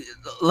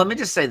 Let me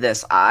just say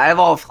this: I've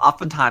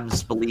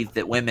oftentimes believed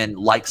that women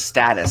like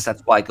status.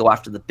 That's why I go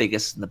after the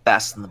biggest and the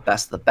best and the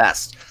best of the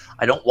best.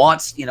 I don't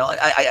want, you know,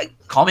 I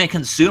call me a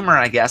consumer,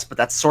 I guess, but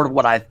that's sort of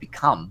what I've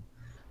become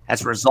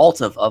as a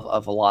result of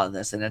a lot of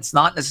this. And it's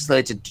not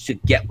necessarily to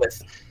get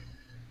with,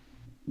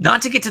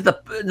 not to get to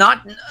the,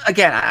 not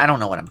again. I don't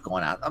know what I'm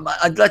going at.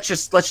 Let's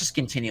just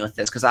continue with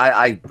this because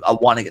I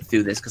want to get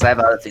through this because I have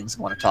other things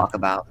I want to talk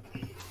about.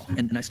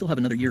 And I still have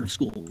another year of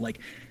school. Like,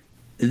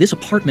 this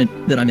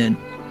apartment that I'm in,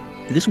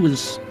 this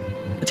was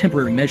a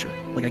temporary measure.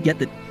 Like, I get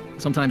that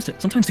sometimes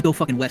to go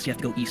fucking west, you have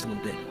to go east a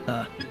little bit.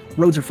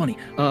 Roads are funny.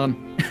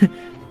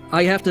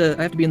 I have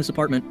to be in this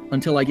apartment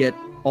until I get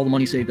all the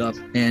money saved up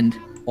and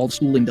all the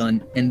schooling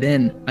done, and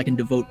then I can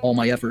devote all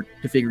my effort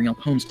to figuring out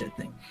the homestead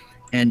thing.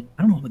 And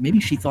I don't know, but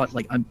maybe she thought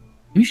like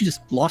maybe she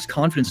just lost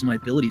confidence in my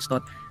abilities.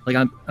 Thought like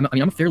I'm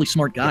a fairly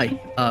smart guy,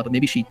 but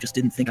maybe she just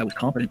didn't think I was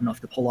competent enough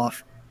to pull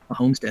off a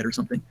homestead or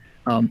something.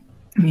 I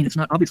mean, it's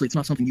not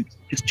something you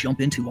just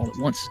jump into all at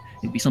once.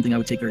 It'd be something I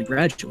would take very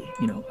gradually.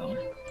 You know,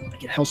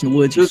 like a house in the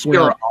woods.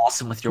 You're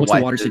awesome with your what's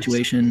wife. The water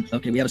situation?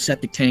 Okay, we have a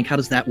septic tank. How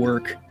does that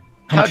work?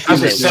 How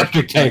does a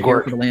septic tank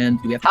work? For the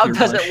land? Do we have to How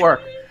does it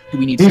work? Do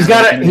we need? He's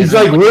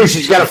like Roosh.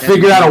 He's got to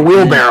figure out a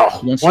wheelbarrow.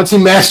 Once he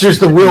masters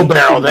the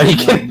wheelbarrow, then he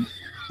can.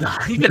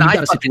 Even I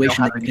got a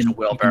situation that you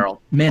can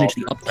manage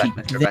the upkeep.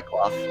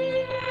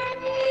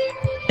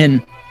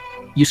 And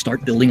you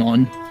start building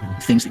on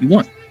things that you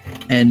want.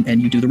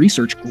 And you do the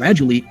research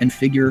gradually and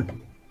figure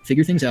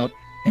things out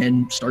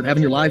and start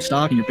having your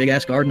livestock and your big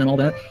ass garden and all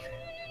that.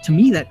 To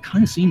me, that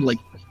kind of seemed like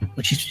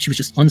she was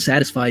just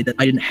unsatisfied that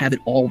I didn't have it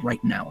all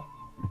right now.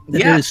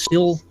 That there is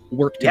still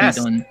work to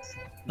be done.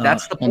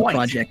 That's the point. On the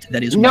project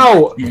that is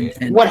no.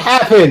 What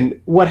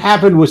happened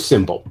was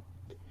simple.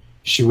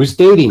 She was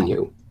dating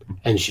you,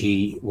 and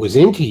she was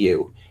into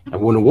you.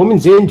 And when a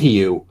woman's into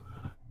you,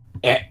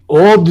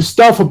 all the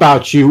stuff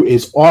about you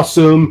is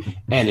awesome,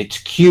 and it's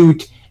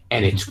cute,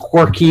 and it's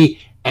quirky,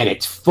 and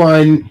it's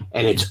fun,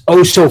 and it's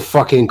oh so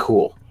fucking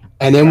cool.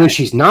 And then when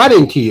she's not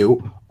into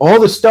you, all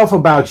the stuff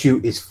about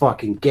you is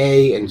fucking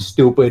gay and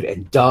stupid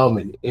and dumb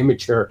and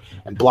immature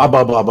and blah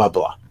blah blah blah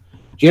blah.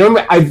 Do you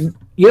know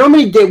how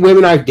many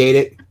women I've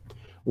dated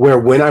where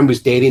when I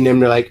was dating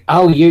them, they're like,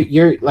 oh,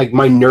 you're like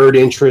my nerd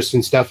interests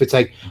and stuff. It's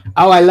like,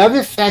 oh, I love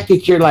the fact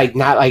that you're like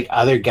not like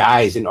other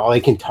guys and all they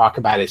can talk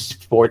about is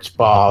sports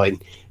ball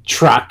and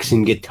trucks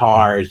and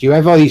guitars. You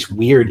have all these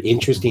weird,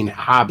 interesting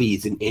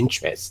hobbies and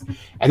interests.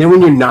 And then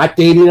when you're not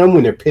dating them,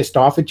 when they're pissed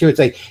off at you, it's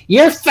like,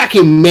 you're a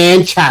fucking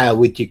man-child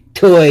with your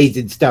toys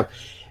and stuff.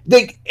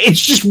 It's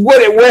just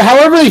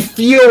however they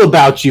feel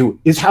about you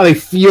is how they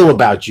feel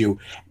about you.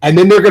 And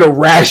then they're going to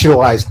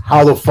rationalize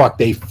how the fuck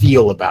they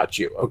feel about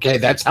you. Okay?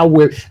 That's how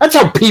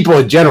people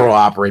in general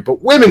operate.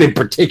 But women in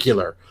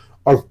particular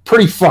are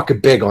pretty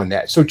fucking big on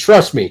that. So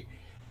trust me.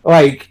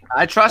 Like,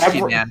 I trust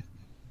you, man.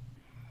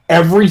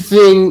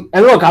 Everything,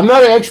 and look, I'm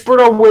not an expert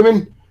on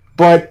women,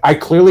 but I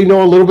clearly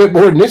know a little bit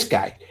more than this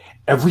guy.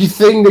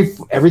 Everything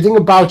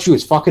about you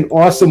is fucking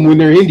awesome when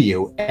they're into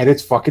you, and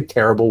it's fucking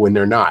terrible when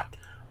they're not.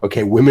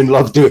 Okay, women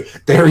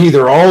they're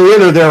either all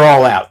in or they're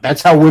all out.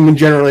 That's how women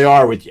generally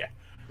are with you.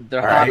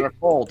 They're hot or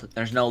cold.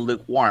 There's no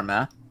lukewarm,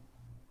 huh?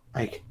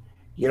 Like,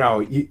 you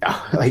know,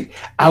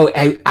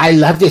 I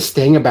love this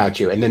thing about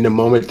you, and then the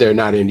moment they're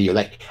not into you,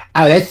 like,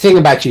 oh, that thing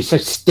about you is so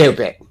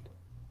stupid.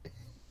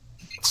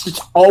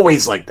 It's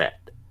always like that.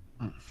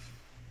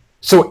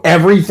 So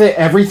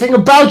everything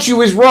about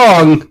you is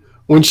wrong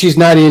when she's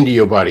not into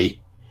you, buddy.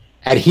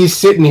 And he's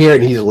sitting here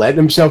and he's letting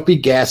himself be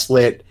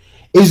gaslit.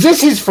 Is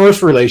this his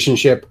first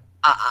relationship?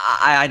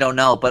 I don't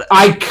know, but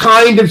I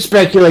kind of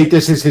speculate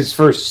this is his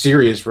first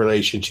serious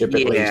relationship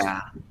at least.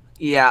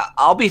 Yeah,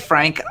 I'll be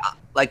frank.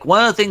 Like,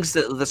 one of the things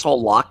that this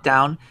whole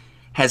lockdown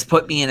has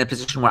put me in a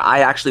position where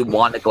I actually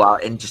want to go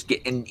out and just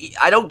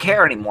I don't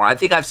care anymore. I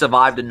think I've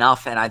survived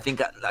enough. And I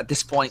think at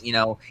this point, you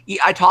know,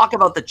 I talk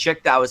about the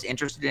chick that I was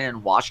interested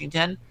in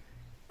Washington,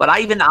 but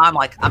I'm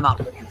not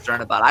really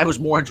concerned about it. I was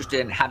more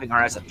interested in having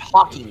her as a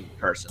talking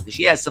person.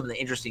 She has some of the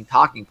interesting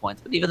talking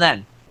points, but even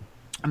then,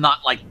 I'm not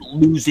like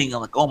losing.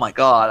 I'm like, oh my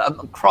God,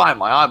 I'm crying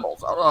my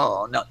eyeballs.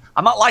 Oh no,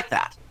 I'm not like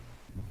that.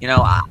 You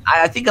know,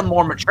 I think I'm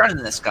more mature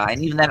than this guy.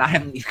 And even then I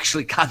haven't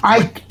actually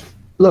gotten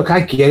Look,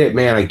 I get it,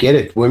 man. I get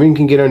it. Women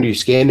can get under your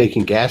skin. They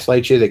can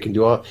gaslight you. They can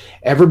do all.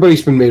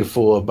 Everybody's been made a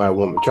fool of by a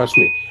woman. Trust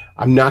me.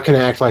 I'm not going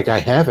to act like I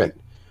haven't.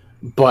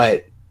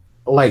 But,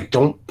 like,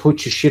 don't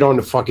put your shit on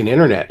the fucking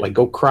internet. Like,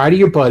 go cry to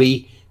your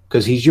buddy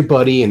because he's your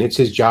buddy and it's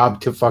his job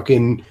to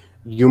fucking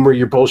humor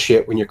your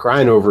bullshit when you're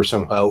crying over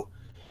some hoe.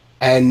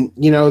 And,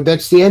 you know,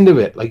 that's the end of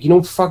it. Like, you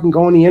don't fucking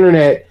go on the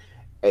internet.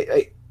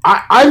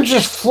 I'm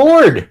just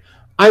floored.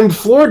 I'm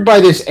floored by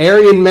this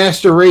Aryan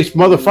master race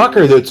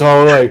motherfucker that's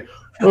all like,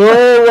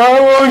 oh, why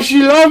won't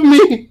she love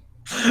me?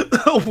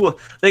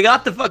 They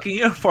got the fucking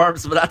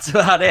uniforms, but that's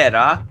about it,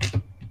 huh?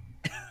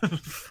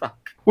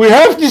 Fuck. We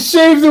have to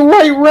save the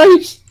white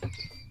race.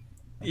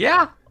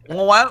 Yeah.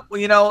 Well,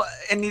 you know,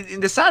 and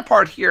the sad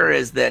part here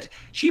is that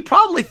she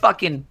probably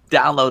fucking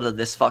downloaded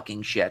this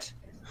fucking shit.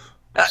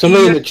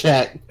 Somebody in the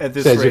chat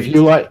says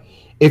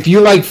if you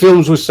like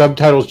films with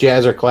subtitles,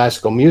 jazz, or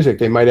classical music,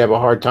 they might have a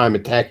hard time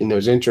attacking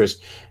those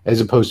interests as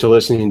opposed to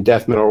listening to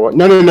death metal or what.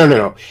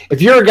 No.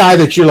 If you're a guy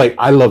that you're like,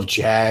 I love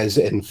jazz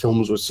and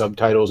films with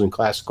subtitles and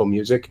classical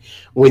music,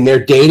 when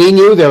they're dating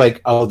you, they're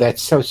like, oh,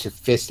 that's so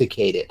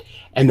sophisticated.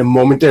 And the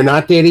moment they're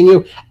not dating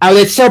you, oh,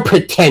 that's so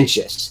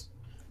pretentious.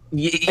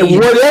 And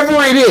whatever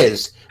it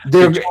is,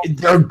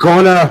 they're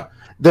gonna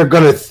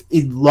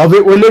love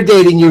it when they're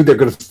dating you. They're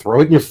gonna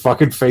throw it in your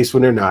fucking face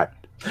when they're not.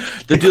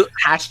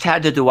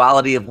 Hashtag the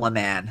duality of one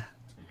man.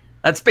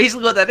 That's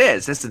basically what that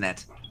is, isn't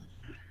it?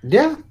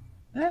 Yeah.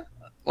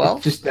 Well,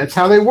 that's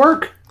how they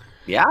work.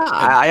 Yeah,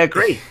 I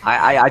agree.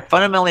 I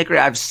fundamentally agree.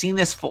 I've seen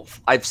this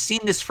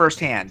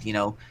firsthand. You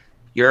know,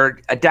 you're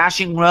a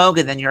dashing rogue,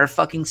 and then you're a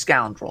fucking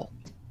scoundrel.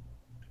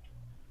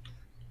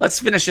 Let's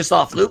finish this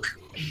off, Luke.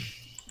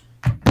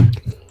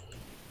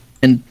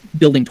 And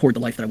building toward the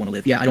life that I want to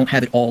live. Yeah, I don't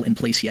have it all in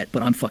place yet,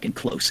 but I'm fucking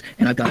close,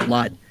 and I've got a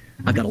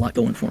lot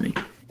going for me.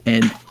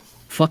 And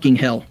fucking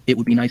hell, it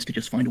would be nice to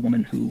just find a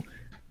woman who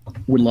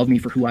would love me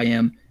for who I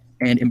am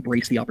and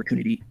embrace the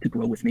opportunity to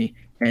grow with me,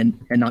 and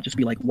not just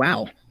be like,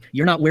 wow,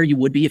 you're not where you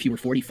would be if you were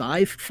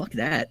 45. Fuck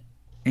that.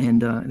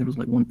 And there was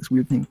like this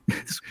weird thing.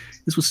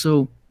 This was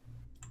so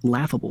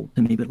laughable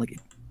to me, but like it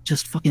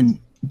just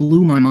fucking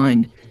blew my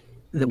mind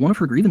that one of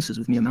her grievances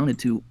with me amounted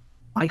to,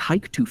 I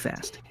hike too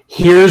fast.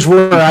 Here's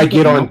where I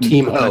get on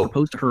Team Ho.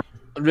 Opposed to her.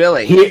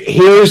 Really?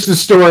 Here's the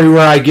story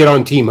where I get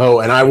on Team Ho,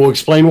 and I will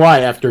explain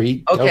why after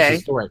he tells the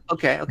story.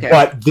 Okay.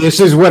 But this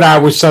is what I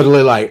was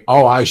suddenly like,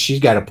 oh, she's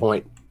got a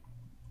point.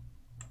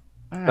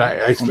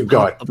 I still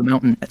got of the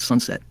mountain at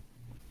sunset.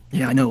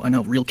 Yeah, I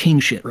know, real king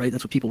shit, right?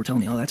 That's what people were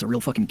telling me. Oh, that's a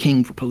real fucking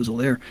king proposal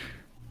there.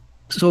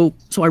 So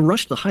I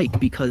rushed the hike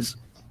because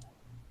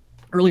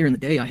earlier in the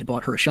day I had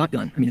bought her a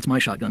shotgun. I mean, it's my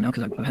shotgun now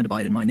because I've had to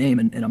buy it in my name,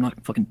 and I'm not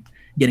fucking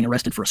getting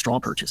arrested for a straw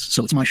purchase.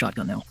 So it's my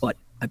shotgun now. But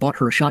I bought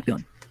her a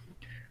shotgun.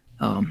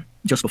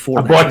 Just before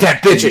I bought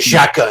that bitch a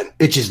shotgun.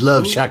 Bitches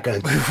love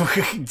shotguns.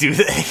 Do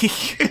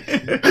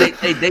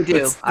they? They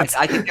do.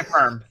 I can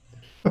confirm.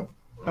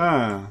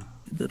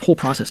 The whole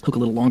process took a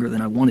little longer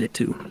than I wanted it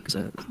to, because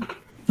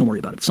don't worry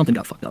about it. Something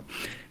got fucked up.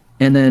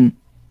 And then,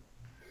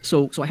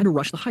 so I had to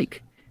rush the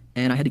hike,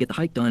 and I had to get the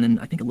hike done in,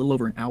 I think, a little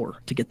over an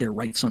hour to get there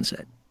right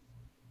sunset.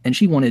 And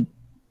she wanted,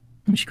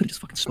 I mean, she could have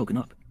just fucking spoken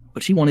up,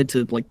 but she wanted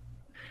to, like,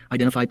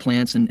 identify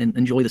plants and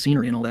enjoy the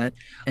scenery and all that.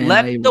 And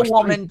let the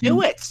woman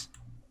do it.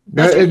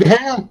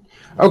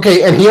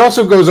 Okay, and he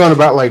also goes on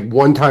about like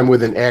one time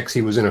with an ex,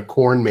 he was in a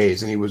corn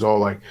maze and he was all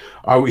like,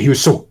 he was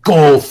so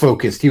goal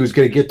focused, he was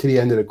going to get to the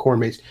end of the corn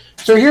maze.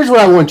 So here's what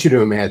I want you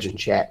to imagine,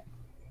 chat.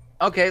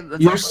 Okay,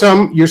 you're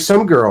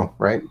some girl,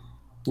 right?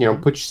 You know,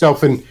 put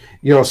yourself in.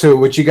 You know, so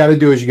what you got to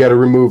do is you got to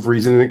remove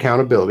reason and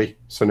accountability.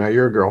 So now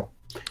you're a girl.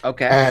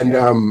 Okay. And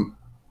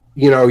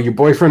you know, your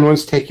boyfriend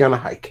wants to take you on a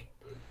hike,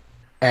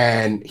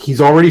 and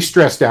he's already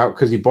stressed out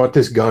because he bought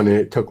this gun and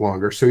it took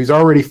longer, so he's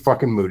already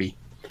fucking moody.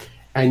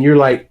 And you're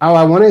like, oh,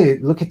 I want to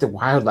look at the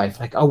wildlife.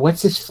 Like, oh,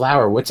 what's this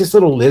flower? What's this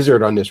little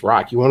lizard on this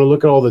rock? You want to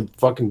look at all the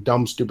fucking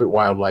dumb, stupid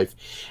wildlife.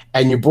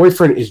 And your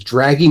boyfriend is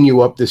dragging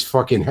you up this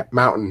fucking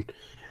mountain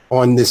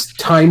on this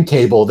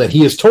timetable that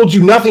he has told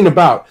you nothing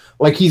about.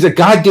 Like he's a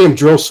goddamn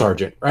drill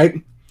sergeant, right?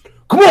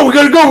 Come on, we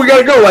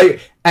gotta go.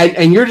 Like,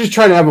 and you're just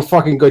trying to have a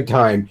fucking good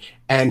time.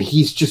 And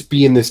he's just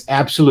being this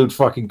absolute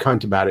fucking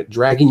cunt about it,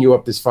 dragging you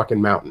up this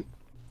fucking mountain.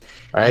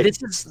 Right.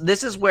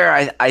 This is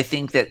where I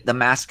think that the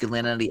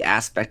masculinity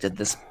aspect of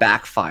this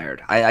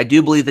backfired. I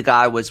do believe the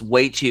guy was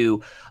way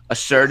too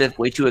assertive,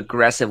 way too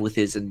aggressive with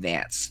his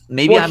advance.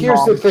 Maybe I'm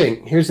wrong.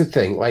 Here's the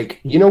thing.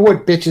 Like, you know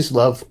what bitches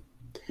love?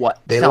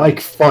 What? They like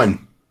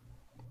fun.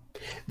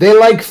 They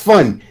like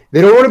fun.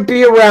 They don't want to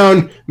be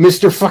around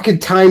Mr. fucking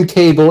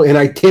timetable and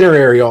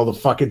itinerary all the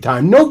fucking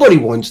time. Nobody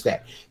wants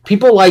that.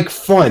 People like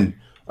fun.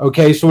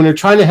 Okay, so when they're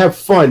trying to have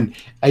fun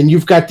and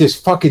you've got this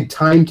fucking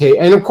timetable,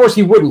 and of course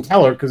he wouldn't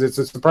tell her because it's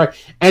a surprise,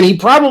 and he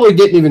probably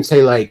didn't even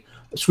say like,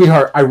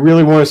 sweetheart, I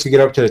really want us to get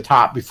up to the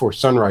top before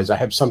sunrise. I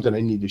have something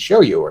I need to show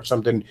you or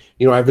something,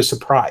 you know, I have a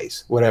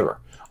surprise, whatever.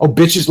 Oh,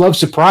 bitches love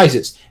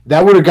surprises.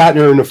 That would have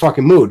gotten her in the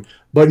fucking mood.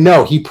 But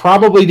no, he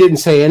probably didn't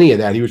say any of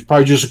that. He was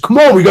probably just, come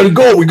on, we gotta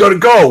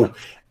go.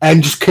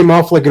 And just came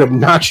off like an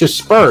obnoxious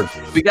spur.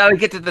 We gotta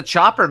get to the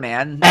chopper,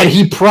 man. And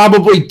he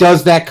probably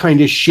does that kind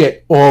of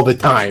shit all the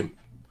time.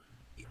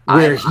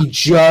 Where he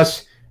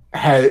just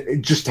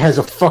has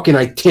a fucking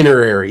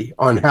itinerary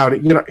on how to,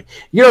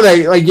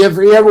 they like you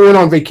ever went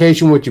on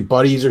vacation with your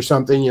buddies or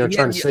something,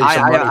 trying to save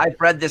some money. I've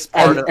read this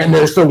part and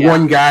there's the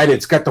one guy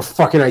that's got the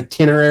fucking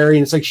itinerary,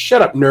 and it's like,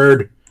 shut up,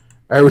 nerd.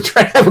 All right, we're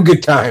trying to have a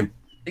good time.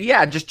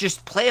 Yeah,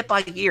 just play it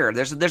by ear.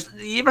 There's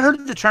you ever heard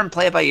of the term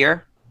 "play it by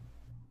ear"?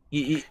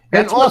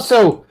 And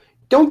also,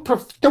 don't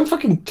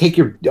fucking take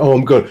your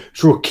I'm going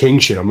through a king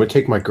shit. I'm gonna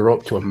take my girl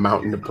up to a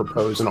mountain to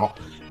propose and all.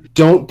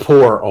 Don't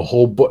pour a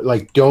whole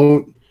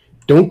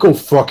don't go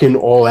fucking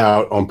all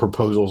out on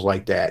proposals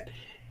like that.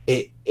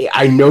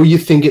 I know you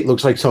think it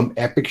looks like some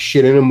epic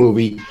shit in a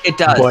movie. It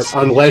does.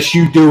 But unless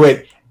you do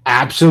it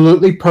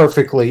absolutely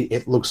perfectly,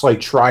 it looks like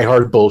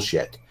try-hard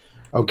bullshit.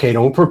 Okay,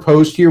 don't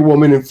propose to your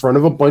woman in front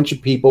of a bunch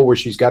of people where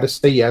she's got to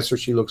say yes or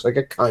she looks like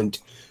a cunt.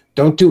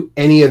 Don't do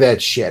any of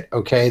that shit,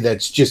 okay?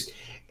 That's just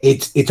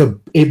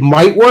it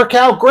might work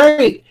out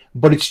great,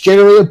 but it's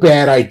generally a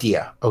bad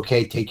idea.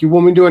 Okay, take your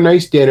woman to a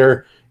nice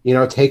dinner,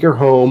 take her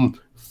home,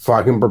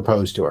 fucking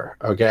propose to her,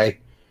 okay?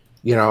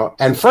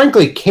 And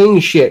frankly,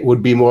 king shit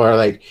would be more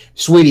like,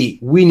 sweetie,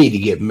 we need to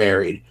get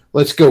married.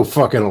 Let's go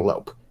fucking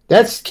elope.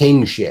 That's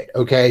king shit,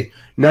 okay?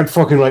 Not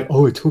fucking like,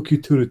 oh, I took you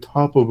to the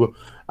top of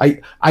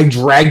I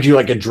dragged you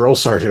like a drill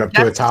sergeant up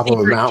to the top of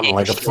a mountain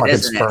like a fucking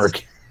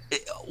spurg.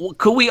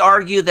 Could we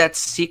argue that's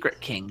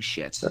secret king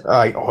shit?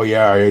 Oh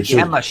yeah, it's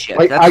Gemma shit.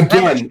 Like,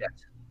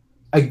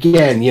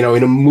 again,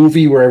 in a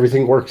movie where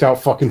everything works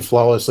out fucking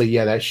flawlessly,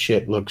 yeah, that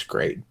shit looks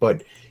great.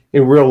 But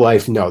in real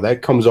life, no,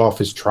 that comes off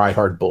as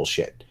try-hard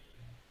bullshit.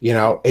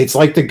 It's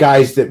like the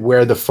guys that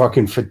wear the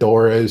fucking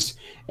fedoras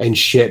and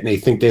shit, and they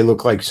think they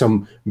look like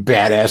some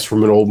badass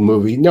from an old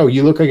movie. No,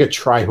 you look like a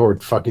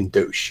try-hard fucking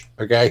douche.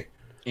 Okay.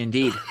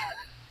 Indeed.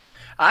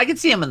 I could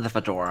see him in the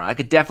fedora. I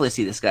could definitely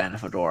see this guy in a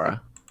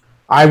fedora.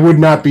 I would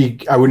not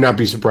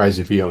be surprised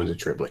if he owns a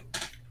Tribly.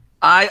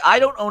 I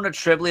don't own a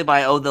Tribly, but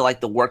I own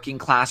the working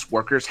class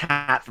workers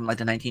hat from the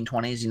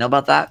 1920s. You know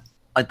about that?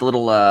 Like the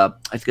little I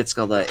think it's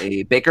called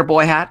a baker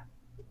boy hat.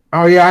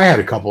 Oh yeah, I had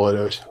a couple of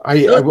those. I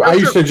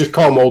used to just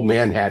call them old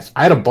man hats.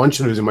 I had a bunch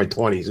of those in my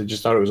 20s. I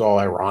just thought it was all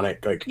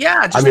ironic. Like,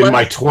 yeah, I'm in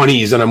my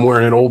 20s and I'm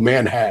wearing an old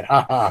man hat.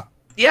 Haha.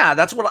 Yeah,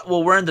 that's what.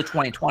 Well, we're in the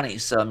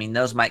 2020s, so I mean,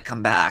 those might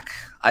come back.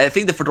 I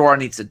think the fedora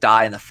needs to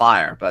die in the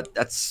fire, but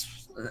that's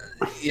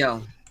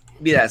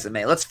be that as it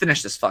may. Let's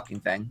finish this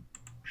fucking thing.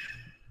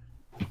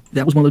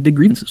 That was one of the big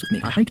grievances with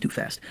me. I hike too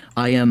fast.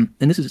 I am,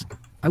 and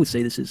I would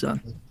say this is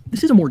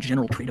a more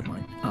general trait of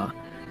mine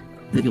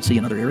that you'll see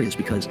in other areas,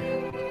 because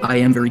I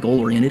am very goal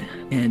oriented,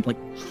 and like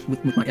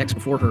with my ex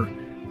before her,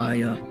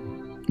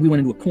 we went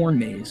into a corn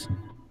maze,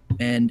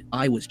 and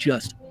I was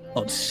just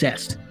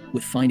obsessed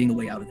with finding the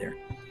way out of there.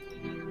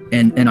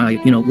 And I,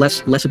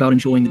 less about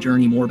enjoying the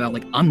journey, more about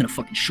like, I'm gonna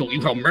fucking show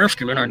you how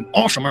masculine and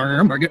awesome I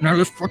am by getting out of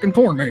this fucking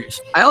corn maze.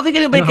 I don't think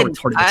anybody can.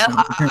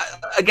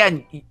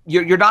 Again,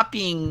 you're not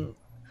on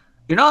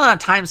a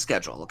time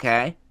schedule,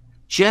 okay?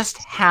 Just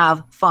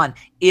have fun.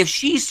 If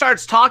she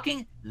starts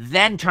talking,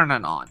 then turn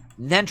it on.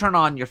 Then turn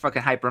on your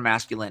fucking hyper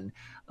masculine,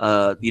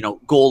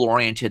 goal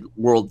oriented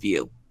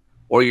worldview,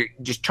 or you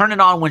just turn it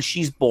on when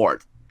she's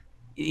bored.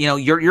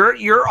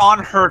 You're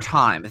on her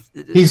time.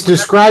 He's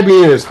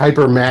describing it as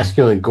hyper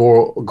masculine,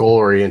 goal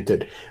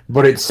oriented,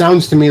 but it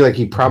sounds to me like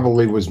he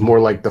probably was more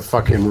like the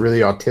fucking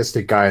really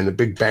autistic guy in The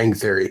Big Bang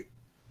Theory.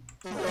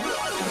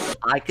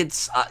 I could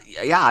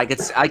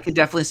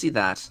definitely see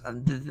that.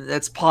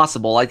 That's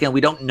possible. Again, we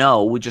don't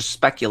know. We're just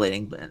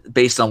speculating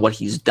based on what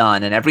he's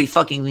done, and every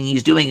fucking thing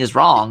he's doing is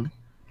wrong.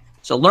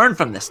 So learn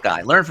from this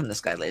guy. Learn from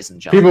this guy, ladies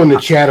and gentlemen. People in the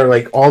chat are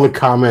like, all the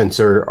comments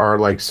are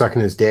like sucking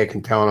his dick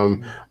and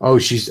telling him, oh,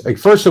 she's like,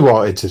 first of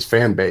all, it's his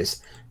fan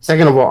base.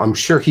 Second of all, I'm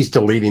sure he's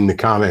deleting the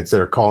comments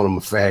that are calling him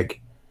a fag.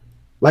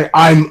 Like,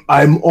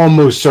 I'm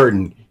almost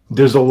certain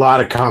there's a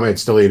lot of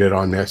comments deleted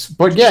on this.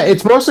 But yeah,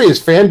 it's mostly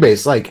his fan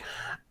base. Like,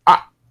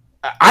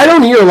 I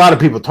don't hear a lot of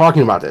people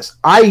talking about this.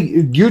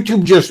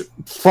 YouTube just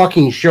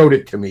fucking showed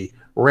it to me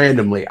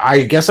randomly.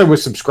 I guess I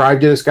was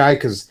subscribed to this guy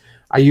because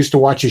I used to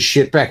watch his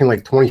shit back in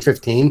like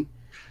 2015.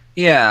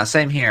 Yeah,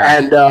 same here.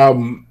 And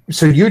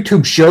so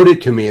YouTube showed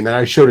it to me, and then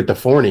I showed it to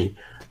Forney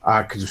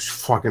because it was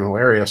fucking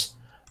hilarious.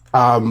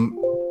 And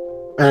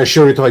I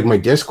showed it to like my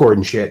Discord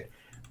and shit.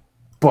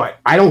 But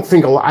I don't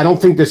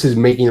think this is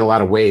making a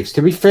lot of waves.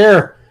 To be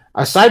fair,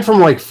 aside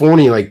from like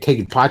Forney like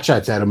taking pot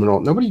shots at him and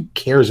all, nobody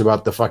cares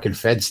about the fucking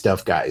Fed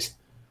stuff, guys.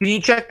 Can you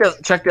check the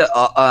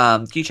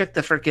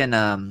freaking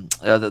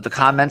the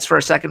comments for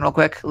a second real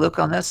quick, Luke,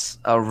 on this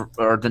or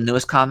the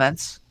newest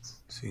comments?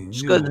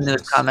 Just go to the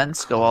newest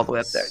comments. Go all the way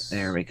up there.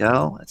 There we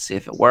go. Let's see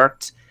if it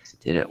worked.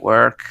 Did it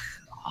work?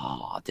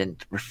 Oh, it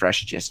didn't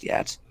refresh just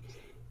yet.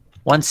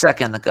 1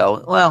 second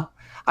ago. Well,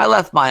 I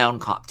left my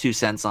own 2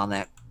 cents on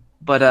that,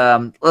 but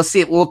let's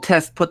see. We'll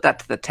put that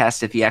to the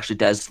test if he actually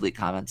does delete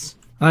comments.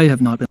 I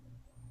have not been.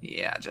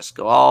 Yeah, just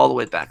go all the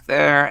way back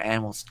there,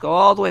 and we'll go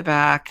all the way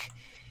back.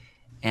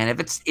 And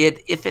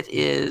if it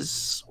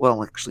is,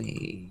 well,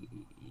 actually,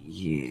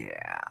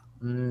 yeah.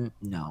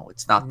 No,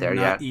 it's not there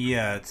yet.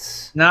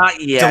 Not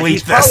yet.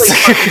 Delete this.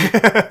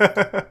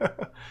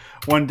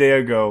 1 day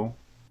ago.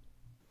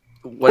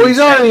 Well, he's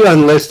already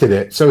unlisted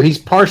it, so he's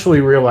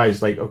partially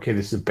realized, like, okay,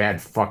 this is a bad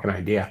fucking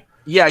idea.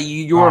 Yeah,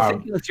 you're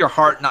thinking with your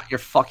heart, not your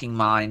fucking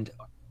mind.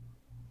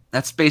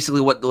 That's basically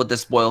what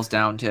this boils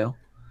down to.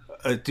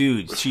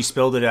 Dude, she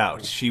spelled it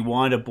out. She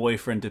wanted a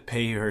boyfriend to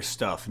pay her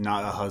stuff,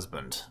 not a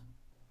husband.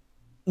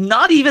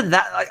 Not even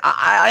that. Like,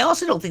 I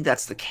also don't think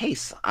that's the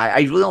case.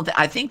 I really don't.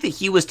 I think that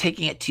he was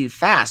taking it too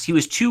fast. He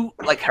was too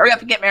like, hurry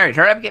up and get married.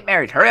 Hurry up and get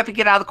married. Hurry up and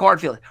get out of the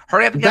cornfield.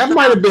 Hurry up and get. That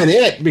might have been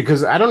it,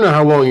 because I don't know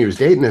how long he was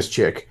dating this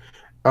chick,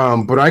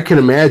 but I can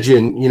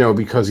imagine, you know,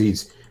 because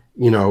he's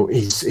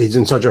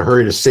in such a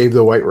hurry to save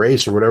the white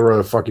race or whatever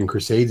other fucking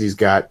crusades he's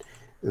got,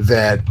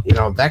 that, you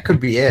know, that could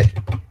be it.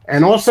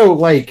 And also,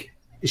 like,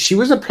 she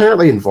was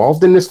apparently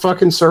involved in this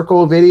fucking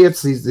circle of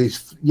idiots,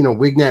 these you know,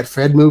 Wignat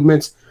Fed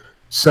movements.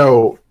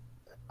 So,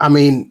 I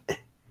mean,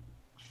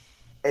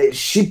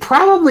 she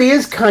probably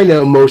is kind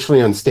of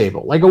emotionally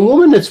unstable. Like, a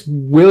woman that's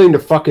willing to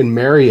fucking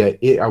marry a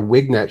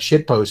Wignat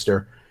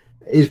shitposter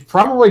is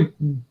probably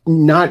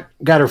not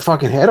got her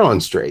fucking head on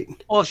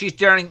straight. Well, she's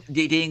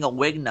dating a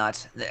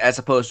Wignut as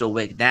opposed to a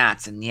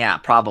Wignats, and yeah,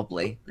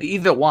 probably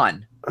either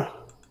one.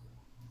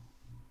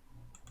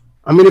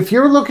 I mean, if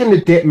you're looking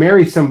to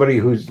marry somebody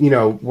who's, you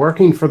know,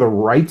 working for the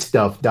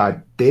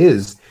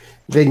rightstuff.biz,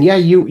 then yeah,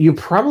 you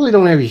probably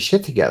don't have your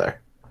shit together.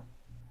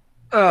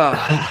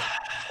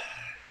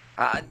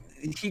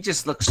 He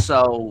just looks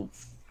so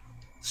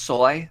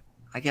soy,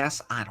 I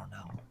guess. I don't know.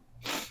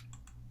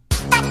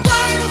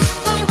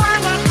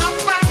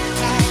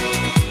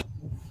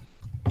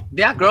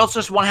 Yeah, girls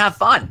just want to have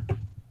fun.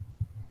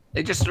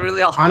 They just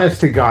really all.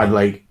 Honest to God,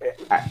 like,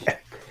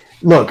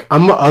 look,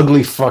 I'm an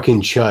ugly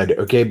fucking chud,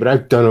 okay? But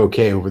I've done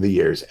okay over the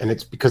years, and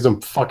it's because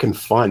I'm fucking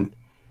fun.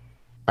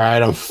 All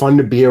right, I'm fun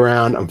to be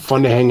around. I'm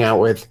fun to hang out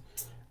with.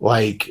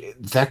 Like,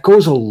 that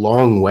goes a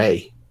long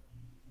way.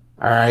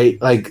 All right?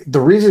 Like,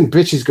 the reason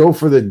bitches go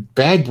for the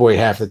bad boy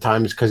half the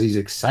time is because he's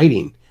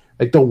exciting.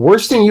 Like, the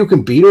worst thing you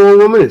can be to a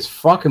woman is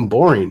fucking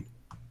boring.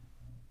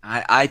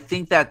 I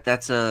think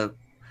that's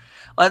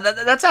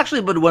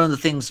actually one of the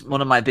things, one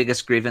of my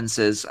biggest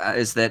grievances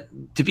is that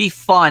to be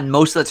fun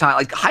most of the time,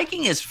 like,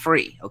 hiking is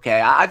free,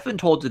 okay? I've been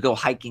told to go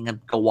hiking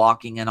and go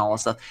walking and all that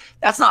stuff.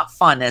 That's not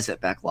fun, is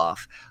it,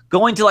 Beckloff?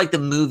 Going to, like, the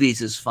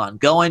movies is fun.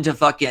 Going to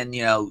fucking,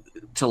 you know,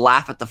 to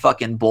laugh at the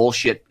fucking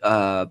bullshit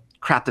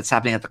crap that's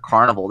happening at the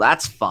carnival,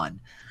 that's fun.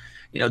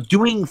 You know,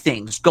 doing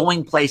things,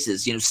 going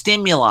places, you know,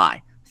 stimuli,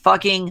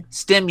 fucking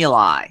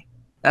stimuli.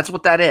 That's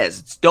what that is.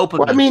 It's dopamine.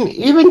 Well, I mean,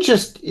 even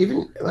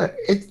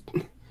it.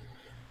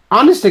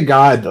 Honest to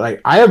God, like,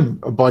 I have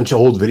a bunch of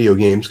old video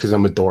games because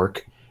I'm a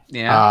dork.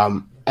 Yeah.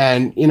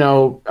 And, you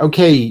know,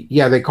 okay,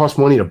 yeah, they cost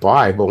money to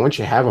buy, but once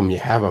you have them, you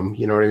have them.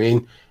 You know what I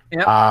mean?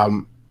 Yeah.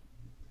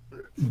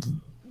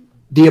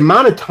 The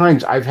amount of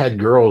times I've had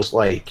girls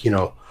like, you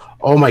know,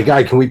 oh my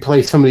God, can we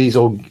play some of these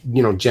old,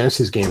 you know,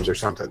 Genesis games or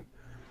something?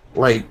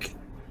 Like,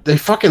 they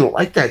fucking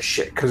like that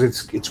shit because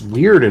it's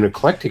weird and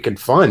eclectic and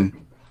fun.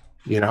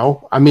 You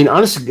know, I mean,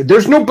 honestly,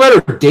 there's no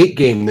better date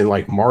game than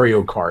like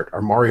Mario Kart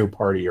or Mario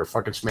Party or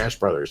fucking Smash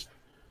Brothers.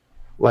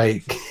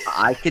 Like,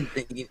 I could,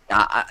 you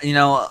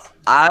know,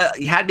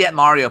 you had me at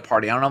Mario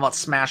Party. I don't know about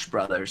Smash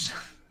Brothers,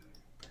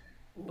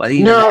 but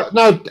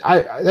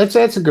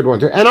that's a good one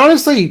too. And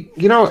honestly,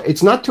 you know,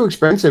 it's not too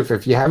expensive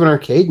if you have an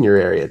arcade in your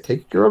area.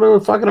 Take a girl to a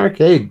fucking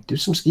arcade, do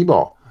some skee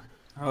ball.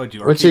 Oh,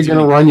 dude, what's it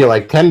gonna run you,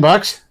 like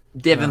 $10?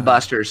 Dave and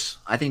Buster's.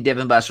 I think Dave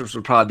and Buster's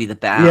would probably be the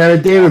best. Yeah,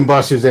 Dave and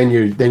Buster's. Then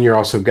you're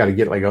also got to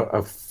get like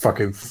a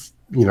fucking,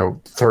 you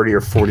know, $30 or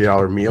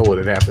 $40 meal with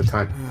it half the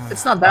time.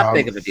 It's not that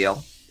big of a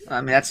deal.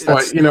 I mean, that's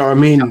but, you know, I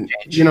mean,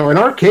 you know, an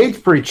arcade's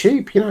pretty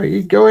cheap. You know,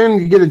 you go in,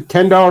 you get a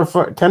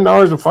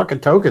 $10 of fucking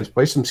tokens,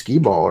 play some skee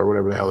ball or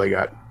whatever the hell they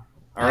got.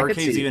 Our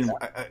arcade's even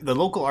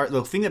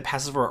the thing that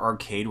passes for our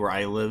arcade where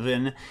I live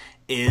in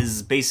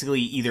is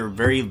basically either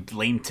very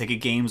lame ticket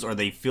games or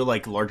they feel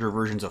like larger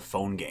versions of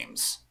phone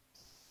games.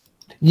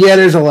 Yeah,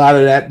 there's a lot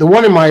of that. The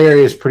one in my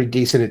area is pretty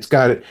decent. It's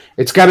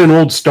got an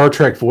old Star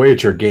Trek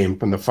Voyager game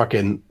from the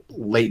fucking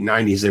late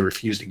 90s they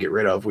refused to get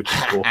rid of, which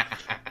is cool.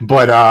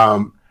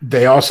 But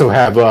they also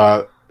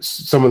have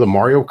some of the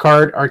Mario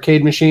Kart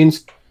arcade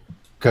machines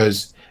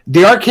because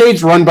the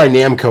arcades run by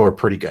Namco are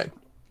pretty good.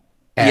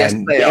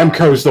 And yes,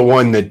 Namco is the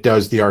one that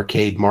does the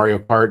arcade Mario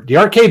Kart. The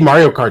arcade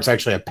Mario Karts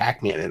actually have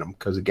Pac-Man in them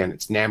because, again,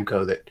 it's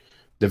Namco that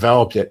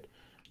developed it.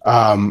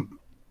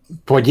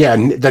 But yeah,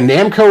 the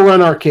Namco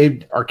run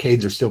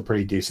arcades are still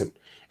pretty decent.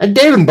 And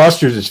Dave &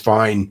 Buster's is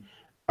fine.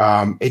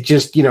 It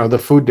just, you know, the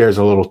food there is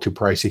a little too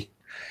pricey.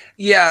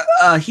 Yeah,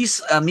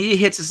 he's Media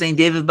Hits is saying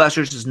Dave &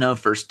 Buster's is no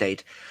first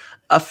date.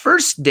 A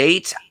first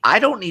date, I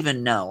don't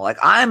even know. Like,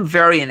 I'm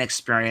very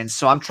inexperienced,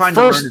 so I'm trying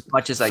to learn as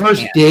much as I can.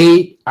 First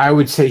date, I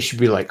would say should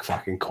be like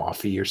fucking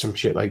coffee or some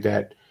shit like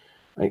that.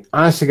 Like,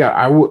 honestly,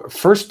 God,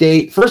 first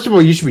date. First of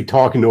all, you should be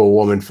talking to a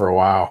woman for a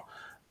while.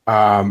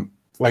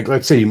 Like,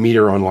 let's say you meet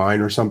her online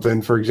or something,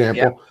 for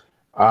example.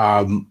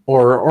 Yeah.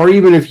 Or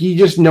even if you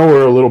just know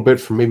her a little bit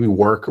from maybe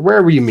work or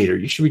wherever you meet her,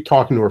 you should be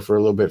talking to her for a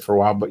little bit for a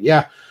while. But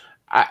yeah,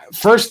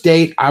 first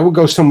date, I would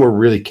go somewhere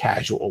really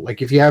casual.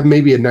 Like if you have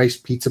maybe a nice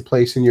pizza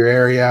place in your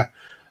area,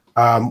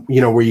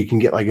 You know, where you can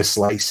get like a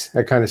slice,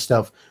 that kind of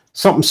stuff.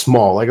 Something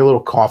small, like a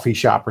little coffee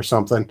shop or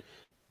something.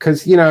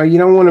 Because you know you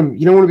don't want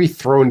to be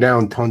throwing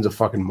down tons of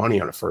fucking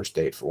money on a first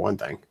date for one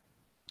thing.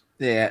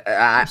 Yeah,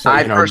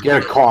 I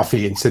get a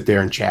coffee and sit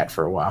there and chat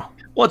for a while.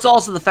 Well, it's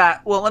also the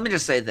fact. Well, let me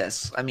just say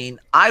this. I mean,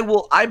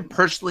 I'm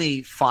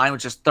personally fine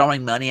with just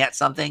throwing money at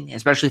something,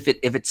 especially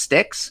if it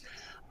sticks.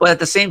 But at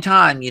the same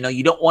time, you know,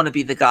 you don't want to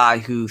be the guy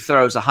who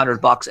throws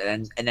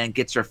 $100 and then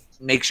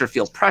makes her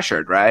feel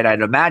pressured, right?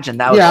 I'd imagine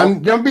that. Yeah,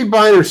 don't be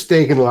buying her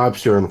steak and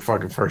lobster on a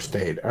fucking first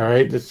date. All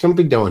right, don't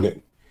be doing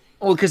it.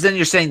 Well, because then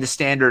you're saying the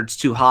standard's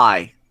too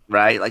high,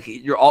 right? Like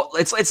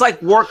it's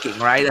like working,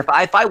 right? If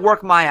I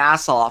work my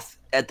ass off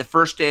at the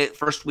first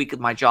week of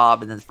my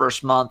job, and then the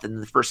first month, and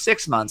then the first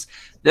 6 months,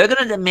 they're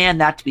going to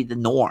demand that to be the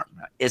norm.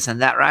 Isn't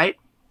that right?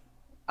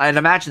 I'd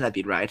imagine that'd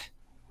be right.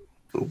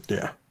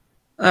 Yeah.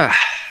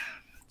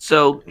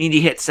 So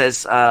Media Hit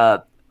says,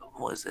 what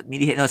was it?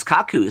 Media Hit? No, it's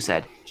Kaku who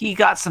said he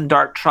got some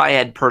dark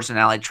triad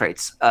personality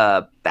traits.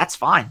 That's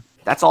fine.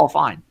 That's all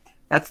fine.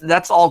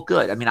 That's all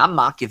good. I mean, I'm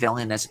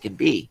Machiavellian as it can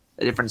be.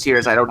 The difference here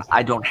is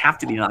I don't have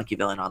to be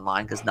Machiavellian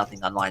online because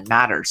nothing online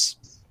matters.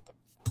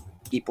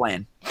 Keep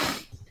playing.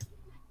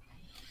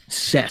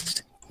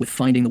 Obsessed with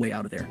finding the way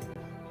out of there.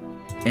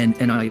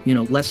 And I, you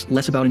know,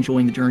 less about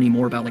enjoying the journey,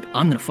 more about like,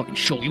 I'm gonna fucking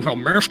show you how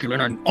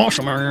masculine and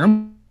awesome I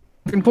am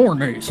in corn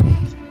maze.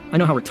 I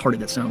know how retarded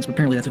that sounds, but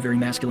apparently that's a very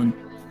masculine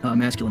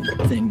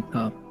thing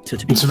to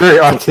be. It's a very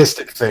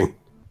autistic thing.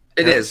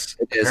 It is.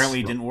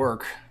 Apparently it didn't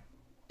work.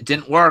 It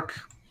didn't work.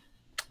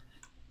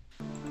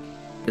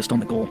 Focused on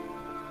the goal.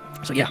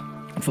 So yeah,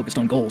 I'm focused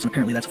on goals, and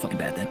apparently that's a fucking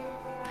bad thing.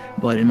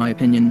 But in my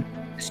opinion,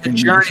 it's the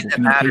journey that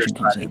matters.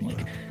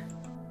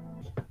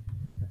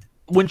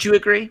 Wouldn't you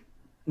agree?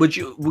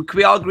 Could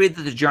we all agree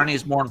that the journey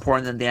is more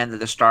important than the end of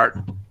the start?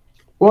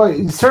 Well,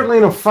 it's certainly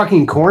in a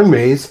fucking corn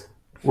maze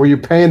where you're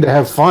paying to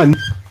have fun.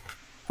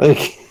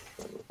 Like,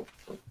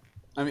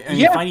 I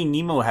mean, Finding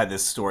Nemo had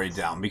this story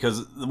down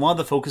because one of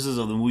the focuses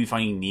of the movie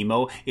Finding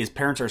Nemo is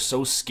parents are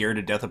so scared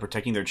to death of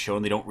protecting their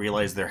children they don't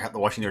realize they're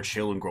watching their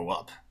children grow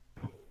up,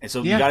 and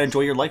so you gotta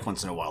enjoy your life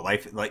once in a while.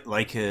 Life,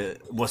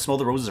 smell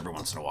the roses every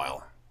once in a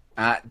while.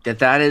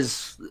 That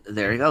is,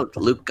 there you go.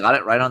 Luke got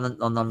it right on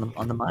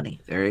the money.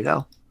 There you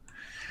go.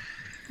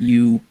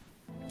 You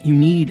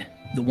need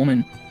the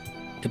woman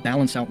to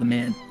balance out the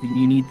man.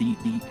 You need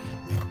the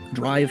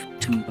drive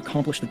to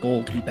accomplish the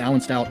goal to be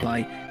balanced out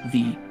by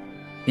the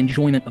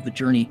enjoyment of the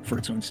journey for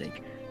its own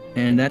sake.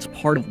 And that's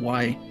part of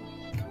why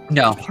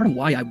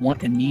I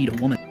want and need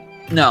a woman.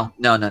 No.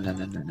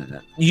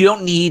 You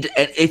don't need,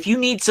 if you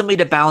need somebody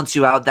to balance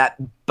you out, that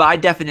by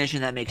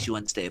definition that makes you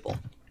unstable.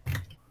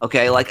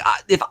 Okay, like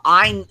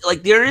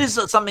there is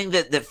something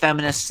that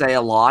feminists say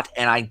a lot,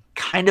 and I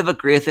kind of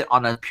agree with it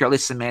on a purely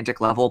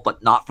semantic level,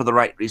 but not for the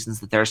right reasons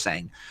that they're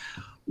saying.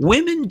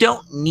 Women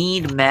don't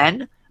need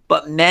men,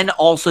 but men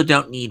also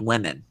don't need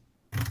women.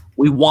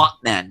 We want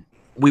men.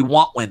 We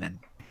want women.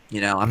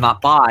 You know, I'm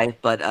not bi,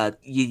 but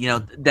you know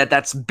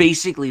that's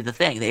basically the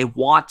thing. They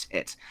want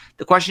it.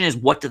 The question is,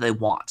 what do they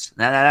want?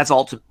 That is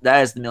the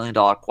 $1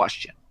 million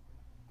question.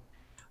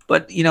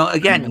 But you know,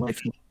 again,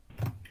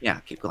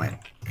 yeah, keep going.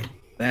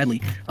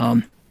 Badly.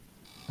 I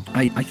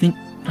think,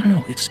 I don't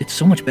know, it's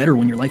so much better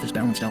when your life is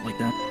balanced out like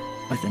that,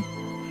 I think.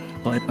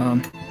 But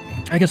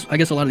I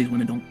guess a lot of these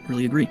women don't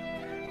really agree.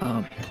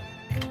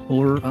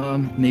 Or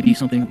maybe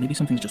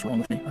something's just wrong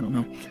with me. I don't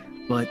know.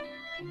 But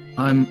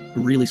I'm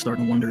really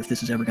starting to wonder if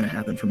this is ever going to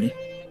happen for me.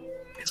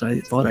 Because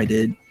I thought I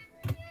did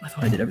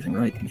everything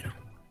right, you know.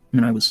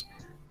 And I was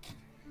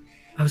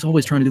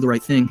always trying to do the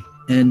right thing,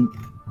 and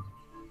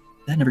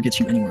that never gets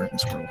you anywhere in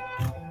this world.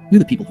 We're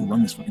the people who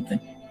run this fucking thing.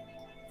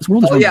 This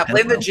world is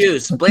blame the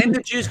Jews. Blame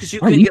the Jews because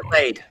you couldn't get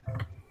laid.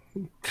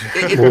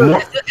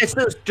 It's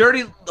those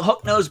dirty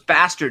hook-nosed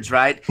bastards,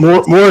 right?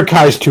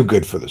 Mordecai's too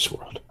good for this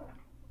world.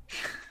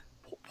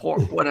 Poor,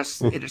 what a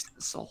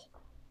innocent soul.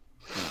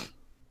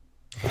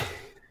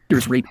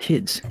 There's rape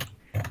kids,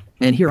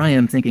 and here I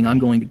am thinking I'm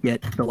going to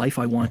get the life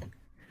I want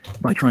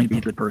by trying to be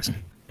a good person.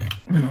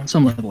 You know, on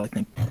some level, I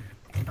think.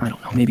 I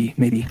don't know.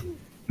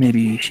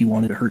 Maybe she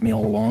wanted to hurt me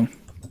all along.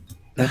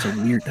 That's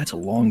a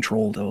long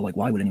troll, though. Like,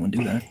 why would anyone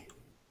do that?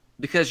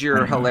 Because you're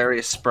a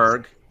hilarious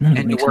spurg,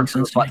 and you work for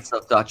the Butt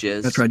Stuff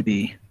Dutches. I tried to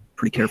be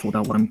pretty careful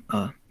about what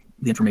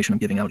the information I'm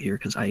giving out here,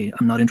 because I'm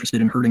not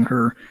interested in hurting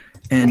her,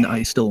 and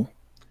I still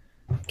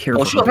care.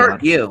 Well, she'll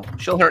hurt you.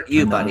 She'll hurt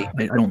you, buddy.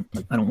 I don't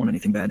want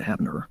anything bad to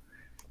happen to her.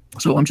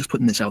 So I'm just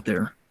putting this out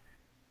there,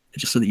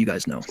 just so that you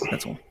guys know.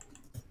 That's all.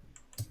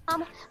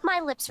 My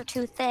lips are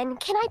too thin.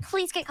 Can I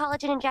please get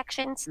collagen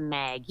injections?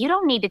 Meg, you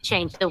don't need to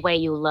change the way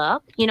you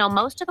look. You know,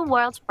 most of the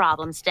world's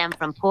problems stem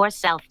from poor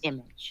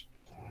self-image.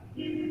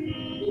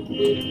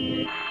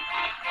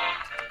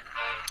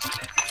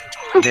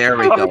 There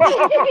we go.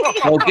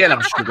 We'll get him,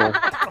 Strudel.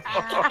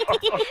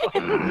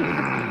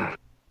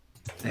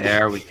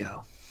 There we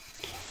go.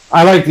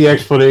 I like the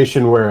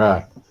explanation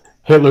where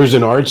Hitler's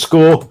in art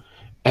school,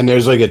 and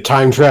there's like a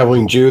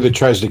time-traveling Jew that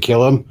tries to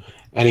kill him,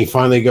 And he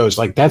finally goes,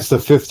 like, that's the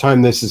 5th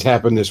time this has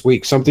happened this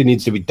week. Something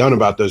needs to be done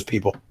about those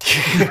people.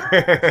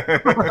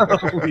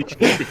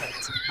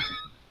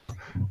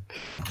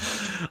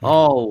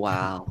 Oh,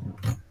 wow.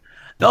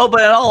 No,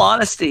 but in all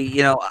honesty,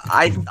 you know,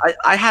 I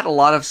had a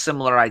lot of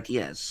similar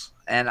ideas.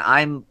 And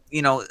I'm,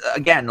 you know,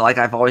 again, like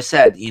I've always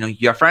said, you know,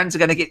 your friends are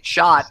going to get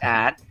shot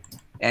at.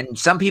 And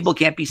some people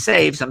can't be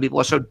saved. Some people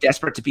are so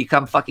desperate to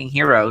become fucking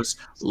heroes.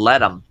 Let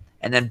them.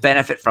 And then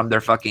benefit from their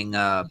fucking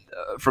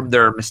from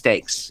their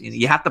mistakes.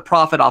 You have to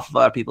profit off of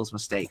other people's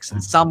mistakes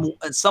in some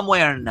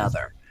way or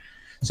another.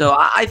 So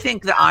I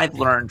think that I've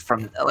learned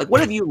from, like,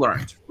 what have you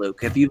learned,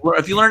 Luke? Have you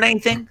learned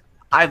anything?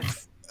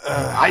 I've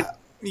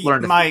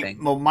learned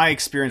my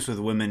experience with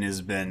women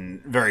has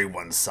been very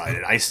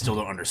one-sided. I still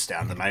don't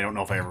understand them. I don't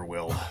know if I ever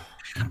will.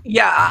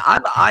 Yeah,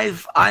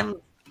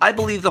 I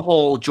believe the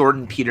whole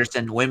Jordan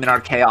Peterson, women are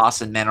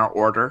chaos and men are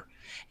order,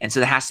 and so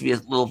there has to be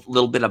a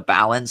little bit of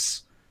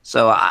balance.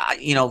 So,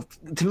 you know,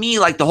 to me,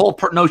 like the whole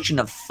notion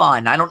of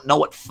fun, I don't know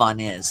what fun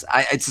is.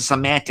 It's a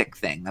semantic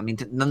thing. I mean,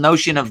 the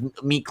notion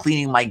of me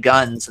cleaning my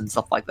guns and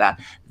stuff like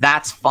that,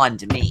 that's fun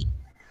to me.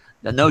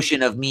 The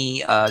notion of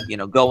me, you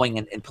know, going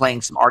and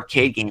playing some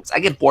arcade games, I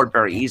get bored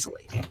very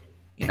easily.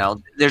 You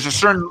know, there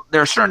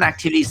are certain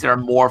activities that are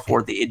more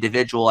for the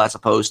individual as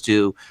opposed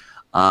to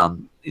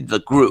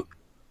the group.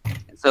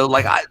 So,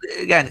 like,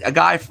 again, a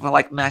guy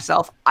like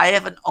myself, I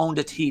haven't owned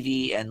a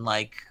TV and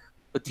like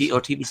or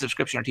TV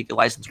subscription or TV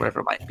license,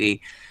 whatever it might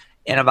be,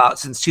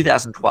 since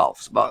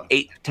 2012. So about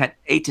 8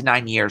 to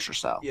 9 years or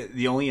so. Yeah,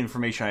 the only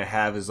information I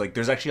have is like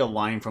there's actually a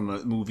line from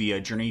a movie,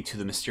 Journey to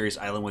the Mysterious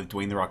Island with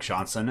Dwayne "The Rock"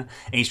 Johnson, and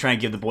he's trying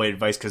to give the boy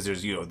advice because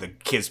there's, you know, the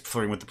kid's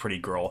flirting with the pretty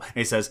girl, and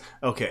he says,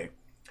 okay,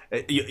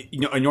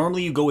 you know,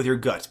 normally you go with your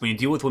gut. When you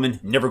deal with women,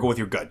 never go with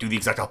your gut. Do the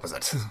exact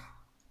opposite.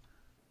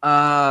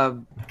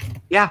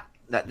 Yeah,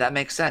 that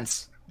makes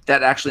sense.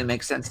 That actually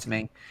makes sense to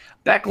me.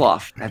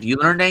 Beckloff, have you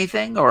learned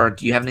anything, or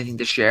do you have anything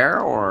to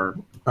share? Or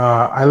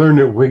I learned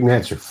that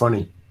wignats are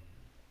funny.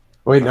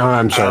 Wait, no,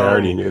 I'm sorry, I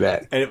already knew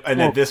that.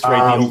 And at this rate,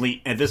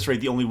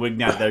 the only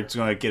wignat that's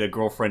going to get a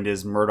girlfriend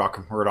is Murdoch.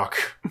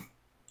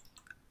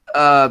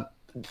 Are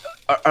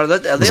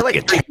they like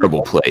a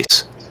terrible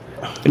place?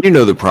 And you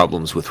know the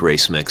problems with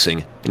race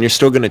mixing, and you're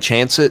still going to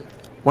chance it?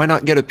 Why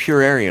not get a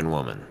pure Aryan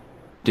woman?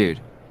 Dude,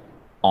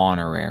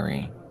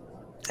 honorary.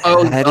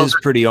 Oh, that is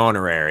pretty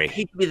honorary. I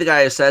hate to be the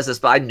guy who says this,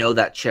 but I know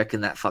that chick in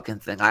that fucking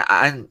thing.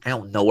 I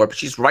don't know her, but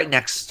she's right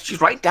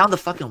down the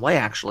fucking way,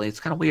 actually. It's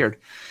kind of weird.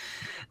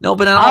 No,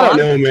 but I don't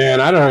know,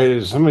 man. I don't know.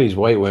 Some of these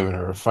white women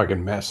are a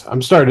fucking mess.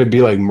 I'm starting to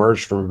be like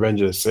Merch from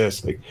Revenge of the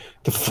Sith. Like,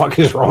 the fuck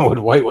is wrong with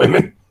white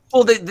women?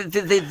 Well,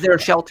 they're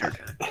sheltered.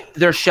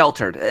 They're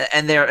sheltered,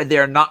 and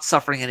they're not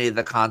suffering any of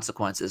the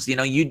consequences. You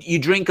know, you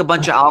drink a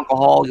bunch of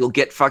alcohol, you'll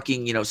get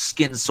fucking, you know,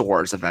 skin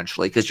sores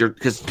eventually because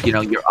you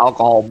know your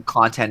alcohol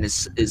content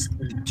is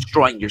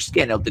destroying your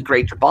skin. It'll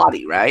degrade your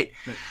body, right?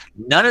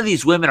 None of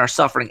these women are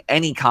suffering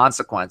any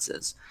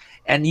consequences.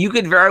 And you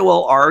could very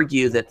well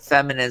argue that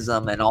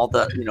feminism and all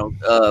the, you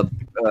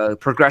know,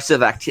 progressive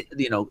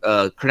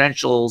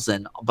credentials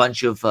and a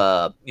bunch of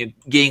you know,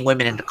 getting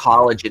women into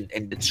college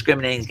and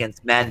discriminating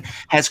against men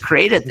has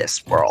created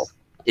this world.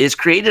 It has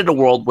created a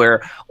world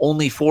where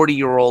only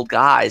 40-year-old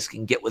guys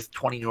can get with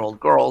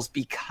 20-year-old girls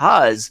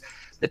because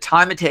the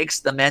time it takes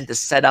the men to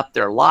set up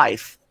their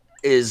life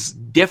is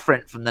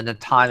different from the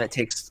time it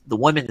takes the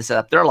women to set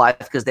up their life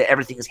because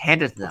everything is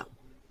handed to them.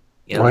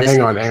 You know, well,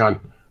 hang on.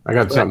 I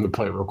got something to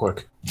play real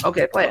quick.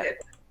 Okay, play it.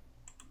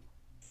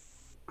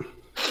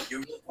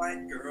 You're a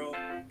white girl,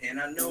 and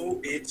I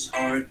know it's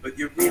hard, but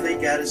you really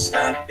gotta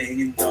stop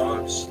banging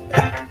dogs.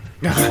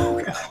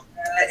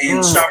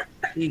 And start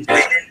playing.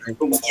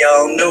 We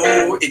all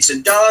know it's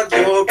a dog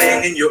you're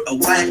banging. You're a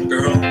white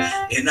girl,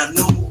 and I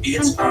know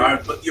it's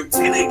hard, but you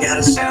really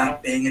gotta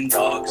stop banging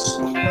dogs.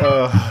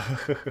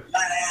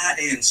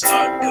 And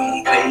start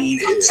complaining.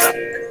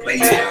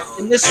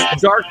 In this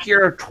dark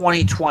year of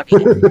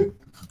 2020.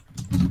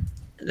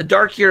 The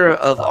dark year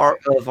of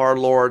our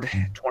Lord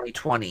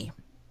 2020.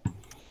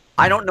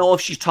 I don't know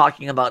if she's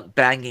talking about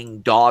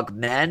banging dog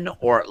men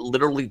or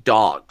literally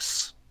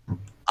dogs.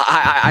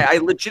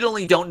 I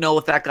legitimately don't know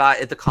if that got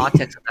at the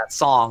context of that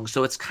song,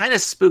 so it's kind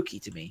of spooky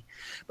to me.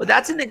 But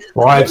that's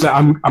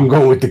I'm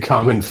going with the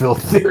common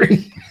filth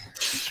theory.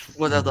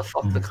 Whatever the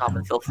fuck the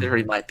common filth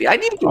theory might be. I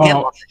need to get him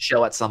on the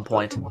show at some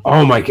point.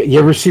 Oh my god! You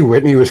ever see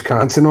Whitney,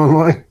 Wisconsin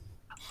online?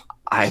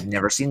 I've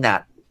never seen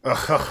that.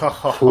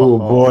 Oh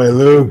boy,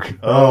 Luke!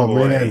 Oh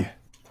man!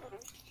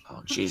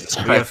 Oh Jesus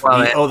Christ!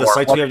 The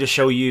sites we have to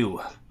show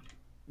you.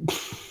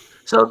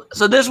 So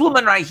this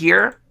woman right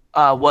here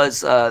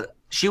this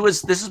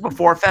is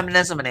before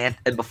feminism and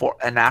before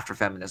and after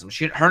feminism.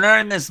 Her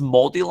name is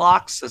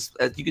Moldylocks.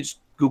 You can just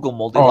Google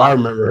Moldylocks. Oh, I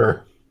remember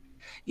her.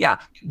 Yeah,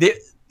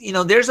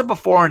 there's a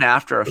before and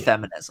after of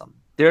feminism.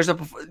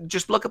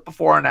 Just look at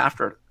before and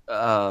after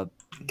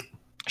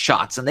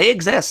shots, and they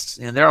exist.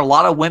 You know, there are a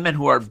lot of women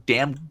who are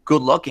damn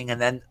good looking, and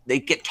then they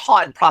get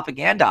taught and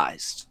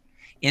propagandized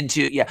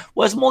into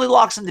was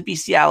Moldylocks into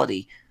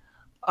bestiality.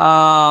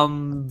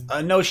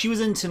 No, she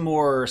was into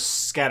more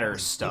scatter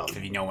stuff,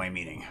 if you know what I'm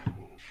meaning.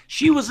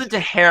 She was into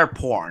hair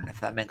porn, if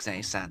that makes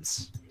any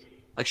sense.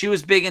 Like, she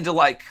was big into,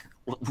 like...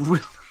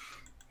 Oh,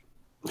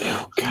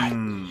 God.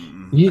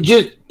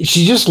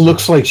 She just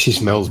looks like she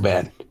smells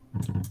bad.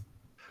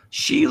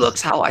 She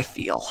looks how I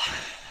feel.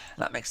 If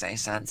that makes any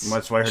sense.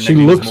 That's why her She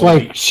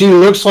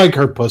looks like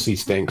her pussy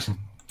stinks.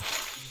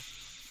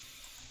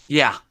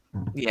 Yeah.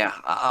 Yeah,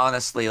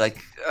 honestly,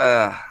 like,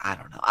 I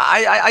don't know.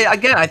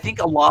 I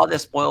think a lot of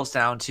this boils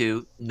down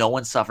to no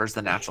one suffers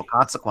the natural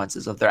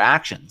consequences of their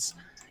actions.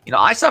 You know,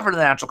 I suffer the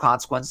natural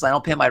consequences. I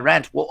don't pay my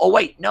rent. Well, oh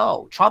wait,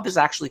 no. Trump is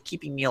actually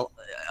keeping me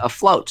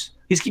afloat.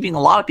 He's keeping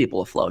a lot of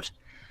people afloat,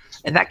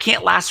 and that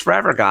can't last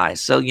forever, guys.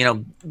 So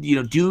do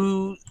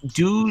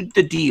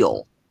the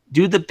deal,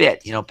 do the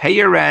bit. You know, pay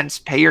your rents,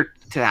 pay your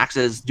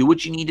taxes, do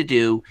what you need to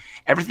do.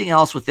 Everything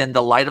else within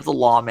the light of the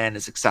law, man,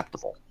 is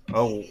acceptable.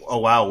 Oh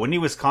wow, Whitney,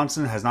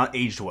 Wisconsin has not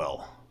aged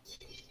well.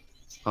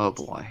 Oh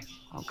boy.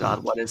 Oh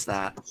God, what is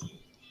that?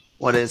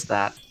 What is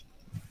that?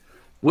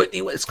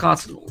 Whitney,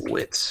 Wisconsin.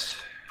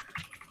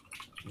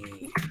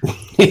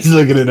 He's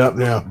looking it up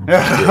now.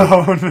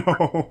 Oh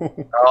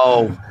no.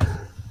 Oh.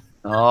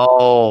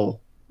 Oh.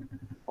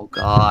 Oh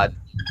God.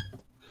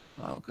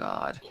 Oh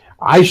God.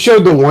 I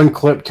showed the one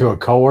clip to a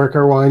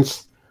coworker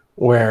once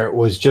where it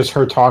was just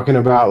her talking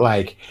about,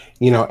 like,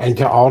 and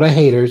to all the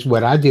haters,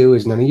 what I do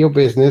is none of your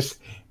business.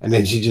 And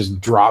then she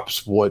just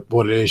drops what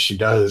it is she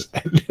does.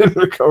 And then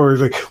the coworker's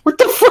like, what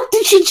the fuck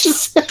did she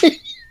just say?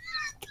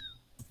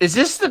 Is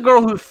this the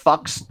girl who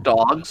fucks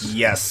dogs?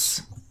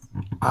 Yes.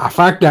 I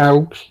fuck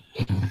dogs.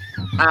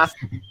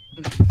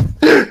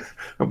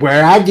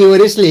 Where I do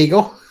it is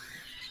legal.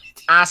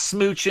 I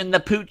smooching the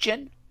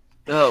pooching.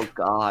 Oh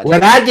God.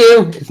 What I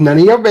do is none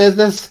of your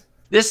business.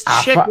 This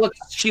chick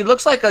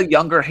looks like a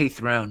younger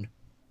Hathroon.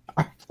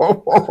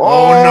 Oh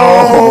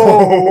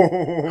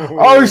no!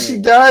 Oh, she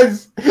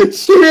does.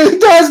 She really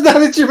does. Now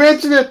that you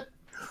mention it.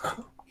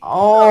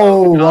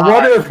 Oh,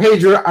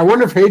 I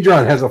wonder if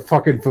Hadron has a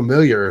fucking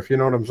familiar. If you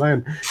know what I'm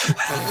saying.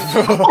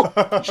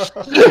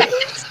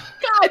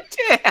 God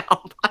damn!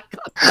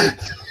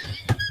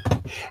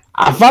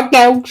 I fucked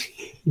out.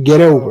 Get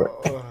over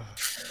it.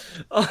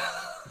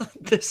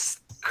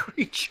 This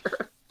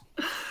creature.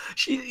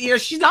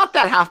 She's not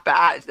that half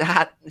bad.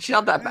 She's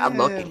not that bad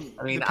looking.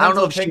 I mean, I don't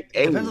know if she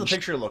depends on the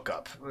picture look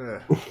up.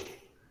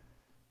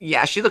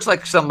 Yeah, she looks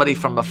like somebody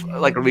from a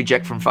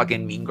reject from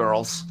fucking Mean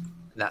Girls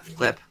in that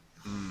clip.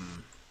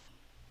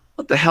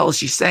 What the hell is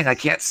she saying? I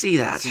can't see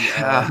that.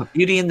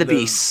 Beauty and the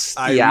Beast.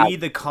 I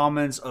read the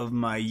comments of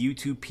my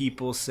YouTube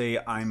people say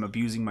I'm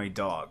abusing my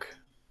dog.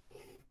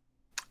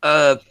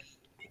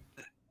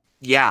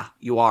 Yeah,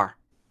 you are.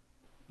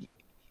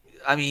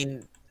 I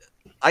mean,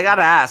 I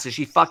gotta ask: is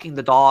she fucking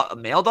the dog? A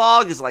male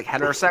dog is like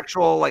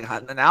heterosexual. Like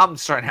now, I'm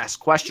starting to ask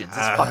questions. It's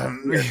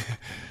fucking weird.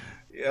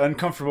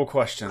 Uncomfortable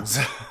questions.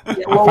 Yeah,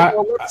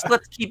 well,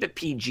 let's keep it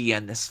PG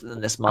in this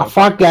month. I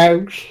fuck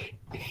dogs.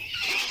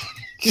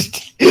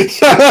 Just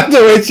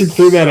the way she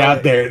threw that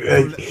out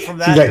there. She's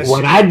like,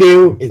 "What I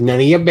do is none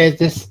of your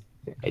business.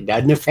 It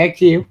doesn't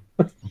affect you."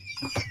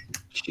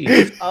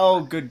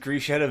 Oh, good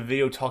grief! She had a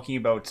video talking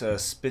about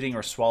spitting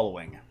or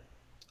swallowing.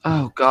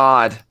 Oh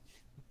God.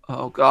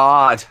 Oh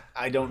God!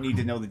 I don't need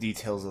to know the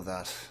details of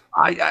that.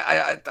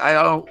 I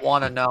don't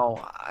want to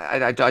know.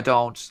 I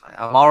don't.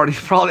 I'm already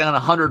probably on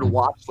 100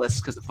 watch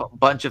lists because of a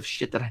bunch of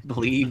shit that I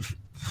believe.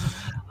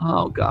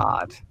 Oh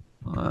God.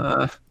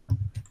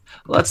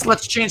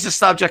 Let's change the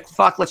subject.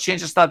 Fuck. Let's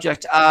change the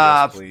subject.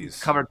 Yes, please.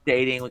 We covered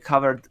dating. We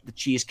covered the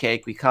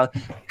cheesecake. We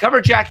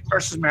covered Jackie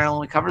versus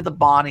Marilyn. We covered the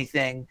Bonnie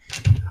thing.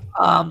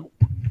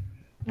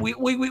 We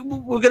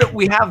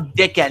have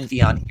dick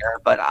envy on here,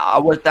 but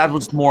that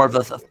was more of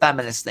a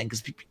feminist thing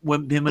because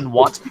women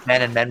want to be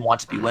men and men want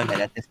to be women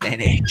at this day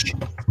and age.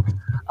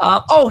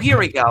 Oh, here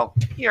we go.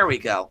 Here we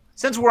go.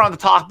 Since we're on the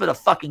topic of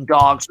fucking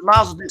dogs, we might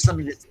as well do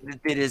something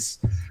that is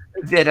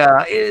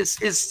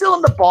still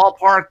in the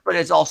ballpark, but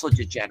it's also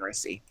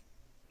degeneracy.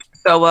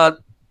 So,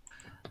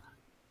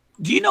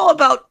 do you know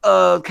about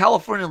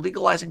California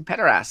legalizing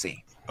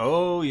pederasty?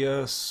 Oh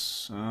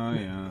yes, oh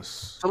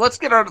yes. So let's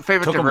get our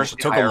favorite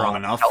diversity. Took long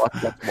enough. Tell us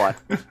what.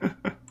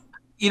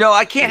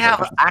 I can't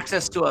have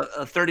access to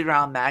a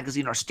 30-round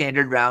magazine or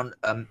standard round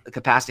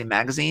capacity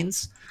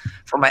magazines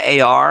for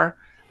my AR,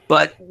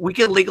 but we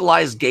could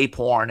legalize gay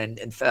porn and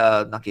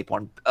not gay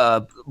porn,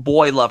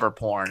 boy lover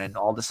porn and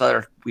all this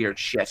other weird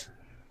shit.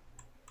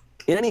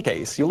 In any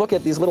case, you look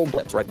at these little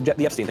blips, right?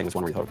 The Epstein thing is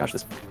one where you thought, gosh,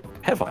 this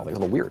pedophile thing is a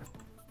little weird.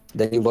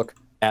 Then you look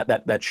at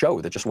that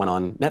show that just went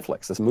on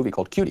Netflix, this movie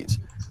called Cuties,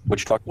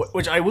 which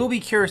I will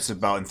be curious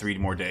about in 3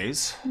 more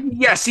days.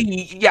 Yeah,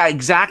 yeah,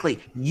 exactly.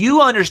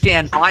 You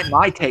understand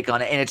my take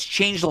on it, and it's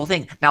changed the whole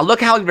thing. Now look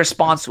how he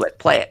responds to it.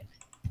 Play it.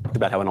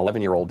 About how an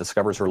 11-year-old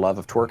discovers her love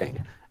of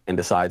twerking and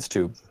decides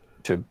to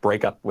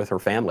break up with her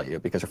family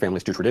because her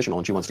family's too traditional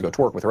and she wants to go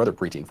twerk with her other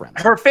preteen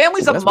friends. Her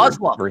family's a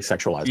Muslim. Very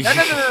sexualized.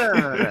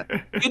 No.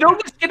 You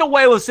don't just get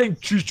away with saying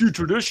she's too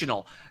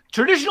traditional.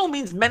 Traditional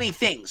means many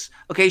things.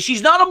 Okay,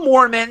 she's not a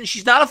Mormon.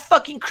 She's not a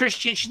fucking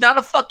Christian. She's not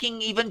a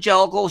fucking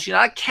evangelical. She's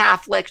not a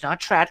Catholic. She's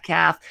not a trad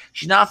Cath.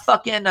 She's not a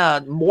fucking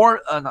not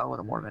what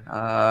a Mormon.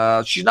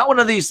 She's not one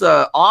of these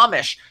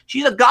Amish.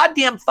 She's a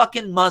goddamn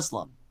fucking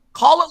Muslim.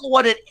 Call it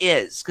what it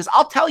is. Because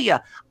I'll tell you,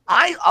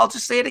 I'll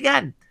just say it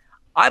again.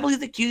 I believe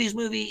the Cuties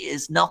movie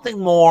is nothing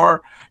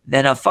more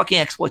than a fucking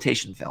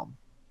exploitation film,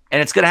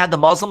 and it's gonna have the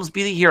Muslims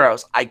be the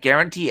heroes. I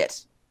guarantee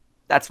it.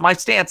 That's my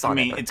stance on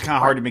it. I mean, it's kind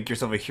of hard to make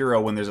yourself a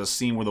hero when there's a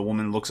scene where the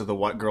woman looks at the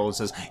white girl and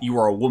says, "You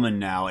are a woman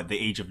now at the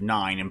age of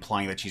 9,"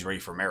 implying that she's ready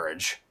for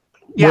marriage.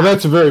 Yeah. Well,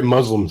 that's a very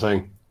Muslim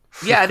thing.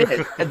 Yeah, it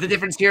is. And the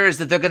difference here is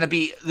that they're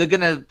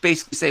gonna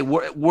basically say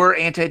we're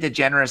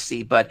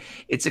anti-degeneracy, but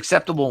it's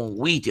acceptable when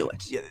we do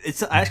it. Yeah,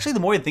 it's actually, the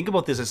more I think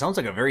about this, it sounds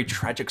like a very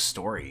tragic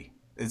story.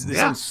 It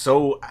sounds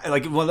so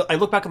like, when I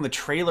look back on the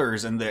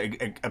trailers and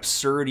the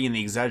absurdity and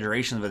the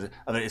exaggeration of it,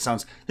 it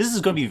sounds, this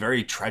is going to be a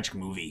very tragic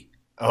movie.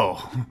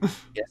 Oh,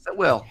 yes, it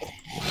will.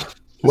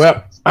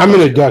 Well, I'm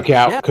going to duck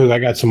out because I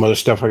got some other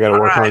stuff I got to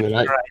work on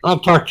tonight. Right. I'll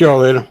talk to y'all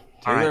later.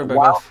 All right,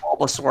 wild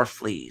Bulbasaur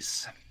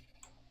fleas.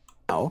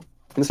 Now,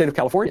 in the state of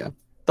California,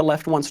 the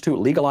left wants to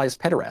legalize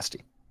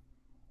pederasty.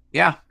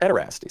 Yeah.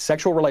 Pederasty,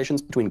 sexual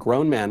relations between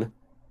grown men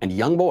and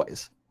young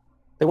boys.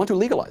 They want to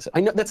legalize it.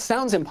 I know that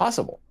sounds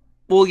impossible.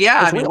 Well, yeah.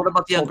 I mean, what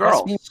about the young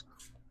girls?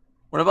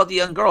 What about the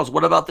young girls?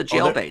 What about the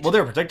jailbait? Well,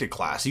 they're a protected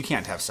class. You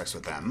can't have sex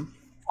with them.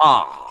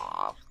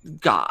 Oh,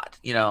 God.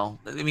 You know,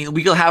 I mean,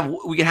 we can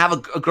have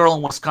a girl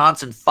in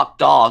Wisconsin fuck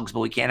dogs, but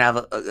we can't have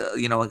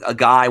a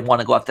guy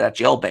want to go after that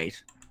jailbait.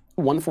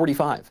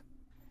 145,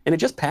 and it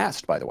just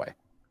passed, by the way.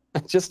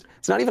 It's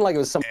not even like it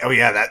was some. Oh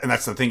yeah,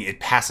 that's the thing. It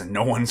passed and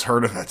no one's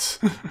heard of it.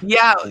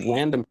 Yeah,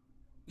 random.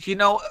 You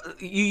know,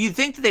 you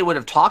think that they would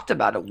have talked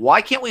about it.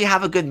 Why can't we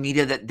have a good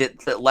media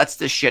that lets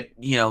this shit,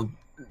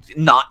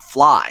 not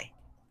fly?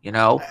 You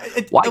know,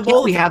 why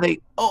can't we have a?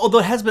 Although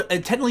it has been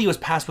technically, it was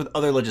passed with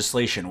other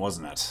legislation,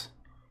 wasn't it?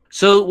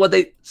 So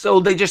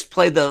they just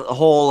played the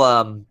whole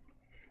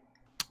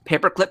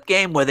paperclip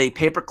game where they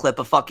paperclip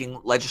a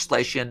fucking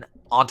legislation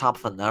on top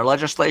of another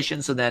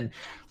legislation. So then,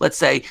 let's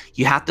say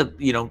you have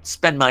to,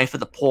 spend money for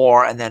the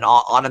poor, and then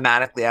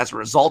automatically, as a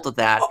result of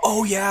that,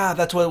 oh yeah,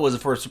 that's what it was,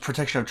 for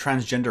protection of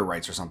transgender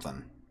rights or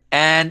something,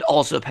 and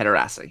also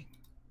pederasty.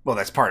 Well,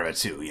 that's part of it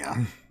too.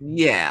 Yeah.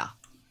 Yeah.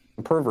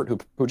 A pervert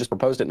who just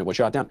proposed it and it was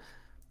shot down.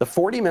 The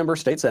 40-member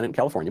state senate in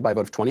California, by a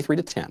vote of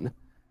 23-10,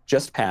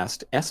 just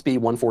passed SB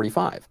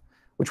 145,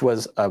 which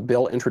was a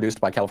bill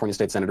introduced by California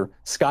State Senator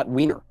Scott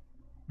Wiener.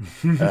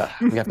 We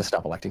have to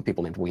stop electing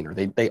people named Wiener.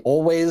 They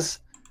always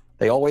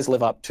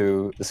live up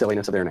to the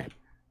silliness of their name.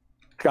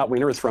 Scott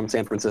Wiener is from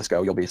San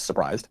Francisco. You'll be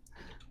surprised.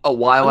 Oh,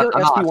 why? Under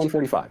SB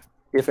 145,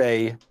 if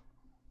an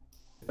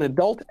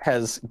adult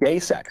has gay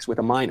sex with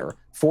a minor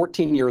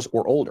 14 years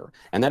or older,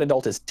 and that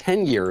adult is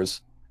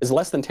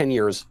less than 10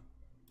 years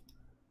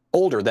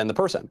older than the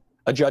person,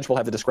 a judge will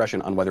have the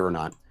discretion on whether or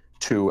not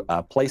to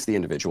place the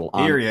individual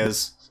on. Here he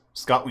is,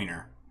 Scott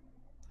Wiener.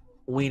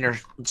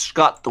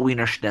 Scott the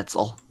Wiener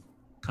Schnitzel.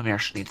 Come here,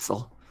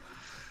 Schnitzel.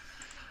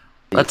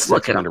 Let's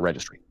look at under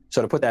registry.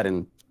 So to put that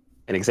in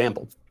an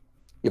example,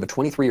 you have a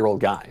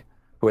 23-year-old guy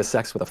who has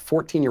sex with a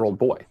 14-year-old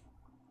boy.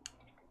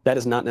 That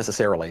is not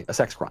necessarily a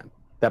sex crime.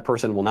 That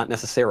person will not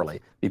necessarily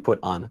be put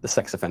on the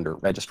sex offender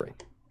registry.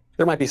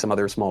 There might be some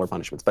other smaller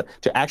punishments, but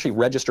to actually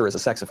register as a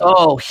sex offender.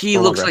 Oh, he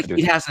looks like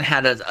he hasn't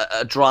had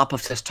a drop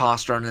of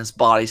testosterone in his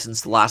body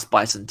since the last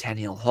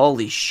bicentennial.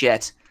 Holy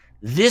shit.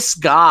 This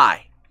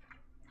guy.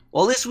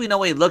 Well, at least we know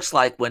what he looks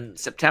like when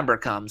September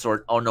comes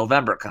or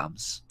November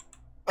comes.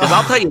 Because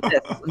I'll tell you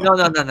this. No.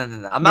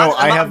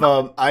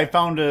 I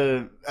found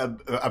a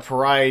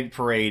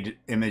parade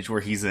image where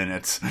he's in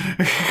it.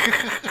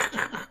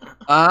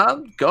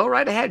 Go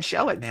right ahead.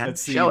 Show it, man.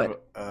 Let's see. Show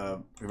it.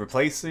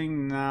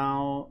 Replacing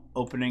now.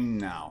 Opening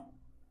now.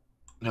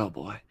 Oh,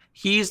 boy.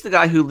 He's the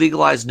guy who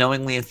legalized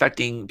knowingly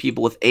infecting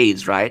people with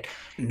AIDS, right?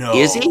 No.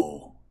 Is he?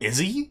 Is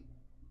he?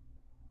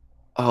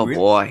 Oh, really?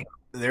 Boy.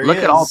 There look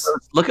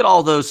at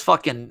all those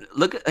fucking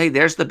hey,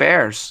 there's the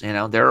bears,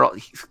 they're all,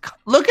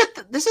 look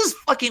at this is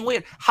fucking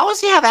weird. How does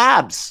he have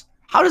abs?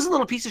 How does a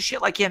little piece of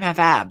shit like him have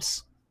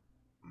abs?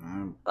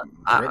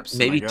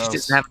 Maybe he just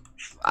doesn't have,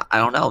 I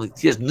don't know.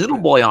 He has noodle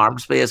boy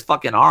arms, but he has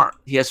fucking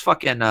he has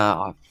fucking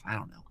I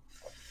don't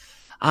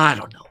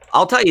know.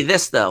 I'll tell you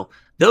this though,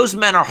 those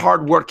men are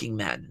hardworking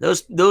men.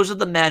 Those are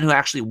the men who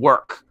actually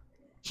work.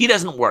 He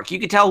doesn't work. You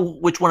can tell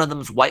which one of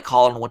them is white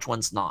collar and which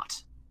one's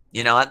not.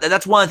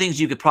 That's one of the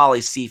things you could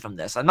probably see from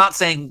this. I'm not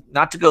saying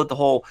not to go the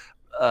whole,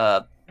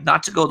 well,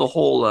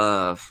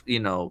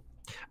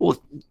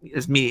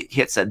 as me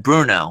hit said,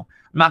 Bruno.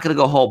 I'm not going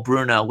to go whole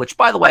Bruno, which,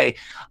 by the way,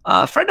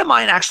 a friend of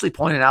mine actually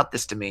pointed out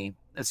this to me.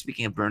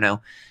 Speaking of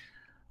Bruno,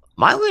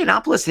 Milo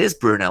Yiannopoulos is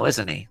Bruno,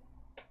 isn't he?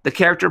 The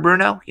character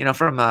Bruno,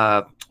 from,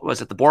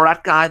 was it the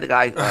Borat guy? The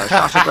guy,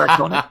 Sacha Baron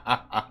Cohen?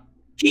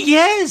 He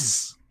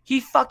is.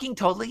 He fucking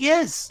totally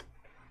is.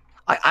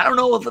 I don't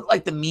know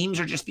if the memes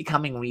are just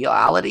becoming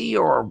reality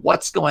or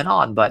what's going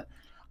on, but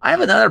I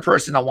have another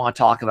person I want to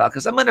talk about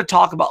because I'm going to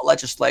talk about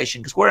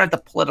legislation because we're at the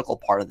political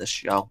part of this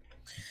show.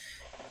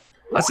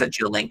 I'll send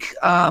you a link.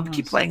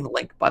 Keep playing the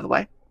link, by the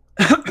way.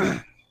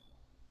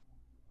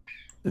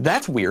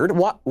 That's weird.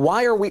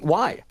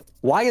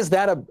 Why is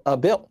that a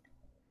bill?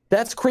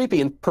 That's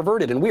creepy and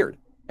perverted and weird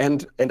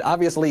and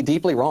obviously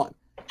deeply wrong.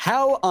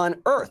 How on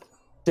earth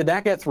did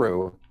that get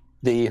through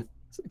the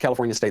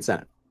California State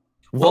Senate?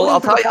 Well,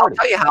 I'll tell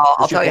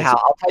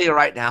you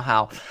right now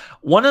how.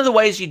 One of the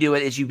ways you do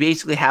it is you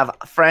basically have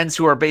friends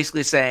who are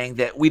basically saying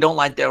that we don't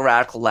like the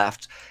radical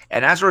left.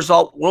 And as a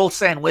result, we'll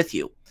stand with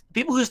you.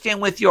 People who stand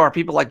with you are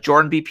people like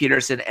Jordan B.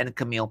 Peterson and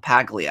Camille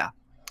Paglia,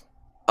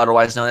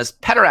 otherwise known as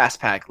Pederast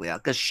Paglia,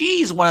 because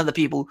she's one of the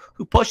people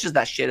who pushes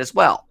that shit as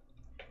well.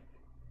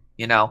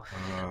 You know?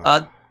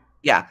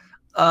 Yeah.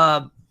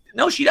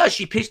 No, she does.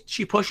 She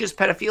pushes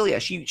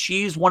pedophilia.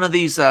 She's one of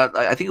these,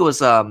 I think it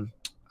was...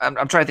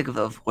 I'm trying to think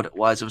of what it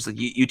was. It was a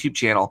YouTube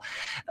channel.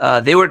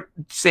 They were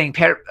saying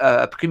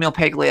Camille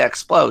Paglia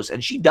explodes,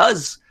 and she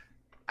does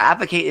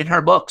advocate in her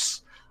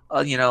books,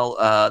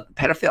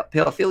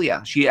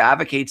 pedophilia. She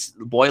advocates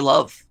boy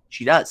love.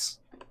 She does.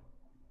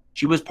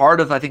 She was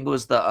part of, I think it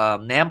was the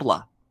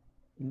NAMBLA.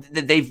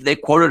 They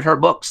quoted her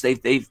books.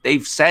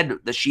 They've said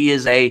that she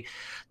is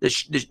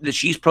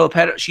she's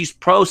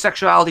pro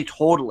sexuality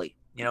totally.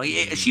 You know,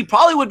 she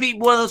probably would be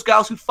one of those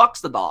gals who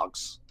fucks the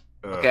dogs.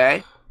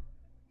 Okay.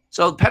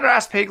 So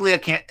Pederast Paglia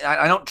can't.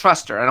 I don't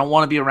trust her. I don't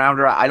want to be around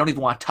her. I don't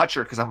even want to touch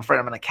her because I'm afraid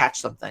I'm going to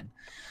catch something.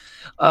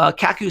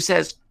 Kaku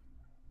says,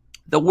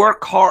 the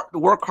work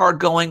hard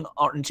going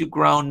into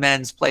grown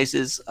men's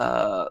places,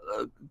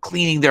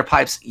 cleaning their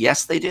pipes.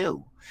 Yes, they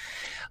do.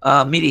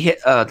 Meaty Hit.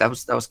 That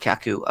was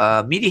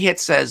Kaku. Meaty Hit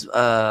says,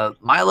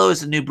 Milo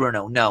is the new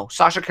Bruno. No,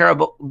 Sasha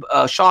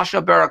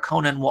Baron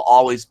Cohen will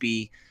always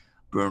be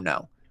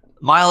Bruno.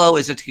 Milo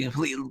is a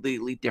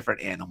completely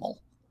different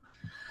animal.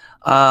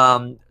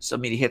 So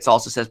Meaty Hits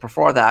also says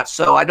before that.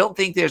 So I don't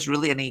think there's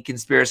really any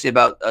conspiracy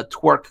about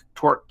twerk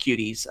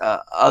cuties,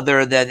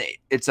 other than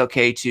it's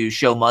okay to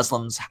show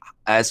Muslims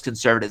as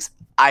conservatives.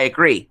 I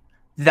agree.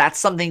 That's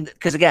something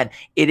because again,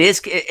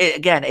 it's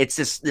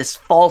this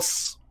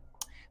false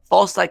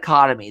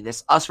dichotomy,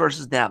 this us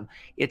versus them.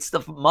 It's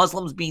the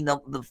Muslims being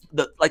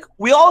the like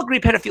we all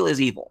agree pedophilia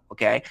is evil.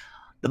 Okay,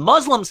 the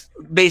Muslims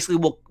basically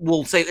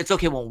will say it's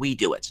okay when we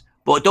do it.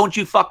 But don't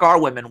you fuck our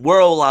women. We're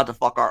allowed to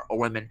fuck our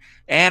women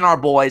and our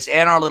boys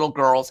and our little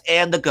girls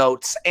and the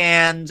goats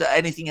and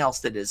anything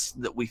else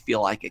that we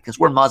feel like it because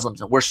we're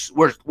Muslims and we're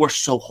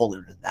so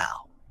holier than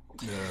thou.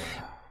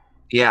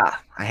 Yeah,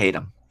 I hate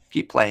them.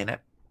 Keep playing it.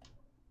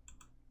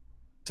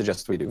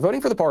 Suggests we do. Voting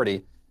for the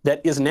party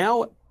that is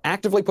now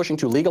actively pushing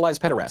to legalize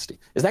pederasty.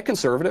 Is that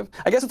conservative?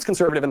 I guess it's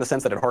conservative in the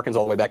sense that it harkens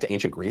all the way back to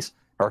ancient Greece,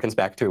 harkens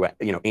back to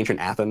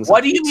ancient Athens.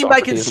 What do you mean by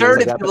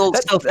conservative, you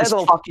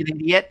little fucking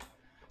idiot?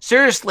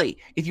 Seriously,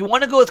 if you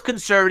want to go with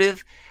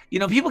conservative,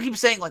 people keep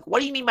saying, like, what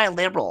do you mean by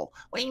liberal?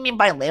 What do you mean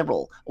by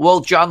liberal?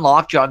 Well, John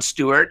Locke, John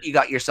Stewart, you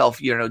got yourself,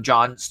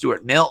 John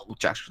Stuart Mill,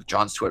 which actually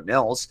John Stuart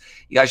Mills.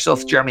 You got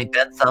yourself Jeremy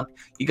Bentham.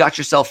 You got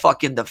yourself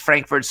fucking the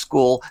Frankfurt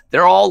School.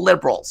 They're all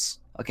liberals,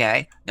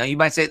 okay? Now, you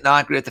might say, no, I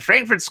agree with the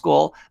Frankfurt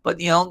School, but,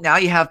 now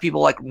you have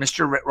people like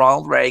Mr.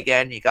 Ronald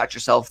Reagan. You got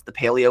yourself the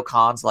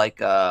paleocons like,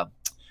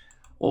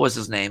 what was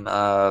his name?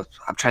 I'm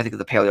trying to think of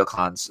the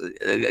paleocons,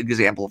 an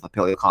example of a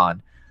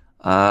paleocon.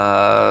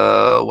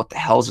 What the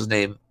hell's his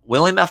name?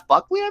 William F.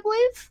 Buckley, I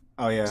believe.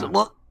 Oh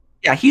yeah.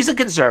 Yeah, he's a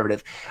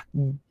conservative.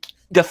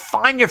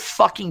 Define your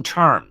fucking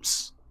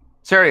terms.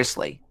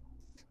 Seriously.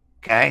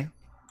 Okay.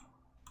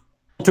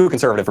 Too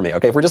conservative for me.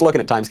 Okay, if we're just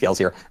looking at timescales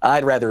here,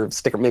 I'd rather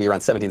stick maybe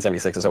around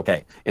 1776 is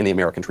okay in the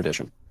American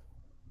tradition.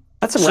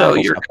 That's some so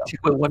you're stuff,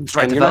 women's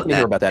right and you're not going to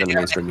hear about that in the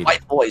mainstream media.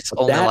 White boys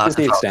only that is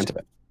the extent of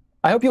it.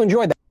 I hope you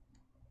enjoyed that.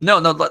 No,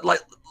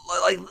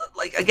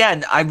 like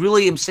again, I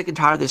really am sick and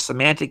tired of the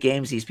semantic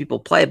games these people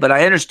play, but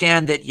I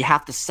understand that you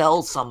have to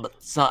sell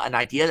an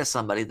idea to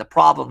somebody. The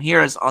problem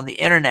here is on the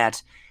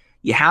internet,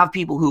 you have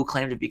people who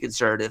claim to be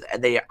conservative,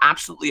 and they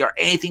absolutely are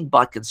anything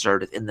but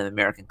conservative in the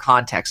American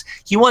context.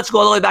 He wants to go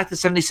all the way back to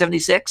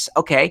 1776.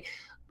 Okay,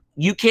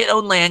 you can't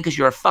own land because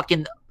you're a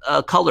fucking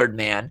colored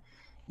man.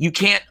 You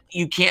can't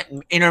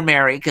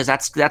intermarry because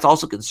that's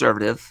also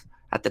conservative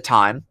at the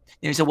time.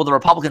 And you said, well, the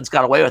Republicans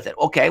got away with it.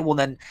 Okay, well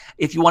then,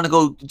 if you want to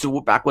go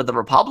to back when the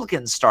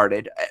Republicans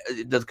started,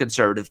 the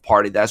conservative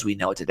party as we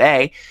know it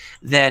today,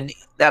 then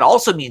that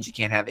also means you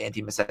can't have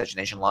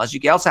anti-miscegenation laws. You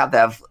can also have to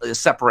have a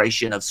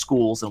separation of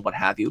schools and what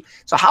have you.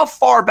 So how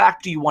far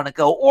back do you want to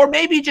go? Or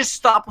maybe just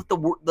stop with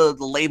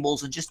the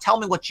labels and just tell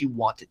me what you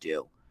want to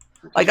do.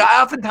 Like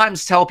I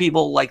oftentimes tell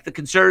people, like the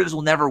conservatives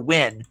will never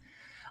win.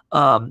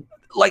 They'll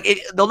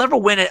never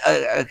win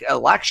an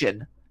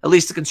election. At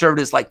least the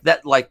conservatives like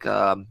that,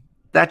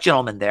 that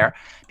gentleman there,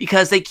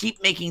 because they keep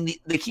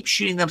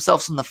shooting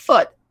themselves in the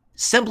foot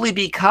simply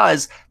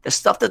because the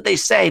stuff that they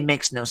say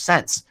makes no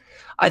sense.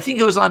 I think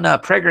it was on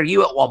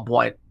PragerU at one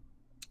point.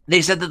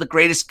 They said that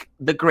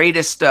the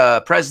greatest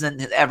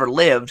president that ever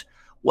lived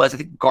was, I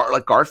think,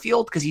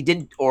 Garfield, because he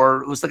didn't,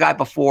 or it was the guy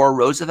before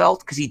Roosevelt,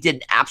 because he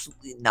did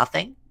absolutely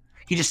nothing.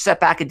 He just sat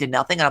back and did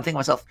nothing. And I'm thinking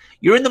to myself,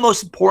 you're in the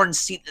most important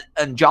seat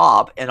and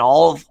job in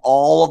all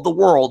of the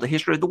world, the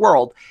history of the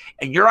world,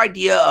 and your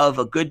idea of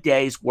a good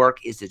day's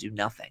work is to do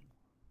nothing.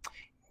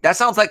 That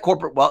sounds like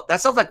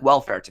that sounds like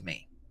welfare to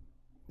me.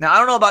 Now, I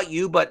don't know about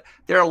you, but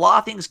there are a lot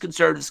of things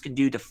conservatives can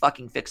do to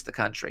fucking fix the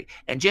country.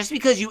 And just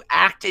because you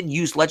act and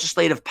use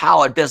legislative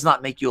power does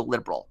not make you a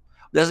liberal.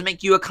 It doesn't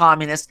make you a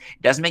communist.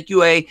 It doesn't make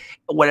you a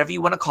whatever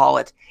you want to call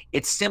it.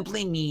 It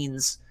simply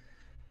means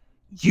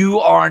you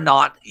are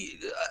not.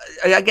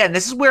 Again,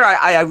 this is where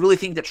I really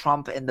think that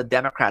Trump and the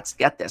Democrats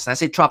get this. And I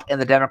say Trump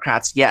and the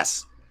Democrats,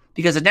 yes.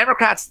 Because the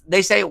Democrats,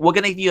 they say, we're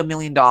going to give you $1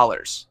 million,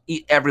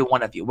 every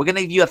one of you. We're going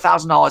to give you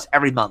 $1,000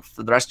 every month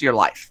for the rest of your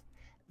life.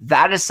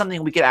 That is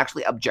something we can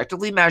actually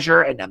objectively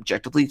measure and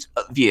objectively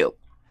view.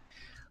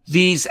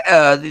 These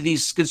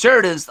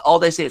conservatives, all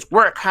they say is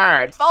work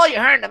hard, follow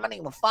your heart, and the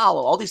money will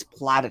follow. All these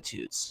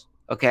platitudes,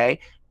 okay?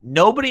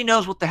 Nobody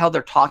knows what the hell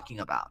they're talking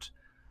about.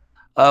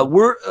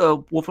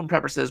 Wolfram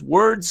Pepper says,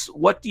 words,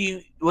 what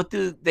do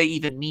they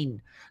even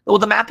mean? Well,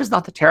 the map is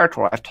not the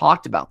territory. I've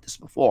talked about this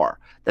before.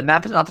 The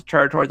map is not the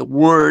territory. The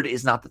word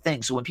is not the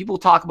thing. So when people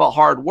talk about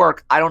hard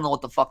work, I don't know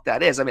what the fuck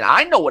that is. I mean,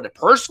 I know what it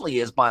personally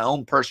is, my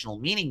own personal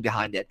meaning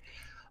behind it.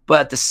 But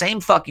at the same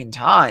fucking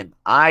time,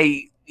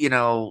 I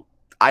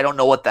don't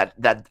know what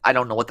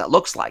that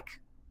looks like.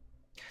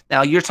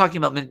 Now you're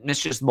talking about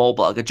Mistress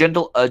Molebug,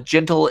 a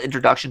gentle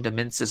introduction to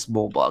Mistress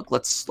Molebug.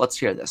 Let's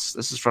hear this.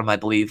 This is from, I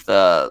believe,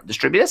 the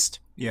Distributist.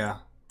 Yeah.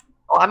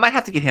 Oh, I might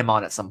have to get him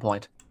on at some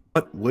point.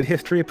 But would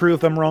history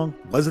prove them wrong?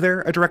 Was there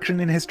a direction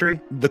in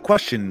history? The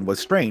question was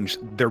strange.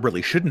 There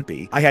really shouldn't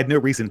be. I had no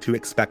reason to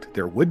expect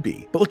there would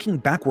be. But looking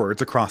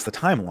backwards across the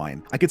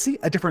timeline, I could see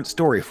a different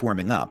story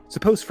forming up.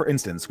 Suppose, for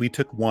instance, we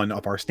took one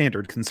of our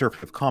standard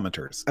conservative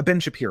commenters, a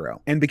Ben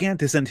Shapiro, and began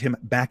to send him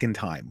back in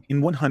time,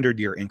 in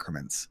 100-year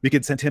increments. We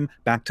could send him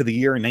back to the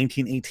year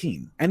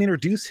 1918, and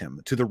introduce him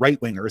to the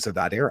right-wingers of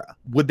that era.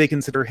 Would they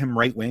consider him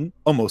right-wing?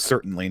 Almost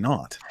certainly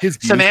not. His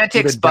views would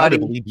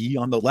undoubtedly be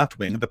on the left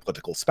wing of the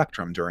political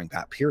spectrum during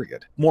that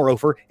period.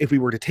 Moreover, if we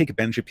were to take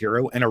Ben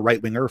Shapiro and a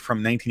right-winger from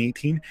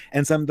 1918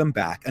 and send them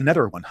back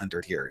another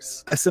 100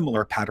 years, a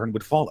similar pattern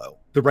would follow.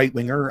 The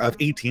right-winger of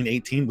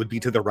 1818 would be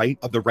to the right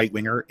of the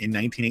right-winger in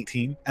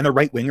 1918, and the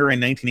right-winger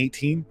in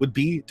 1918 would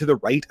be to the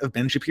right of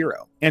Ben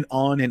Shapiro. And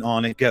on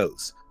it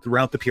goes,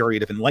 throughout the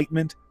period of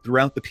Enlightenment,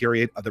 throughout the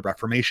period of the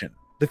Reformation.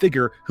 The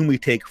figure whom we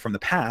take from the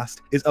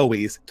past is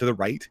always to the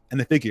right, and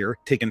the figure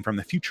taken from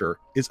the future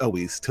is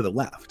always to the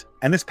left.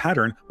 And this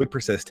pattern would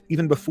persist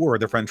even before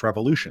the French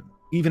Revolution,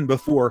 even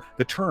before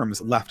the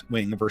terms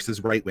left-wing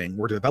versus right-wing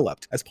were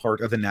developed as part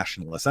of the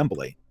National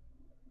Assembly.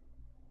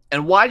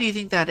 And why do you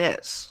think that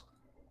is?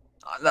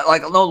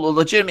 Like, no,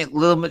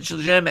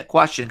 legitimate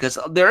question, because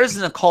there is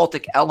an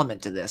occultic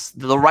element to this.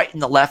 The right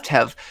and the left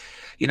have,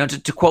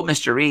 to quote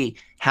Mr. E,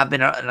 have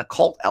been an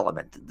occult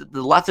element.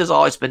 The left has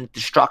always been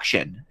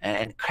destruction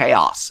and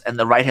chaos, and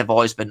the right have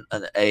always been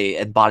an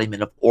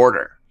embodiment of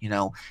order.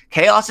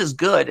 Chaos is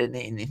good,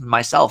 and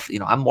myself,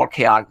 I'm more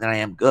chaotic than I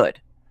am good,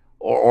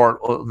 or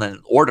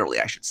than orderly,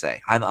 I should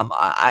say.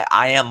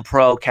 I am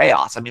pro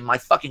chaos. I mean, my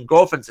fucking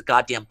girlfriend's a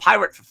goddamn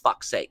pirate, for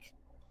fuck's sake.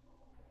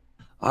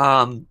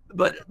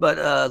 But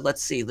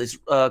let's see. This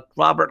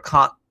Robert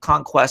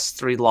Conquest's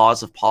 3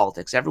 laws of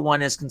politics.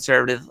 Everyone is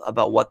conservative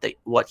about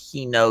what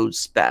he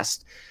knows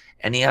best.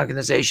 Any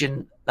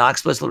organization not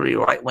explicitly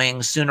right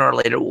wing sooner or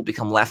later will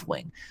become left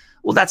wing.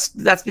 Well, that's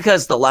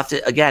because the left,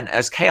 again,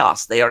 as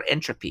chaos, they are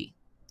entropy,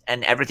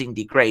 and everything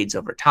degrades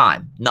over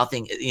time.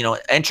 Nothing,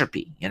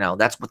 entropy.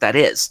 That's what that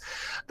is.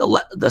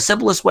 The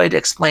simplest way to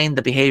explain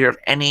the behavior of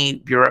any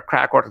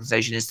bureaucratic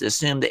organization is to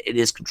assume that it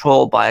is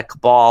controlled by a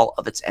cabal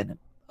of its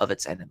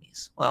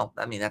enemies. Well,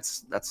 I mean,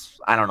 that's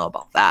I don't know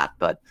about that,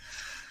 but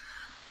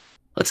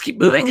let's keep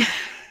moving.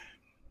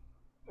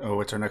 Oh,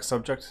 what's our next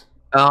subject?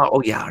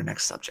 Oh yeah, our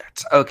next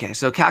subject. Okay,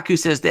 so Kaku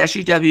says the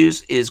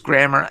SJWs is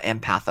grammar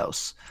and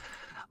pathos.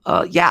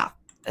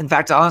 In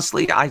fact,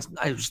 honestly, I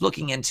was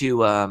looking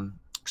into. I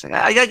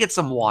gotta get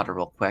some water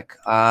real quick.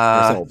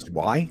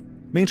 Why?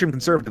 Mainstream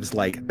conservatives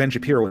like Ben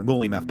Shapiro and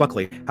William F.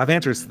 Buckley have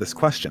answers to this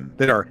question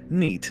that are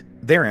neat.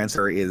 Their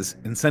answer is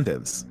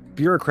incentives.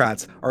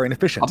 Bureaucrats are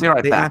inefficient.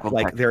 They act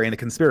like they're in a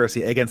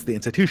conspiracy against the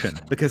institution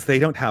because they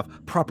don't have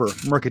proper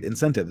market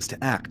incentives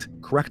to act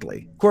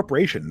correctly.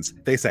 Corporations,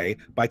 they say,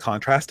 by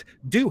contrast,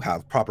 do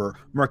have proper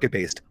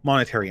market-based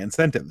monetary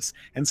incentives,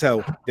 and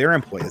so their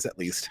employees, at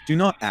least, do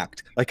not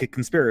act like a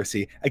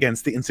conspiracy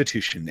against the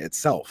institution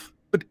itself.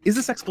 But is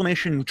this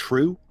explanation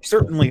true?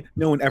 Certainly,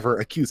 no one ever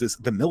accuses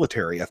the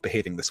military of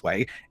behaving this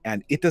way,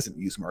 and it doesn't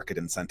use market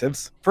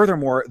incentives.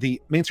 Furthermore,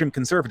 the mainstream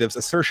conservatives'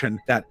 assertion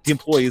that the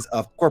employees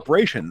of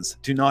corporations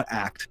do not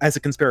act as a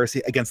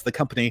conspiracy against the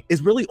company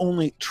is really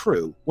only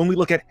true when we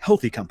look at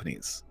healthy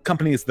companies,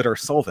 companies that are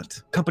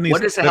solvent,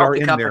 companies that are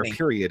in their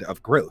period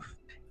of growth.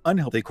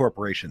 unhealthy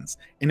corporations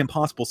in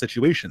impossible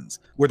situations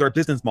where their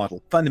business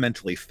model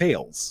fundamentally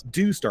fails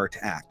do start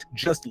to act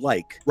just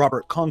like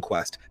Robert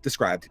Conquest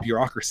described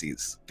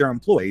bureaucracies. Their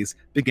employees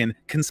begin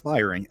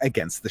conspiring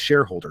against the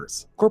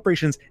shareholders.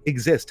 Corporations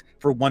exist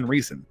for one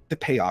reason: to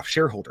pay off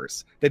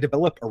shareholders. They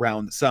develop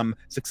around some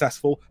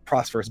successful,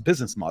 prosperous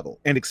business model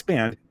and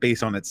expand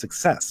based on its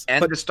success.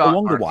 And but the stock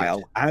along the market.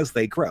 while, as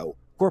they grow,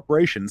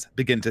 corporations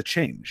begin to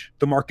change.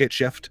 The market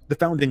shift, the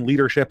founding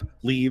leadership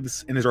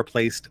leaves and is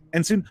replaced,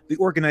 and soon the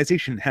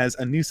organization has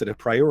a new set of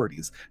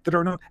priorities that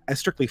are not as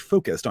strictly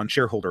focused on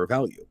shareholder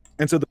value.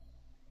 And so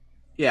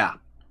Yeah.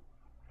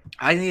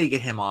 I need to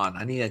get him on.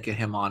 I mean,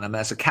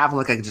 as a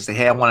Catholic, I can just say,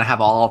 hey, I want to have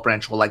an olive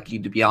branch. Would like you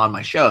to be on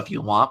my show if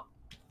you want.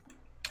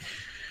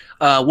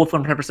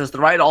 Wolfgang Pepper says, the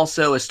right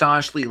also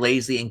astonishingly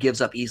lazy and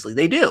gives up easily.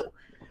 They do.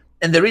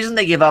 And the reason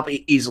they give up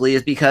easily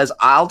is because,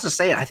 I'll just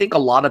say it, I think a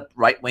lot of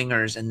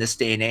right-wingers in this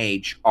day and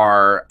age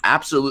are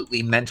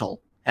absolutely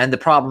mental. And the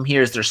problem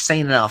here is they're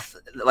sane enough.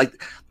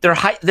 Like, they're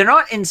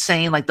not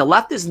insane. Like, the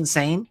left is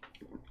insane,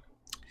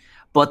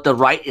 but the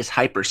right is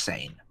hyper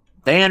sane.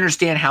 They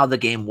understand how the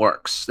game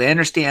works. They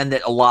understand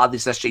that a lot of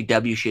this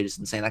SJW shit is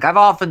insane. Like, I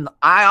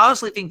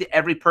honestly think that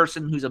every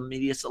person who's a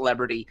media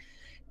celebrity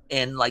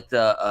in like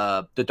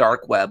the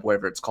dark web,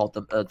 whatever it's called,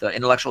 the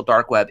intellectual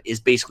dark web, is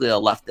basically a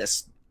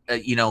leftist,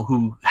 you know,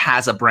 who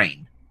has a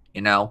brain,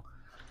 you know.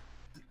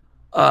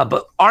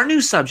 But our new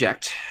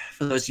subject,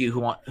 for those of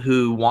you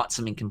who want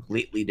something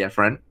completely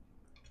different,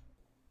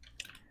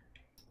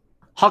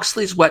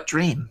 Huxley's wet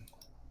dream.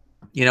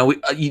 You know,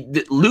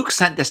 Luke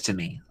sent this to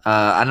me,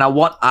 and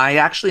I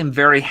actually am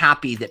very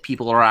happy that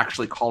people are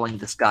actually calling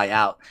this guy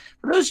out.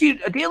 For those of you,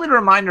 a daily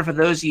reminder for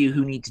those of you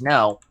who need to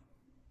know,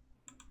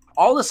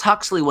 Aldous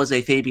Huxley was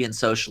a Fabian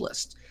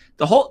socialist.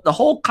 The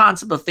whole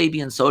concept of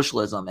Fabian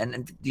socialism,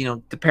 and you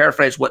know, to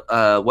paraphrase what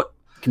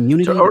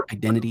community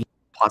identity.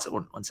 Pause it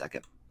one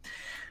second.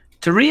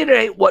 To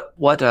reiterate what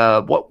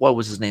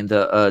was his name,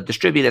 the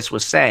distributist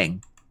was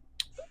saying.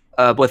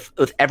 With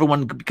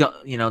everyone,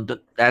 you know,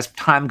 as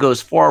time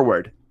goes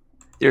forward,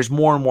 there's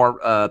more and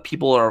more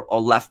people are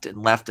left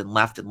and left and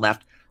left and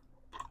left.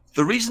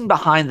 The reason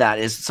behind that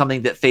is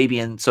something that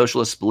Fabian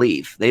socialists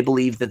believe. They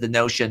believe that the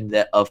notion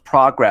of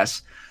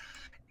progress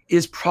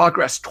is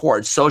progress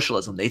towards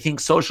socialism. They think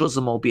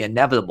socialism will be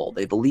inevitable.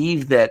 They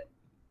believe that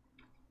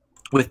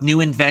with new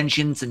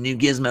inventions and new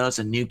gizmos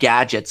and new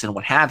gadgets and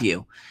what have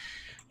you,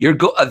 you're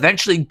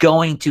eventually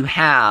going to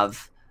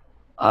have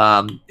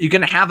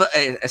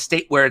a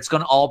state where it's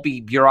going to all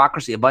be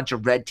bureaucracy, a bunch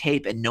of red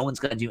tape, and no one's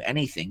going to do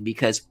anything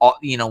because,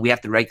 you know, we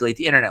have to regulate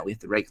the internet, we have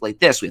to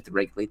regulate this, we have to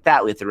regulate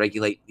that, we have to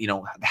regulate, you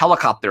know,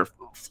 helicopter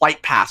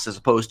flight paths as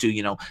opposed to,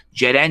 you know,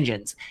 jet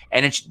engines.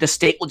 And the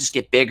state will just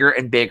get bigger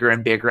and bigger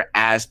and bigger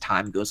as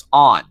time goes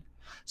on.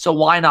 So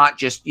why not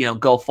just, you know,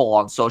 go full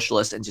on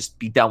socialist and just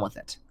be done with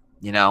it?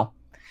 You know,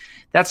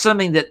 that's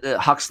something that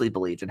Huxley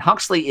believed, and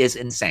Huxley is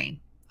insane.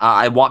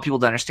 I want people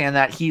to understand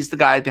that. He's the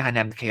guy behind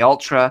MK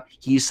Ultra.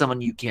 He's someone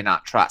you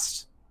cannot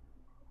trust.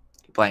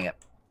 Keep playing it.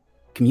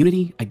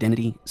 Community,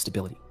 identity,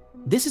 stability.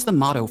 This is the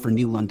motto for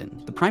New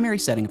London, the primary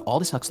setting of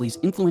Aldous Huxley's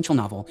influential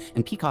novel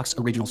and Peacock's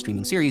original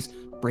streaming series,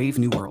 Brave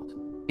New World.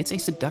 It's a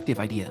seductive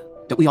idea.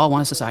 Don't we all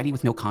want a society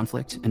with no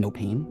conflict and no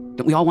pain?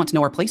 Don't we all want to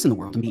know our place in the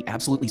world and be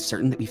absolutely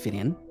certain that we fit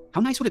in?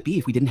 How nice would it be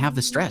if we didn't have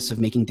the stress of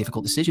making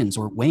difficult decisions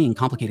or weighing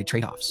complicated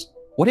trade-offs?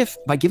 What if,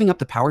 by giving up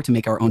the power to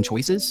make our own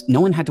choices,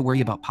 no one had to worry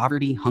about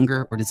poverty,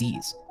 hunger, or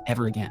disease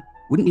ever again?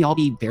 Wouldn't we all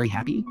be very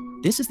happy?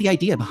 This is the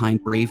idea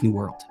behind Brave New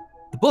World.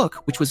 The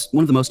book, which was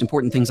one of the most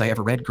important things I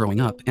ever read growing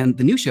up, and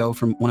the new show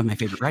from one of my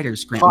favorite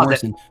writers, Grant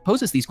Morrison,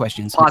 poses these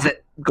questions. Pause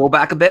it. Go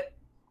back a bit.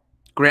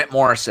 Grant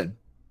Morrison.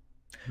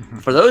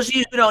 For those of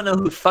you who don't know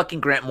who fucking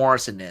Grant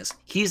Morrison is,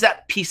 he's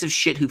that piece of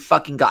shit who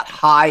fucking got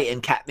high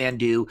in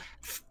Kathmandu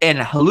and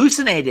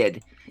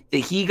hallucinated that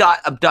he got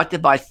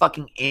abducted by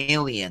fucking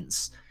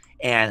aliens.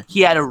 And he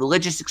had a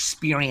religious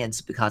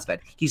experience because of it.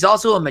 He's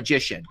also a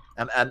magician,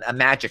 a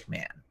magic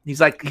man.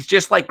 He's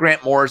just like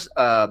Grant Moore's,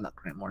 not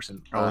Grant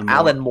Morrison,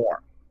 Alan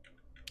Moore.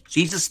 So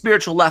he's a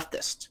spiritual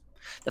leftist.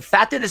 The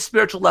fact that a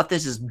spiritual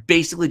leftist is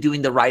basically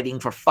doing the writing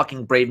for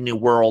fucking Brave New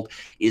World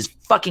is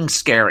fucking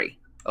scary.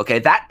 Okay,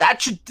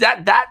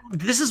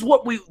 this is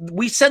what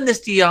we send this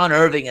to Jan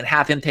Irving and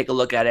have him take a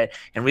look at it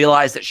and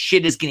realize that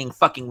shit is getting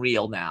fucking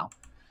real now.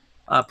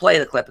 Play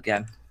the clip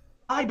again.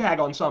 I bag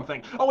on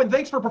something. Oh, and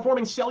thanks for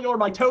performing cellular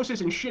mitosis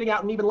and shitting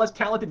out an even less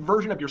talented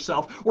version of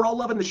yourself. We're all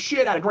loving the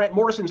shit out of Grant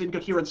Morrison's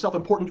incoherent,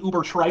 self-important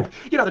uber tripe.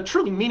 You know, the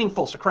truly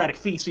meaningful Socratic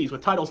theses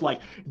with titles like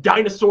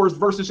Dinosaurs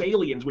versus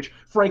Aliens, which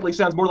frankly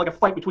sounds more like a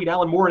fight between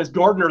Alan Moore and his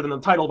gardener than the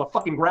title of a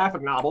fucking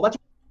graphic novel. That's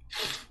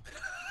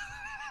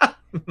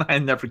I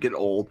never get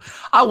old.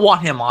 I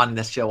want him on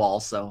this show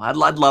also. I'd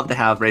love to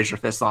have Razor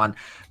Fist on.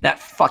 That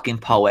fucking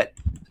poet.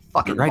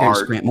 Fucking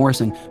writer Grant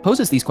Morrison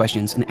poses these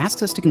questions and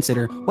asks us to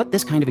consider what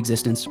this kind of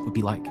existence would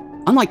be like.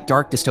 Unlike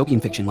dark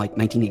dystopian fiction like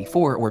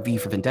 1984 or V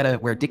for Vendetta,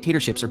 where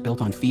dictatorships are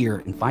built on fear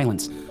and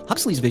violence,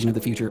 Huxley's vision of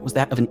the future was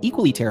that of an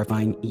equally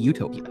terrifying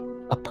utopia,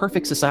 a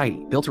perfect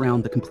society built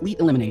around the complete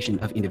elimination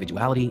of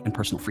individuality and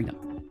personal freedom.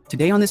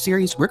 Today on this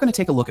series, we're going to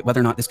take a look at whether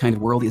or not this kind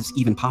of world is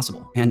even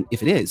possible, and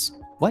if it is,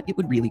 what it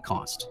would really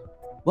cost.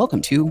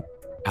 Welcome to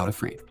Out of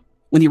Frame.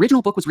 When the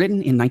original book was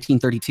written in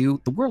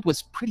 1932, the world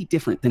was pretty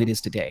different than it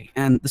is today,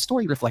 and the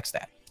story reflects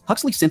that.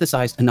 Huxley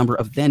synthesized a number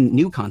of then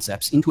new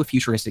concepts into a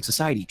futuristic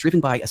society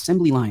driven by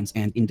assembly lines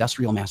and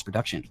industrial mass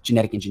production,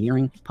 genetic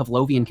engineering,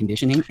 Pavlovian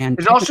conditioning, and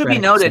it all should be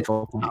noted.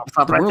 I'll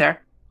stop right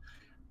there.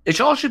 It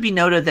all should be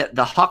noted that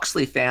the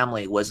Huxley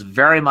family was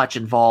very much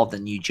involved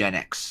in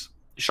eugenics.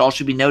 It all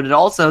should be noted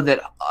also that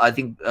I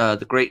think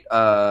the great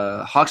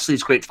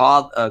Huxley's great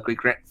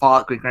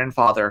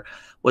grandfather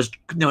was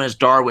known as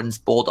Darwin's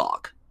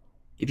bulldog.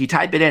 If you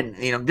type it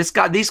in,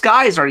 these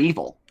guys are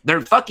evil.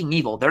 They're fucking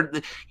evil. They're,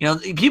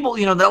 people,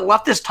 the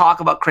leftists talk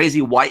about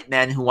crazy white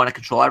men who want to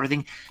control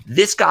everything.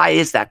 This guy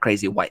is that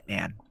crazy white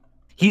man.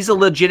 He's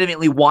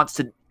legitimately wants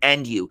to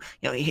end you.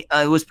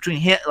 It was between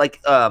him,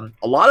 a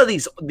lot of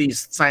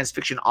these science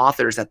fiction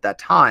authors at that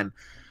time,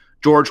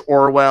 George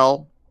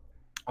Orwell,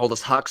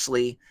 Aldous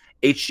Huxley,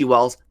 H.G.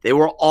 Wells, they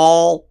were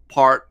all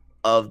part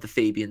of the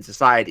Fabian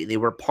Society. They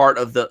were part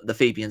of the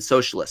Fabian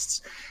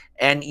Socialists.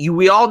 And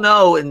we all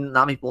know, and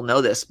not many people know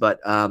this,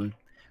 but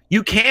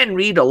you can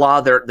read a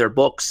lot of their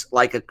books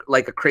like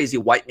a crazy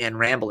white man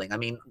rambling. I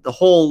mean, the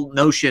whole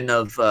notion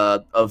of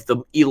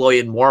the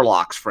Eloy and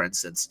Morlocks, for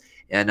instance,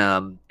 and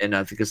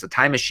I think it's the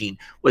Time Machine,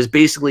 was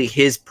basically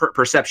his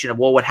perception of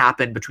what would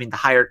happen between the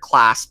higher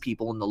class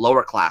people and the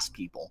lower class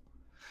people.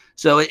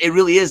 So it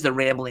really is the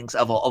ramblings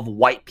of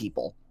white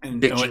people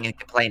bitching and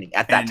complaining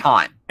at that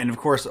time. And of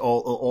course,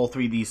 all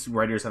three of these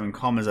writers have in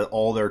common is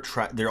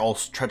that they're all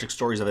tragic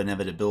stories of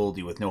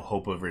inevitability with no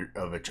hope of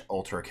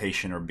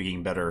altercation or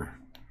being better.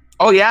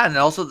 Oh yeah, and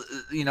also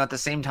at the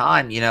same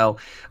time,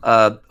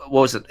 what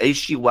was it?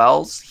 H.G.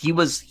 Wells. He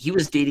was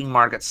dating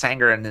Margaret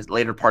Sanger in his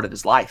later part of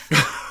his life.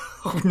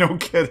 No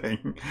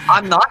kidding.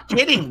 I'm not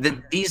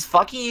kidding. These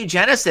fucking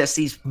eugenicists,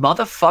 these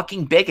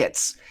motherfucking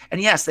bigots.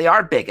 And yes, they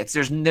are bigots.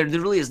 There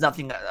really is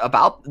nothing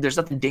there's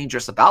nothing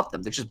dangerous about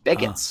them. They're just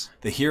bigots.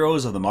 The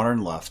heroes of the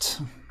modern left.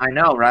 I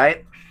know,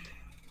 right?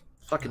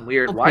 Fucking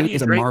weird. Why do you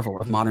is a marvel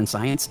of modern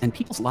science, and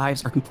people's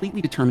lives are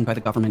completely determined by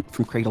the government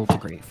from cradle to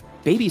grave.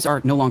 Babies are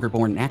no longer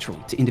born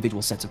naturally to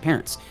individual sets of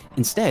parents.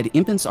 Instead,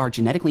 infants are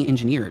genetically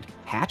engineered,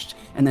 hatched,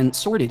 and then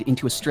sorted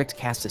into a strict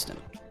caste system.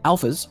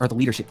 Alphas are the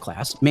leadership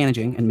class,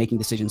 managing and making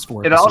decisions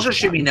for. It also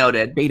should be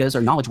noted. Betas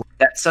are knowledge.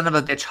 That son of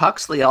a bitch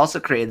Huxley also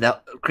created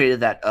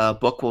that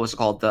book. What was it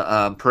called?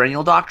 The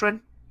Perennial Doctrine.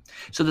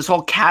 So this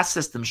whole caste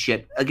system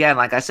shit. Again,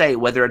 like I say,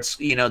 whether it's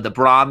the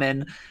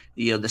Brahmin,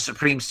 the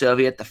Supreme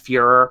Soviet, the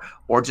Führer,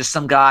 or just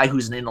some guy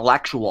who's an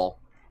intellectual,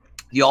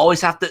 you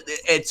always have to.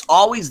 It's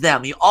always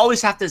them. You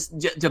always have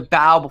to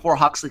bow before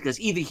Huxley because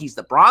either he's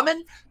the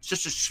Brahmin,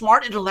 just a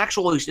smart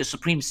intellectual, or he's the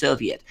Supreme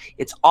Soviet.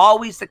 It's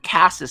always the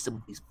caste system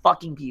with these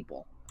fucking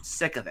people. I'm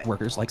sick of it.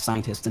 Workers like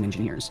scientists and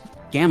engineers.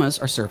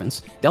 Gammas are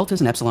servants. Deltas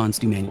and epsilons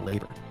do manual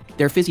labor.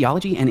 Their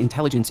physiology and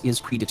intelligence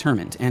is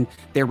predetermined, and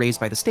they're raised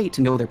by the state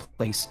to know their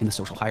place in the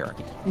social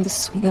hierarchy. And the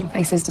sweet little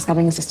faces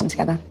discovering the system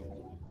together,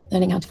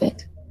 learning how to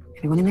fit.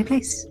 Everyone in their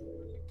place.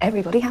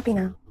 Everybody happy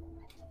now.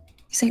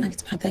 You say it like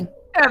it's a bad thing.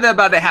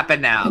 Everybody happy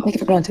now. Don't take it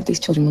for granted these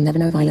children will never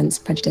know violence,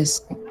 prejudice.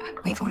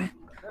 Wait for it.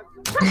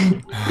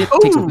 It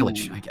takes a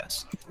village, I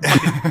guess.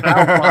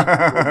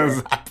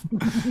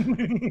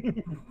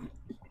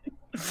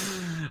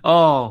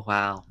 Oh,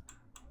 wow.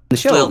 In the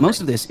show,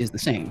 most of this is the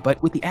same,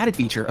 but with the added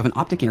feature of an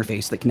optic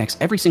interface that connects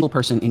every single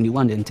person in New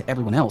London to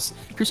everyone else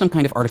through some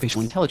kind of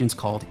artificial intelligence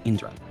called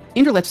Indra.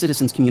 Indra lets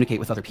citizens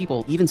communicate with other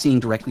people, even seeing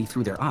directly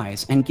through their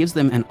eyes, and gives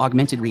them an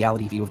augmented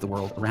reality view of the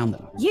world around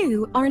them.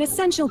 You are an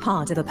essential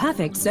part of a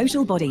perfect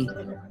social body.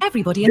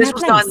 Everybody in this their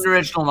place. This was not an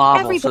original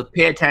novel, so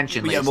pay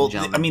attention, ladies and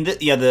gentlemen. I mean,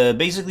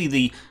 basically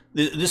the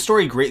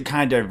story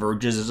kind of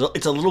diverges.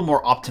 It's a little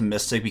more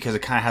optimistic because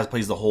it kind of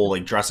plays the whole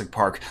Jurassic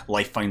Park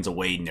life finds a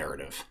way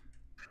narrative.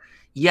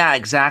 Yeah,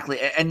 exactly.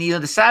 And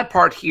the sad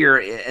part here,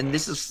 and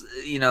this is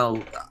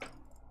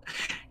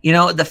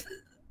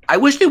I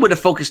wish they would have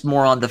focused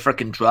more on the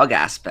freaking drug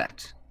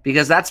aspect,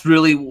 because that's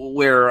really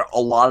where a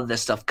lot of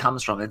this stuff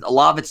comes from. A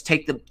lot of it's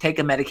take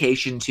a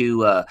medication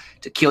to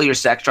kill your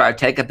sex drive,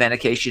 take a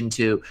medication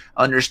to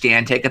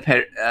understand, take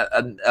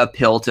a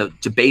pill to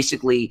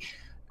basically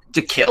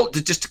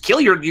just to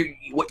kill your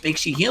what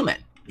makes you human,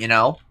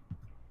 And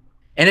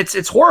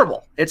it's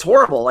horrible. It's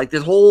horrible. Like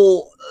this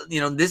whole,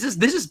 this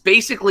is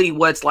basically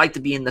what it's like to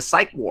be in the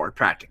psych ward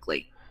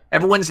practically.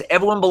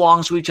 Everyone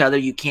belongs to each other.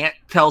 You can't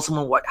tell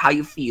someone how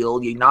you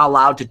feel. You're not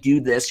allowed to do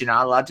this. You're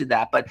not allowed to do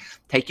that. But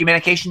take your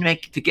medication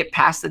to get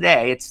past the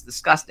day. It's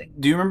disgusting.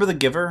 Do you remember The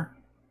Giver?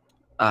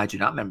 I do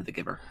not remember The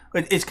Giver.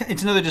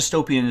 It's another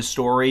dystopian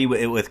story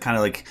with kind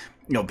of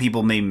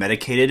people may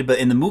medicated, but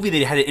in the movie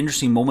they had an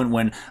interesting moment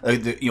when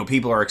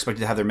people are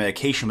expected to have their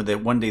medication, but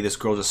then one day this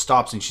girl just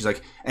stops and she's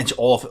like, and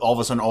all of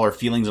a sudden all her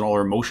feelings and all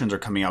her emotions are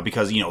coming out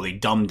because they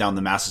dumb down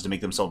the masses to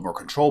make themselves more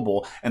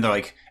controllable, and they're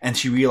like, and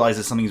she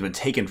realizes something's been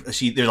taken.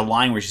 There's a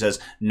line where she says,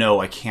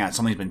 "No, I can't.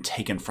 Something's been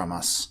taken from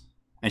us,"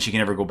 and she can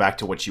never go back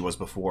to what she was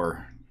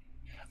before.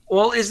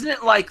 Well, isn't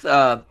it like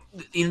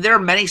there are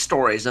many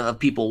stories of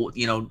people,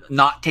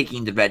 not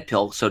taking the red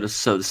pill, so to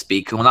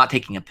speak, well, not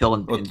taking a pill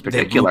in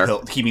particular,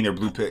 keeping their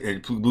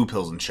blue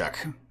pills in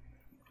check.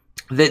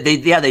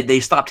 They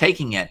stopped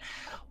taking it.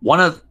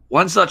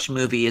 One such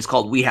movie is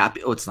called We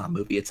Happy. Oh, it's not a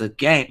movie. It's a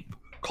game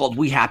called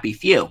We Happy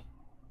Few.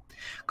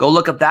 Go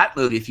look up that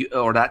movie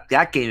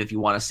that game if you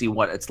want to see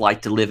what it's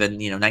like to live in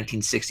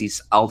 1960s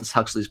Aldous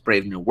Huxley's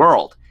Brave New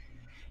World.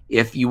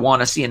 If you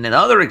want to see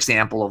another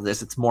example of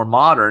this, it's more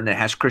modern. It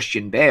has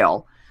Christian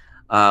Bale.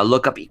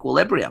 Look up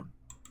Equilibrium.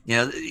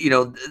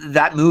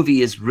 That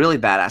movie is really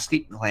badass.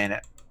 Keep playing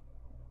it.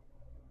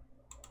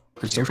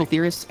 For social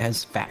theorists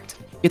as fact.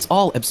 It's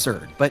all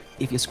absurd, but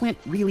if you squint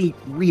really,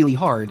 really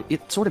hard,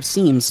 it sort of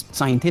seems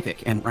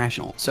scientific and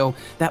rational. So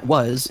that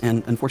was,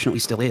 and unfortunately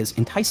still is,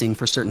 enticing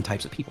for certain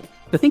types of people.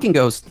 The thinking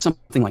goes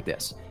something like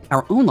this.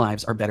 Our own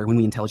lives are better when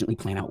we intelligently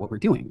plan out what we're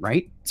doing,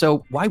 right?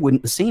 So why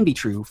wouldn't the same be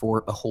true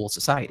for a whole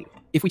society?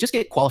 If we just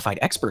get qualified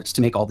experts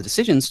to make all the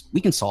decisions, we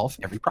can solve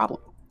every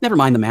problem. Never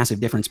mind the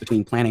massive difference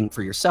between planning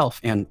for yourself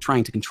and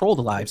trying to control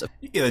the lives of...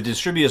 Yeah, the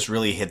distributist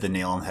really hit the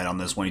nail on the head on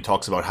this when he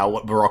talks about how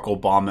what Barack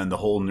Obama and the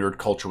whole nerd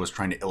culture was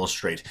trying to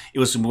illustrate. It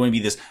was going to be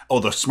this,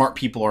 the smart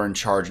people are in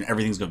charge and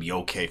everything's going to be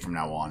okay from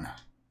now on.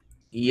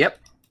 Yep.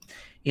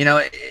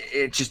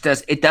 It just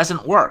does. It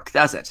doesn't work,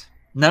 does it?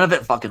 None of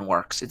it fucking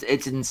works.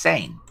 It's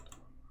insane.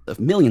 Of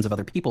millions of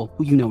other people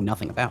who you know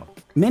nothing about.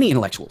 Many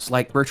intellectuals,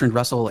 like Bertrand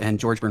Russell and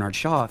George Bernard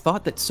Shaw,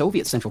 thought that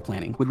Soviet central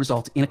planning would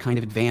result in a kind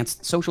of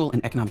advanced social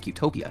and economic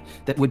utopia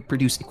that would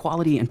produce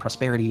equality and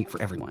prosperity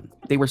for everyone.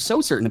 They were so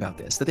certain about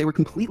this that they were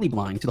completely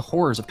blind to the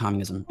horrors of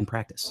communism in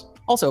practice.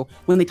 Also,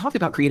 when they talked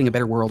about creating a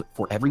better world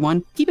for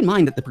everyone, keep in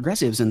mind that the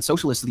progressives and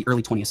socialists of the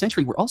early 20th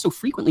century were also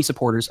frequently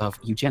supporters of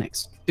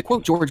eugenics. To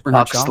quote George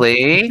Bernard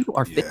Huxley, Shaw, people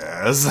are fit.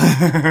 Yes.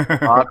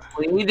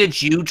 Huxley,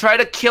 did you try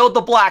to kill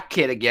the black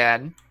kid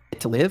again?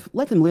 To live,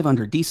 let them live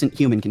under decent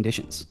human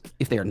conditions.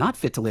 If they are not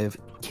fit to live,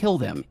 kill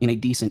them in a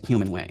decent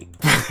human way.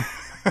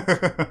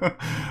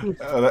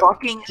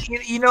 Fucking,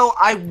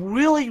 I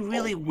really,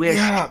 really wish.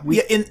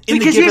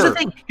 Because here's the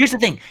thing. Here's the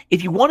thing.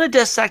 If you want to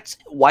dissect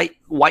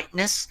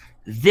whiteness,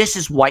 this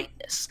is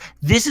whiteness.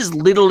 This is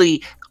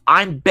literally,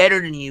 I'm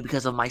better than you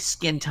because of my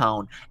skin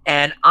tone,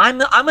 and I'm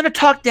going to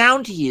talk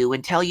down to you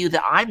and tell you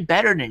that I'm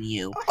better than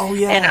you. Oh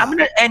yeah.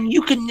 And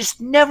you can just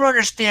never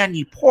understand,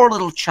 you poor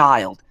little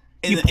child.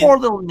 You poor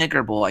little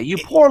nigger boy. You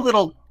poor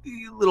little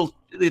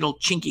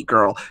chinky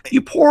girl.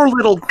 You poor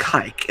little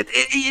kike.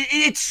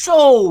 It's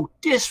so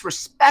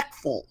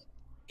disrespectful.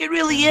 It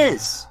really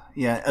is.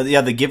 Yeah.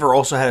 The Giver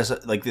also has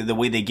the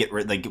way they get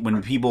rid.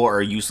 When people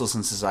are useless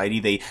in society,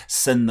 they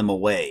send them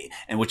away,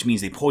 and which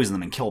means they poison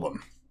them and kill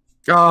them.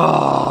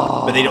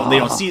 Oh. But they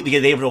don't see it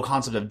because they have no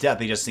concept of death.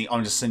 They just think,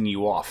 I'm just sending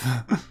you off.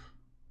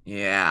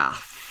 Yeah.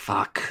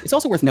 Fuck. It's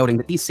also worth noting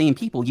that these same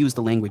people use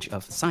the language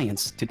of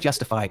science to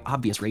justify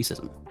obvious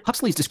racism.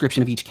 Huxley's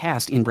description of each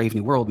caste in Brave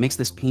New World makes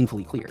this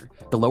painfully clear.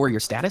 The lower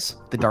your status,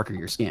 the darker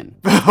your skin.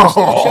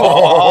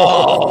 Oh,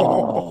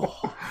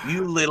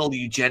 you little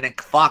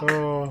eugenic fuck.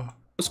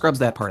 Scrubs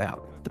that part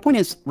out. The point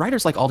is,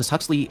 writers like Aldous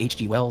Huxley,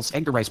 H.G. Wells,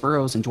 Edgar Rice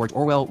Burroughs, and George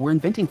Orwell were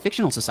inventing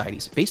fictional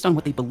societies based on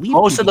what they believed.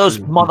 Most of those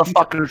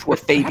motherfuckers were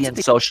Fabian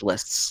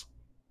socialists.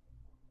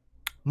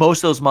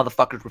 Most of those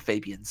motherfuckers were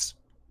Fabians.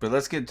 But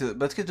let's get to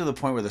the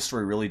point where the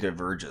story really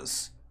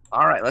diverges.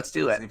 All right, let's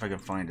do it. See if I can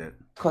find it.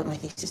 Quote my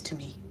thesis to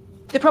me.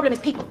 The problem is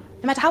people.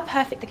 No matter how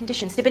perfect the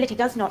conditions, stability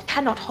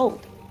cannot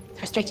hold. It's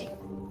frustrating.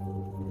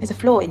 There's a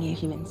flaw in you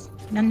humans.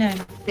 An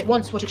unknown. It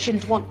wants what it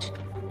shouldn't want.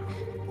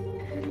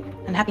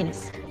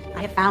 Unhappiness.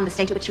 I have found the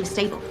state at which you are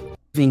stable.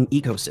 Living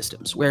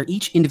ecosystems where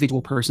each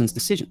individual person's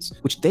decisions,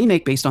 which they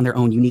make based on their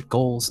own unique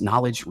goals,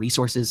 knowledge,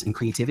 resources, and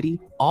creativity,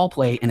 all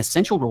play an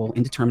essential role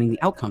in determining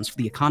the outcomes for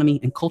the economy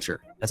and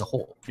culture as a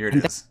whole. Here it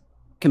is.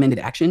 Recommended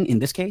action in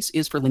this case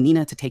is for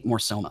Lenina to take more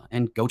soma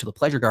and go to the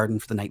pleasure garden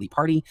for the nightly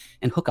party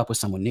and hook up with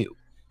someone new.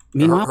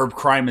 Meanwhile, her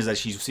crime is that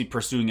she's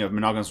pursuing a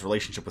monogamous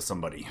relationship with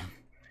somebody.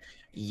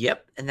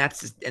 Yep, and that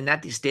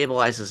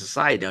destabilizes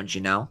society, don't you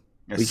know?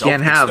 Yeah, we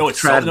can't have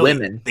trad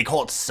women. They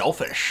call it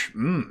selfish.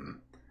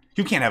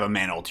 You can't have a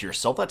man all to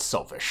yourself. That's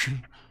selfish.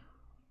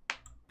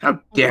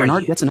 How dare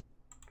Bernard you? gets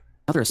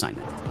another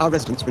assignment. Our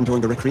residents were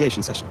enjoying the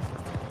recreation session.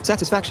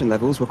 Satisfaction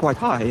levels were quite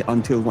high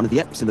until one of the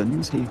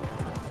Epsilons,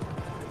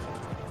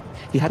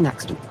 he had an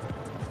accident.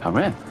 How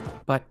rare.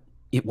 But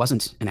it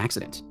wasn't an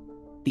accident.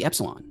 The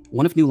Epsilon,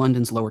 one of New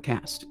London's lower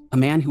caste, a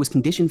man who was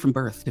conditioned from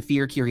birth to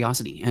fear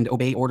curiosity and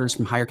obey orders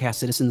from higher caste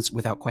citizens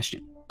without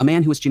question. A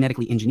man who was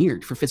genetically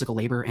engineered for physical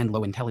labor and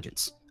low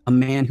intelligence. A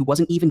man who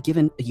wasn't even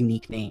given a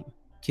unique name.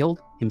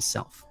 Killed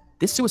himself.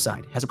 This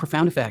suicide has a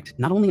profound effect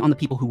not only on the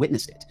people who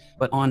witnessed it,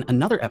 but on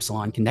another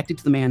Epsilon connected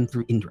to the man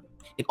through Indra.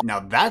 Now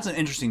that's an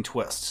interesting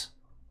twist.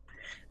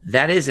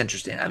 That is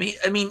interesting. I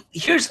mean,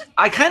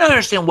 I kind of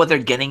understand what they're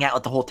getting at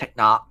with the whole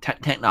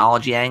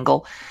technology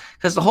angle,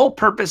 because the whole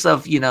purpose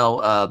of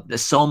the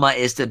soma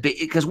is to be,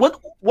 because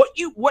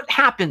what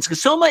happens,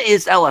 because soma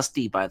is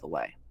LSD, by the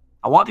way.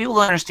 I want people to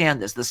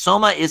understand this. The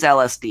soma is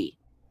LSD.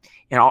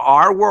 In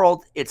our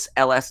world, it's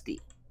LSD.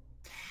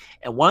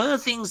 And one of the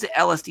things that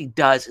LSD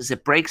does is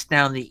it breaks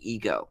down the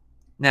ego.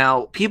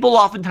 Now, people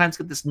oftentimes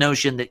get this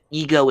notion that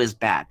ego is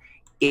bad.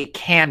 It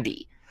can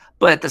be.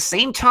 But at the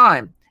same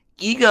time,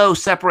 ego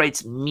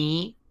separates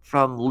me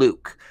from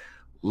Luke.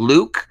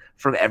 Luke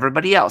from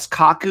everybody else.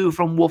 Kaku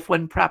from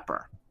Wolfwind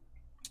Prepper.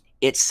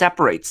 It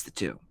separates the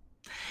two.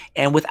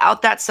 And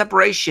without that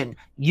separation,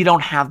 you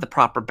don't have the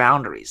proper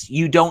boundaries.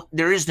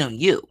 There is no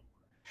you.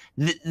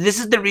 This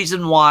is the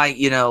reason why,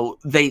 you know,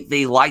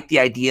 they like the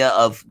idea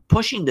of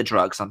pushing the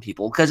drugs on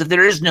people, because if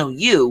there is no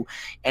you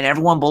and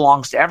everyone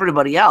belongs to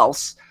everybody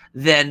else,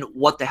 then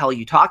what the hell are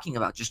you talking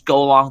about? Just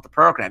go along with the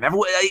program.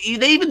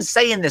 They even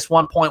say in this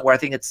one point where I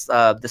think it's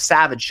the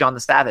Savage, Sean the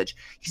Savage,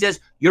 he says,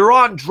 you're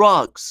on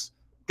drugs.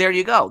 There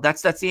you go.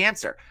 That's the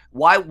answer.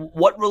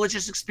 What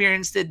religious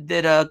experience did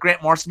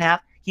Grant Morrison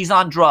have? He's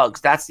on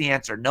drugs. That's the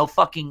answer. No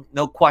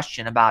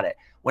question about it.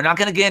 We're not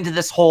going to get into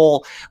this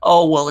whole,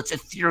 oh, well, it's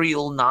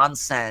ethereal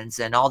nonsense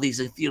and all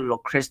these ethereal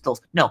crystals.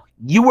 No,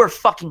 you were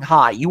fucking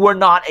high. You were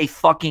not a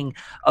fucking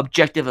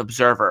objective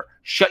observer.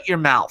 Shut your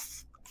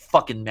mouth,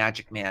 fucking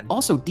magic man.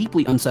 Also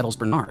deeply unsettles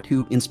Bernard,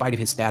 who, in spite of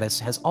his status,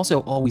 has also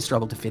always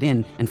struggled to fit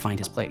in and find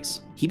his place.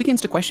 He begins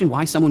to question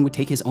why someone would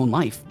take his own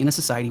life in a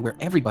society where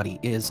everybody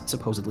is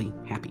supposedly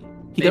happy.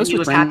 He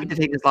was happy to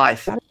take his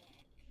life.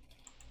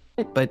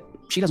 But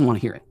she doesn't want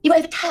to hear it. You were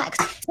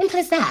overtaxed. Simple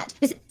as that.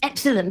 This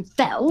Epsilon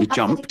fell. You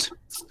jumped.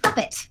 Stop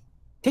it.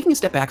 Taking a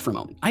step back for a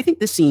moment, I think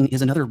this scene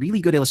is another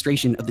really good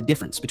illustration of the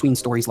difference between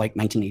stories like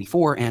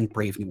 1984 and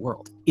Brave New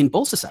World. In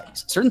both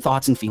societies, certain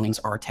thoughts and feelings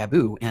are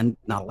taboo and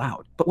not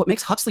allowed. But what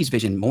makes Huxley's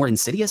vision more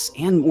insidious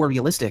and more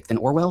realistic than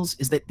Orwell's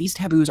is that these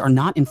taboos are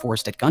not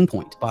enforced at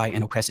gunpoint by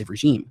an oppressive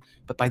regime,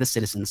 but by the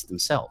citizens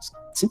themselves,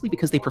 simply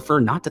because they prefer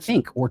not to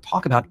think or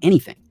talk about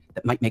anything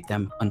that might make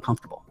them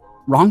uncomfortable.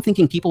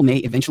 Wrong-thinking people may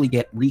eventually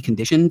get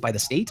reconditioned by the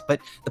state, but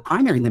the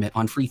primary limit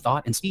on free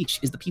thought and speech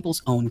is the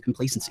people's own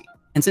complacency.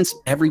 And since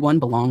everyone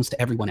belongs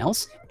to everyone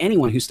else,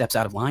 anyone who steps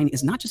out of line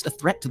is not just a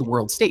threat to the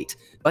world state,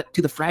 but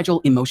to the fragile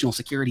emotional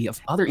security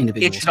of other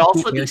individuals. It should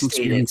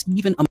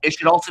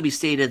also be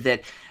stated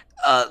that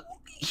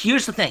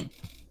here's the thing.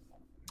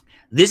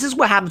 This is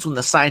what happens when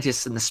the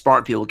scientists and the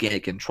smart people get in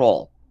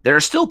control. There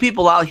are still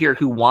people out here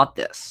who want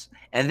this.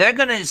 And they're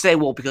going to say,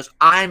 well, because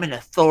I'm an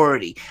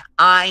authority,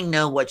 I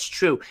know what's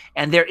true.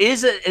 And there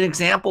is an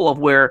example of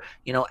where,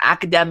 you know,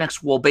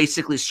 academics will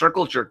basically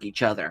circle jerk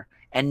each other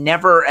and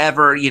never,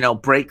 ever, you know,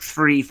 break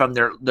free from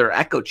their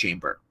echo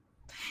chamber.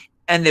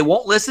 And they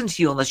won't listen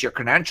to you unless you're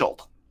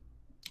credentialed.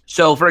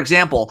 So, for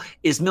example,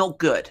 is milk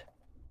good?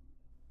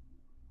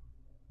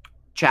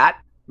 Chat,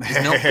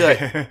 is milk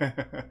good?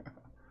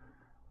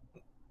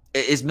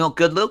 Is milk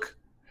good, Luke?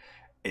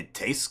 It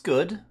tastes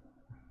good.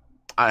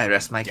 I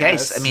rest my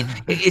case. I mean,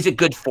 is it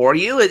good for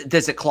you?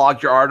 Does it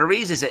clog your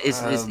arteries? Is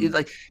it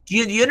like? Do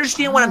you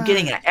understand what I'm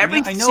getting at?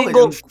 Every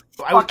single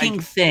fucking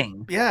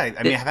thing. Yeah,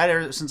 I mean, I've had it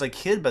ever since a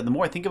kid. But the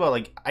more I think about,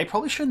 like, we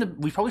probably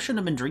shouldn't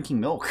have been drinking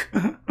milk.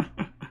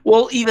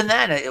 Well, even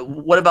then,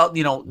 what about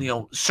you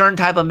know, certain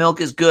type of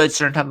milk is good,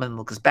 certain type of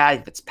milk is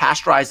bad. If it's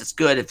pasteurized, it's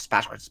good. If it's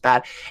pasteurized, it's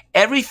bad.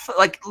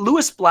 Like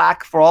Lewis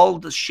Black, for all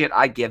the shit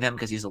I give him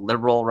because he's a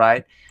liberal,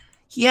 right?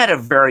 He had a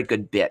very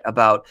good bit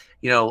about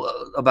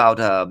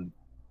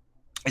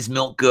is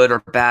milk good or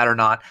bad or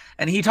not?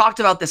 And he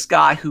talked about this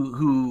guy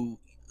who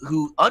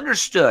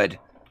understood,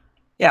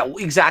 yeah,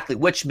 exactly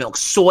which milk.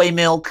 Soy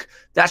milk,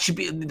 that should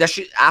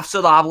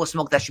Afsodobulus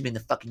milk, that should be in the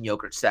fucking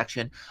yogurt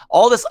section.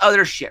 All this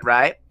other shit,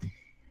 right?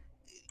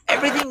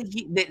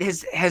 Everything that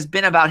has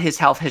been about his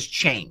health has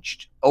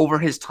changed over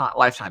his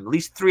lifetime, at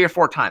least 3 or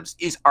 4 times.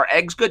 Are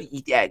eggs good?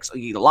 Eat the eggs. Oh,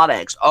 you eat a lot of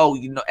eggs. Oh,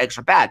 you know eggs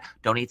are bad.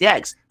 Don't eat the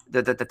eggs.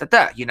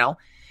 You know?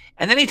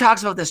 And then he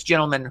talks about this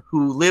gentleman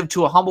who lived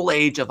to a humble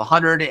age of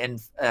 100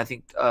 and I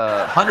think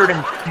 110.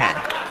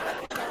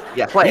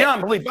 Yeah, play it. I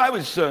believe I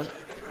was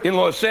in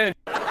Los Angeles,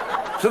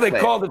 so they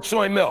called it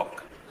soy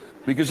milk,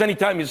 because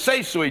anytime you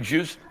say soy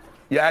juice,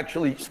 you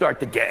actually start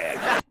to gag,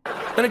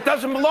 and it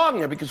doesn't belong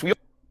there because we.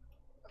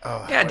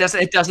 Yeah,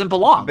 it doesn't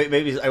belong.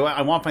 Maybe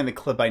I want to find the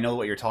clip. I know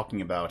what you're talking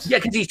about. Yeah,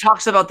 because he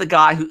talks about the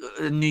guy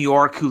in New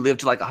York who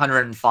lived to like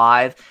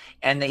 105,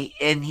 and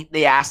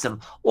they asked him,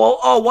 well,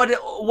 oh, what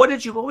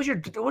was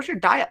your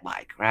diet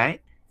like,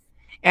 right?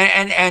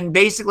 And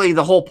basically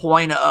the whole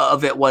point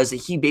of it was that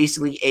he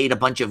basically ate a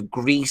bunch of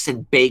grease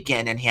and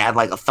bacon, and he had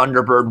like a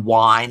Thunderbird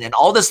wine and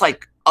all this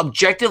like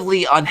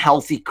objectively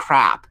unhealthy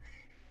crap.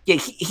 Yeah,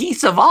 he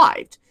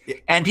survived,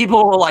 and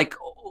people were like,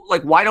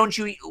 why don't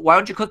you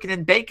cook it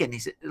in bacon? He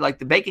said, like,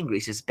 the bacon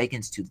grease is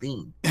bacon's too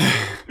lean,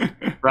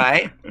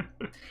 right?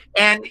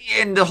 And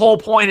the whole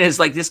point is,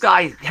 like, this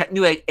guy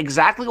knew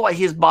exactly what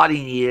his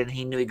body needed.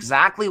 He knew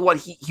exactly what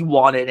he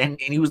wanted,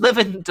 and he was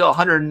living to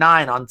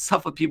 109 on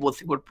stuff that people would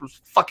think was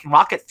fucking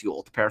rocket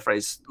fuel, to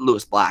paraphrase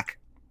Lewis Black.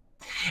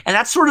 And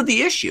that's sort of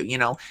the issue, you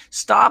know.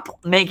 Stop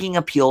making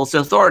appeals to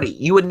authority.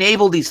 You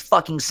enable these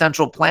fucking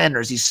central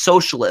planners, these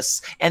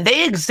socialists, and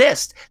they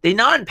exist. They're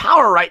not in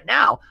power right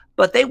now,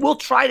 but they will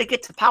try to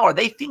get to power.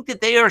 They think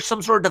that they are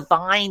some sort of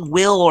divine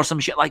will or some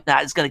shit like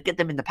that is going to get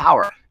them into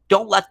power.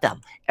 Don't let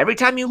them. Every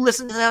time you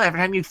listen to them, every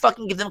time you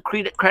fucking give them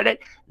credit,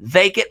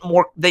 they get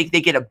more. They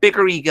get a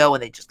bigger ego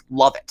and they just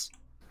love it.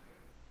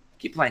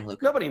 Keep playing,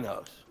 Luke. Nobody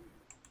knows.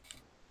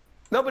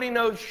 Nobody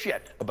knows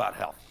shit about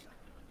health.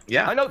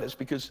 Yeah. I know this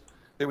because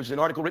there was an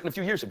article written a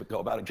few years ago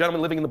about a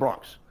gentleman living in the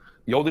Bronx,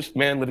 the oldest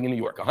man living in New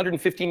York,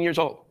 115 years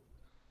old,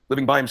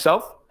 living by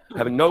himself,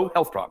 having no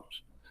health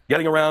problems,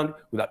 getting around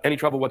without any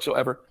trouble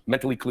whatsoever,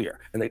 mentally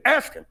clear. And they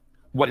asked him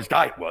what his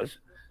diet was,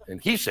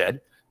 and he said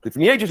that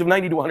from the ages of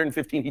 90 to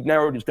 115, he'd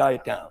narrowed his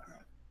diet down.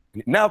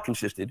 And it now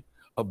consisted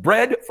of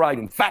bread fried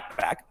in fat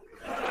pack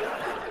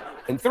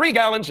and 3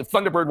 gallons of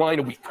Thunderbird wine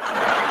a week.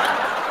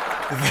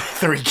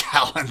 3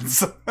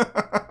 gallons.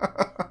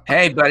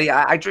 Hey, buddy,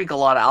 I drink a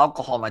lot of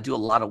alcohol and I do a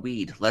lot of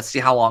weed. Let's see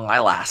how long I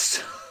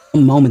last.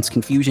 Moments,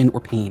 confusion,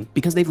 or pain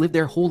because they've lived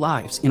their whole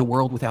lives in a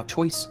world without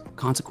choice,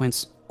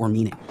 consequence, or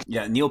meaning.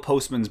 Yeah, Neil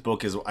Postman's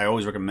book is, I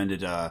always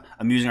recommended,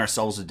 Amusing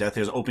Ourselves to Death.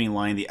 There's an opening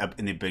line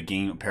in the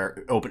beginning,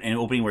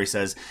 opening where he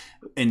says,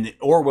 "In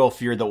Orwell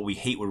feared that what we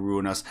hate would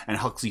ruin us, and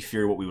Huxley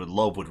feared what we would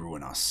love would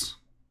ruin us."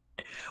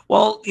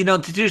 Well, you know,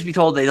 to truth be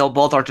told, they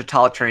both are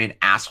totalitarian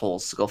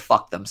assholes, so go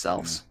fuck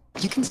themselves.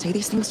 You can say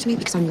these things to me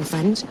because I'm your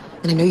friend,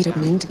 and I know you don't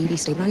mean to be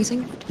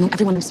destabilizing. Not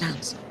everyone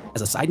understands.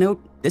 As a side note,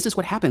 this is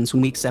what happens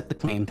when we accept the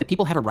claim that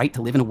people have a right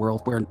to live in a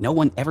world where no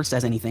one ever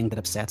says anything that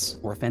upsets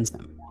or offends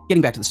them.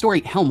 Getting back to the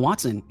story, Helm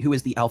Watson, who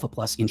is the Alpha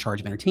Plus in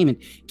charge of entertainment,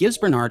 gives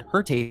Bernard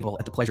her table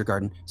at the Pleasure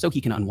Garden so he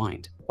can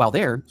unwind. While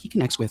there, he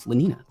connects with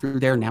Lenina through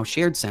their now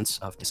shared sense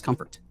of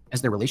discomfort.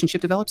 As their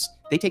relationship develops,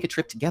 they take a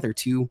trip together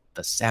to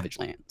the Savage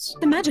Lands.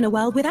 Imagine a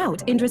world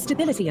without Indra's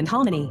stability and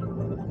harmony.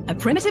 A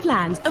primitive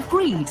land of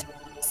greed,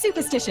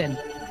 superstition,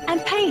 and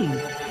pain.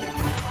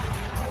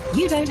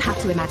 You don't have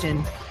to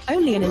imagine.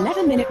 Only an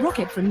 11-minute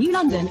rocket from New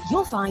London,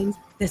 you'll find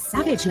the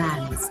Savage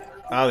Lands.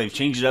 Oh, they've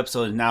changed it up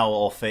so it's now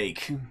all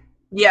fake.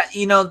 Yeah,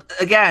 you know,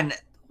 again,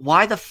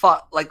 why the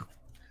fuck? Like,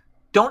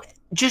 don't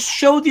just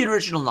show the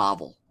original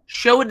novel.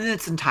 Show it in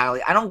its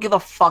entirety. I don't give a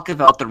fuck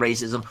about the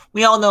racism.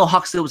 We all know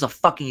Huxley was a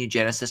fucking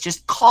eugenicist.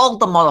 Just call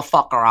the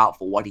motherfucker out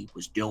for what he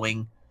was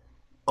doing.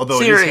 Although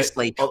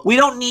seriously, we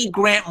don't need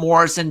Grant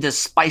Morrison to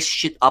spice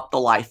shit up the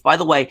life. By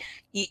the way,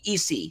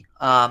 EC,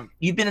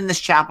 you've been in this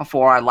chat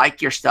before. I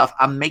like your stuff.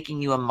 I'm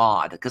making you a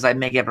mod because I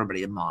make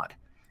everybody a mod.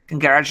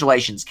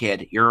 Congratulations,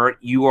 kid.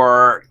 You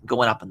are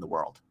going up in the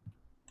world.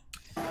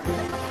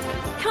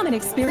 Come and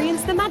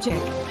experience the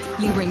magic.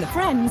 You bring the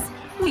friends,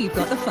 we've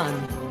got the fun.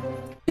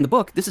 In the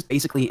book, this is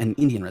basically an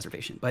Indian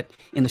reservation, but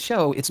in the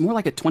show, it's more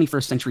like a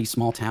 21st century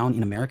small town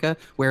in America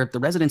where the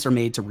residents are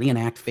made to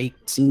reenact fake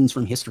scenes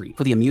from history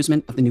for the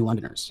amusement of the New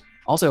Londoners.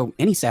 Also,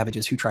 any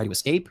savages who try to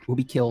escape will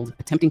be killed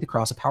attempting to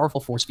cross a powerful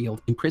force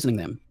field, imprisoning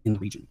them in the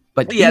region.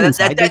 But yeah,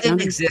 that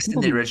didn't exist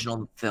in the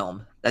original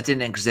film. That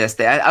didn't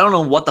exist. I don't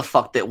know what the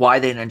fuck why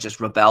they didn't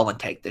just rebel and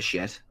take this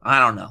shit. I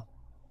don't know.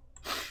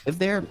 Live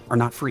there are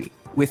not free.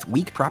 With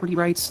weak property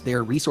rights,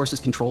 their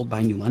resources controlled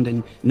by New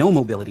London, no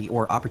mobility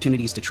or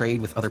opportunities to trade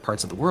with other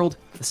parts of the world,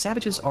 the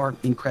savages are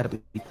incredibly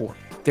poor.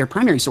 Their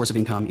primary source of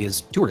income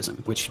is tourism,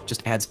 which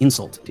just adds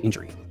insult to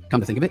injury.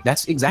 Come to think of it,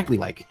 that's exactly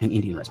like an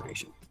Indian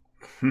reservation.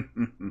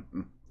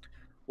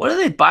 What do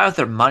they buy with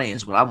their money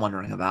is what I'm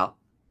wondering about.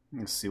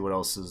 Let's see what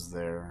else is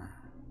there.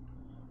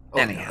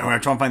 Anyhow. I'm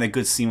trying to find that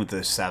good scene with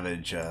the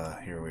savage.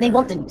 Here we They are.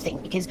 want the new thing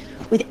because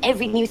with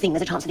every new thing,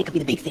 there's a chance that it could be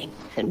the big thing.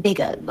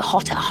 Bigger,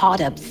 hotter,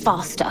 harder,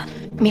 faster.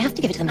 And we have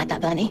to give it to them like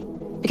that, Bernie.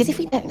 Because if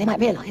we don't, they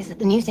might realise that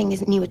the new thing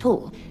isn't new at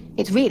all.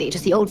 It's really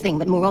just the old thing,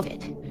 but more of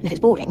it. And if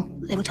it's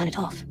boring, they will turn it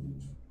off.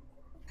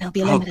 They'll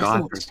be alone with their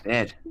thoughts.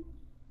 Forbid.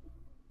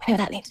 I know what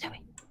that means, don't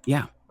we?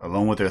 Yeah.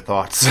 Alone with their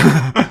thoughts.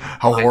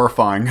 How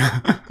horrifying.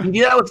 You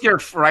do that with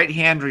your right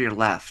hand or your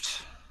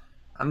left.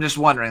 I'm just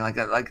wondering, like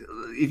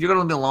if you're going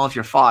to be alone with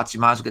your thoughts, you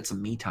might as well get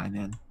some me time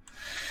in.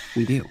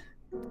 We do.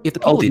 If the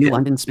people of New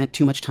London spent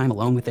too much time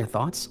alone with their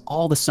thoughts,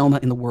 all the soma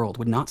in the world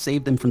would not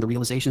save them from the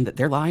realization that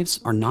their lives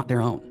are not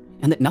their own,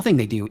 and that nothing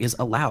they do is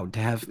allowed to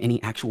have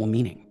any actual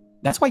meaning.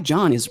 That's why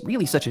John is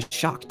really such a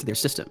shock to their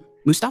system.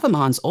 Mustafa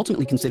Mons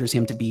ultimately considers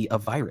him to be a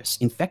virus,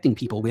 infecting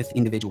people with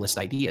individualist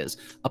ideas,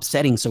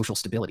 upsetting social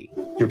stability.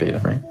 You're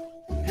beta, right?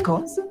 Of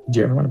course. Do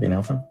you ever want to be an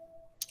alpha?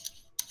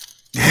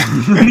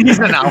 He's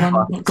an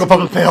alpha. Go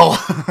pop a pill.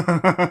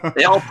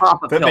 They all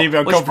pop a pill. That made me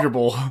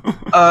uncomfortable.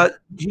 Do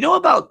you know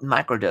about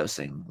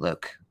microdosing,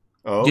 Luke?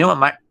 Oh. Do you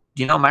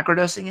know what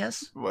microdosing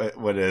is?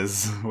 What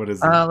is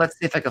it? Let's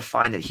see if I can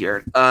find it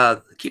here.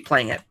 Keep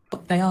playing it.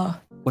 They are.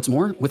 What's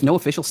more, with no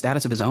official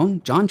status of his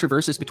own, John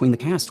traverses between the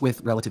cast with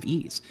relative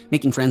ease,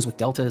 making friends with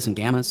deltas and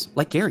gammas,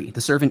 like Gary,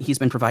 the servant he's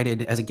been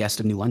provided as a guest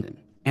of New London,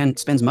 and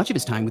spends much of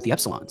his time with the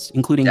Epsilons,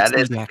 including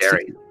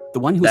Gary, the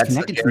one who is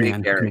connected to the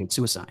man who committed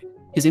suicide.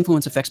 His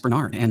influence affects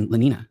Bernard and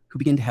Lenina, who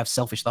begin to have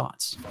selfish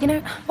thoughts. You know,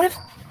 what if...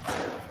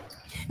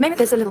 Maybe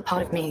there's a little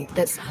part of me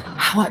that's...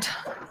 What?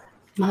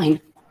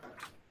 Mine.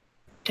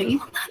 Don't you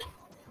want that?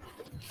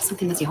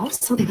 Something that's yours?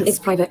 Something that's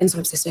private and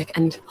solipsistic,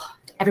 and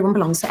everyone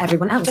belongs to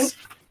everyone else.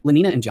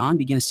 Lenina and John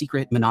begin a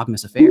secret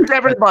monogamous affair. Who's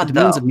everybody, the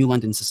demands of New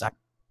London society.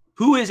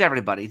 Who is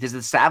everybody? Does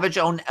the savage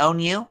own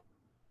you?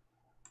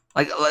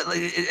 Like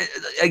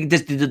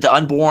did the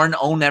unborn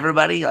own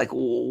everybody? Like,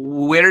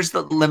 where's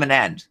the limit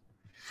end?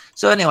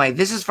 So anyway,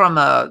 this is from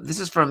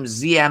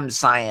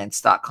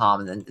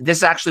zmscience.com, and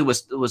this actually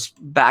was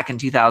back in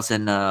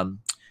 2000.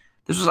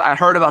 I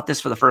heard about this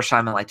for the first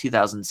time in like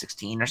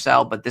 2016 or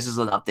so, but this is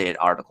an updated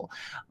article.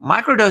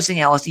 Microdosing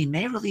LSD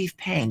may relieve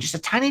pain. Just a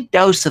tiny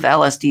dose of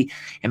LSD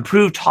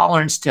improved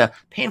tolerance to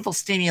painful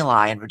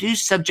stimuli and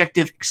reduced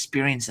subjective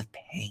experience of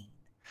pain.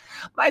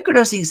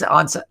 Microdosing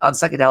on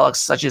psychedelics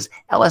such as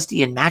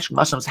LSD and magic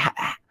mushrooms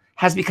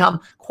has become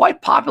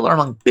quite popular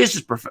among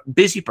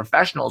busy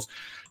professionals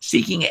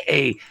seeking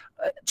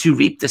to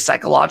reap the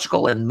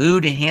psychological and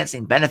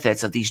mood-enhancing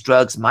benefits of these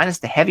drugs, minus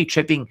the heavy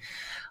tripping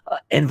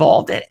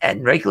involved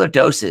and regular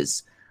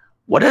doses.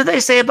 What did they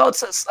say about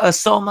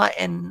Soma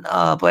in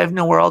Brave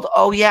New World?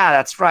 Oh yeah,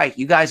 that's right.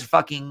 You guys are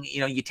fucking,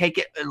 you take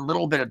it a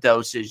little bit of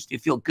dosage, you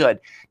feel good.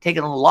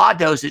 Taking a lot of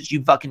dosage,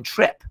 you fucking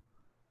trip.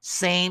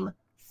 Same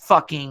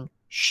fucking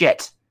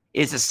shit.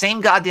 It's the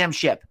same goddamn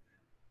ship.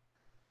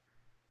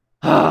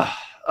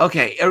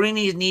 Okay,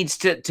 Irene needs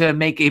to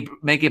make a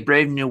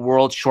Brave New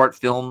World short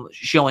film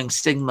showing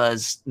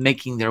stigmas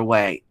making their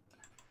way.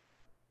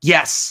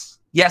 Yes,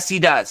 he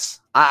does.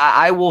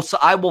 I will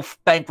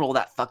bankroll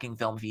that fucking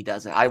film if he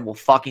does it. I will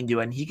fucking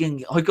do it. And he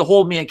can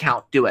hold me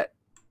account. Do it.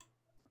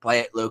 Play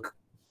it, Luke.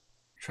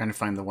 Trying to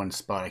find the one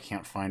spot. I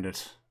can't find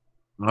it.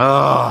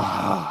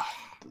 Oh.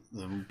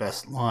 The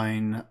best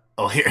line.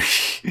 Oh, here.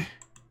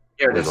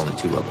 Here it is. There's only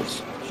 2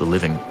 levels: the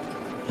living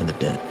and the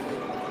dead.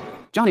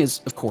 John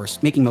is, of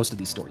course, making most of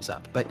these stories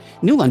up, but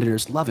New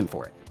Londoners love him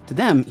for it. To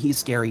them, he's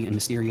scary and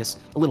mysterious,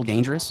 a little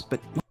dangerous,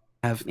 but don't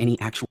have any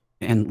actual.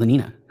 And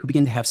Lenina, who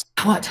begin to have.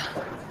 What?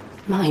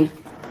 Mine.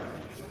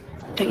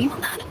 Don't you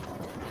want that?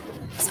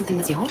 Something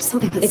that's yours?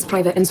 Something that's... It's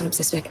private and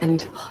solipsistic,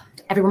 and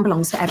everyone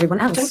belongs to everyone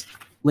else.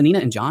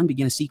 Lenina and John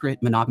begin a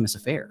secret, monogamous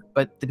affair,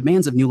 but the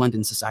demands of New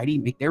London society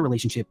make their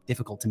relationship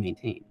difficult to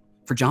maintain.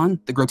 For John,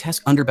 the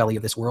grotesque underbelly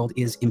of this world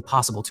is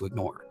impossible to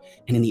ignore,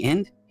 and in the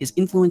end, his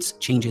influence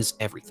changes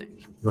everything.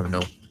 You want to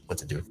know what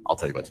to do? I'll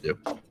tell you what to do.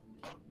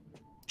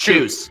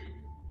 Choose.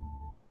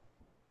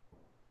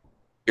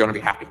 You want to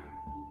be happy?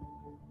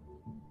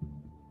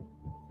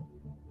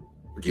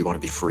 Or do you want to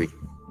be free?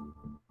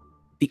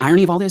 The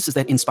irony of all this is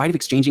that in spite of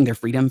exchanging their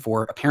freedom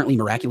for apparently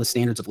miraculous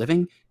standards of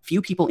living,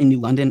 few people in New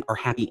London are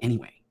happy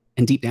anyway.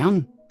 And deep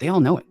down, they all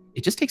know it.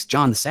 It just takes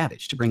John the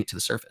Savage to bring it to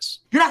the surface.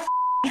 You're not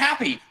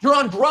happy. You're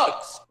on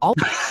drugs.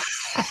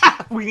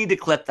 We need to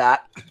clip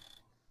that.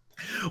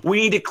 We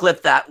need to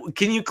clip that.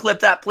 Can you clip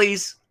that,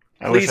 please?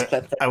 Please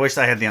clip that. I wish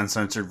I had the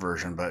uncensored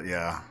version, but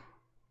yeah.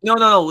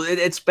 No.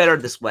 It's better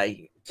this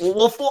way.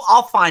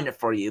 I'll find it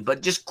for you,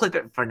 but just clip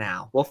it for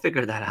now. We'll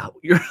figure that out.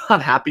 You're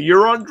not happy.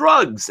 You're on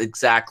drugs.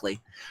 Exactly.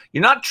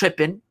 You're not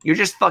tripping. You're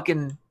just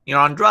fucking, you're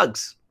on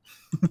drugs.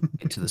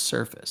 Get to the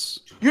surface.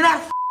 You're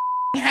not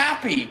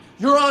happy.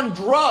 You're on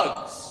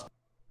drugs.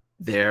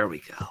 There we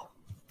go.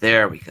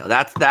 There we go.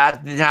 That's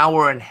that. Now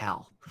we're in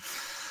hell.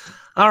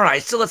 All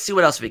right. So let's see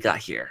what else we got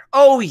here.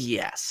 Oh,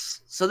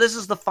 yes. So this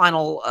is the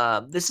final.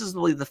 This is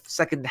really the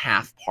second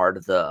half part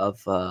of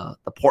the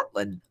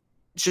Portland.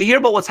 So you hear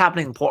about what's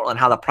happening in Portland,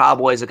 how the Proud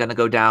Boys are going to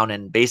go down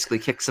and basically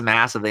kick some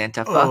ass of the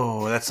Antifa.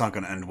 Oh, that's not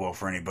going to end well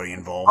for anybody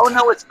involved. Oh,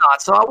 no, it's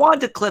not. So I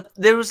wanted to clip.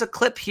 There was a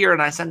clip here,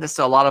 and I sent this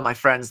to a lot of my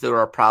friends that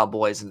are Proud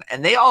Boys,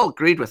 and they all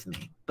agreed with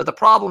me. But the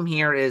problem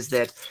here is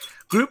that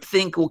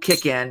groupthink will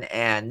kick in,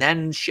 and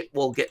then shit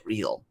will get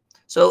real.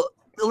 So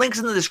the link's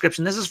in the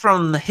description. This is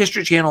from the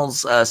History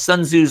Channel's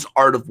Sun Tzu's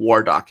Art of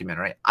War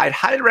documentary. I'd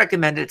highly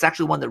recommend it. It's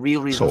actually one of the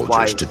real reasons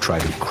why it's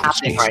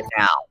happening right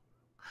now.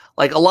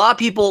 Like a lot of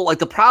people, like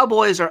the Proud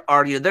Boys are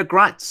they're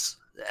grunts.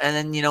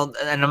 And then,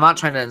 and I'm not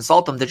trying to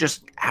insult them. They're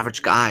just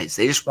average guys.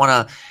 They just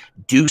want to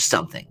do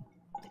something.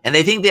 And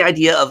they think the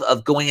idea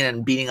of going in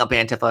and beating up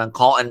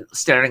Antifa and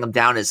staring them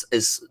down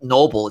is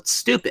noble. It's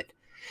stupid.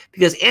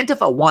 Because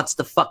Antifa wants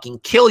to fucking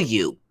kill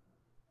you.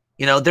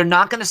 They're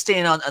not going to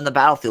stand on the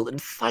battlefield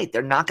and fight.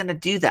 They're not going to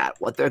do that.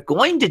 What they're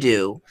going to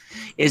do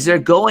is they're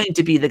going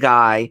to be the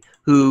guy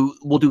who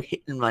will do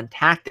hit and run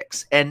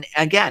tactics. And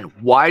again,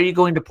 why are you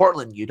going to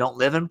Portland? You don't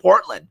live in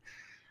Portland.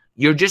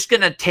 You're just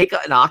going to take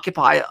and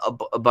occupy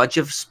a bunch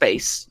of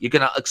space. You're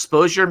going to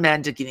expose your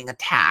men to getting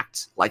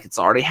attacked like it's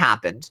already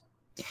happened.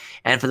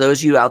 And for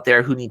those of you out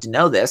there who need to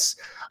know this,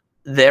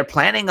 they're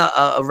planning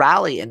a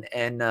rally.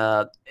 And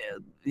what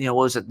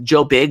was it?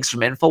 Joe Biggs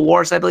from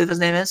InfoWars, I believe his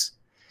name is.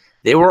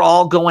 They were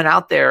all going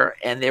out there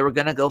and they were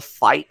going to go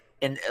fight.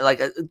 And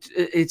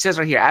it says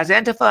right here, as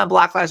Antifa and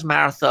Black Lives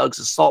Matter thugs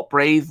assault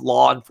brave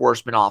law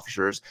enforcement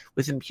officers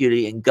with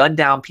impunity and gun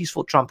down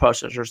peaceful Trump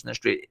protesters in the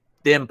street,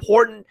 the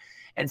important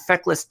and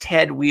feckless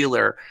Ted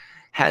Wheeler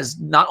has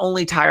not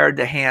only tied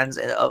the hands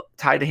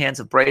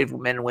of brave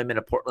men and women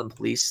of Portland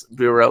Police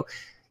Bureau,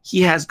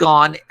 he has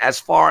gone as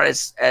far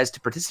as to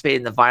participate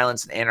in the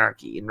violence and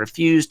anarchy and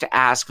refused to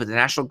ask for the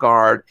National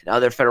Guard and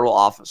other federal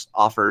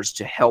offers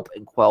to help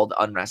and quell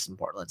the unrest in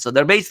Portland. So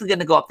they're basically going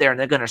to go up there and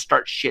they're going to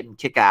start shit and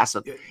kick ass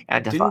of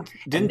Antifa.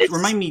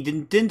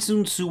 Didn't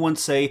Sun Tzu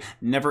once say,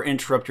 never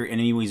interrupt your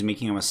enemy when he's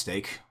making a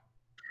mistake?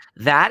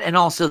 That, and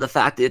also the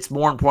fact that it's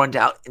more important to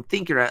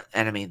outthink your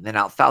enemy than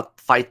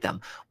outfight them.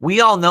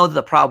 We all know that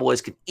the Proud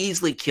Boys can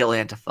easily kill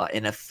Antifa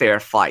in a fair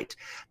fight.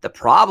 The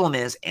problem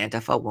is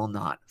Antifa will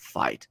not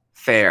fight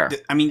fair.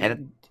 I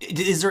mean,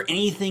 is there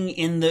anything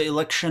in the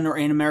election or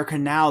in America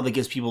now that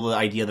gives people the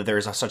idea that there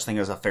is such thing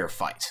as a fair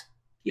fight?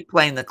 Keep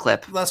playing the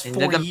clip. That's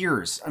 4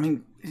 years. I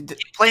mean, keep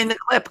playing the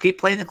clip. Keep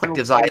playing the clip.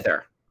 Gives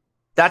either.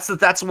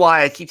 That's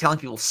why I keep telling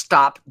people,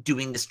 stop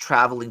doing this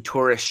traveling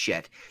tourist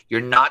shit.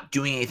 You're not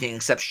doing anything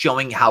except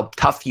showing how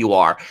tough you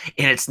are,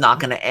 and it's not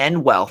going to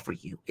end well for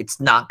you. It's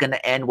not going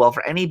to end well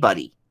for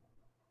anybody.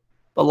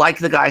 But like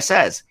the guy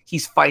says,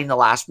 he's fighting the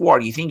last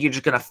war. You think you're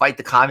just going to fight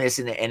the communists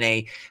in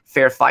a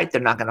fair fight? They're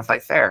not going to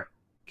fight fair.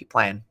 Keep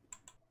playing.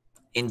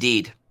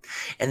 Indeed.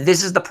 And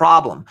this is the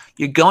problem.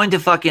 You're going to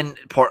fucking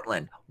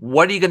Portland.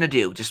 What are you going to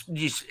do? Just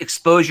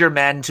expose your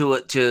men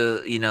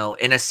to you know,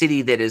 in a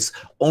city that is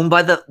owned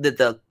by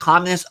the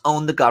communists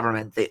own the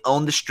government. They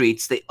own the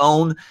streets. They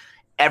own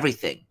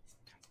everything.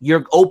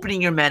 You're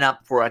opening your men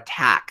up for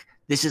attack.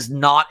 This is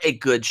not a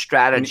good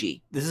strategy. I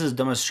mean, this is as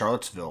dumb as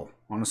Charlottesville,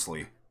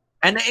 honestly.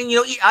 And you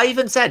know, I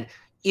even said,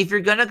 if you're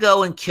going to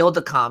go and kill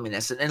the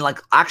communists and like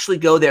actually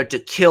go there to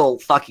kill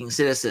fucking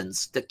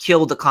citizens, to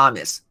kill the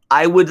communists,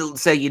 I would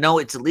say, you know,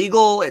 it's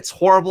illegal, it's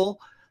horrible,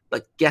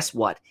 but guess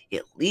what?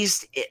 At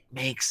least it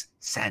makes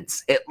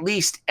sense. At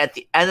least at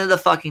the end of the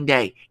fucking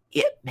day,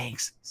 it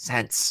makes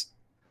sense.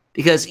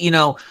 Because, you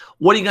know,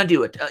 what are you going to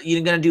do?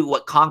 You're going to do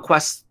what?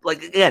 Conquest?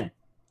 Like, again,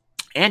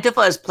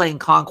 Antifa is playing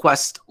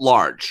Conquest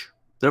large.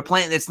 They're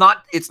playing, it's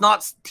not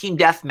team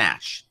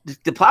deathmatch.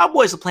 The Proud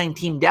Boys are playing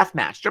team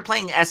deathmatch. They're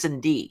playing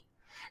S&D.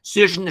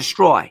 Search and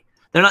destroy.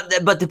 They're not,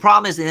 but the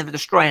problem is they never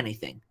destroy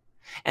anything.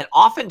 And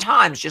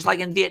oftentimes, just like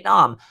in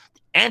Vietnam,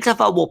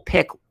 Antifa will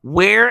pick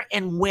where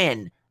and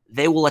when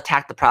they will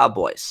attack the Proud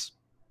Boys.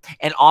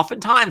 And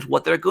oftentimes,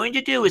 what they're going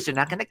to do is they're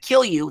not going to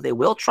kill you. They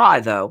will try,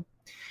 though.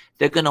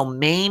 They're going to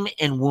maim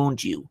and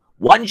wound you.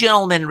 One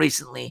gentleman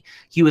recently,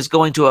 he was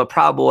going to a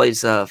Proud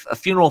Boys a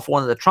funeral for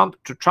one of the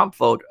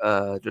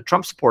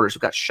Trump supporters who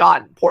got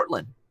shot in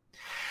Portland.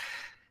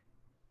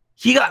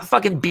 He got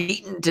fucking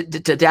beaten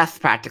to death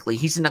practically.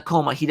 He's in a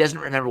coma. He doesn't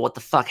remember what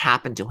the fuck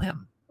happened to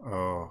him.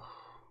 Oh.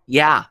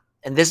 Yeah.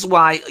 And this is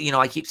why, you know,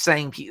 I keep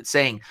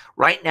saying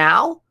right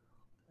now,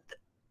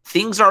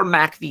 things are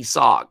Mac v.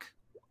 SOG.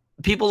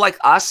 People like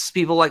us,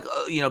 people like,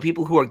 you know,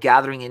 people who are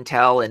gathering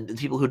intel and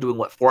people who are doing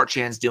what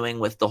 4chan's doing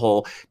with the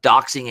whole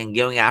doxing and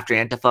going after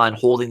Antifa and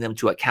holding them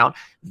to account,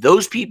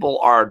 those people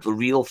are the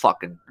real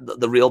fucking,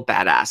 the real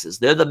badasses.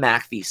 They're the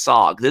Mac v.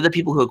 SOG. They're the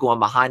people who are going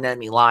behind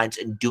enemy lines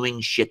and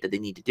doing shit that they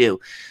need to do.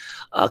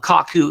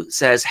 Kaku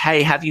says,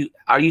 hey,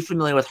 are you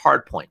familiar with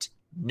Hardpoint?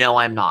 No,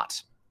 I'm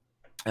not.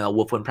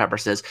 Wolfwind Prepper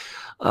says,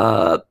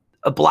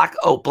 Black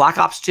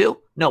Ops 2?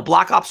 No,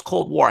 Black Ops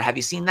Cold War. Have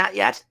you seen that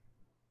yet?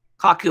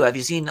 Kaku, have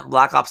you seen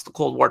Black Ops the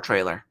Cold War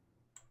trailer?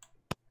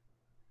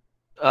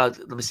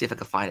 Let me see if I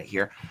can find it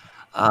here.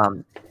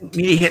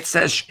 Media Hit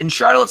says, in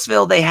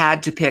Charlottesville, they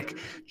had to pick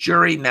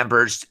jury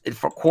members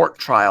for court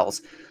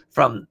trials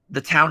from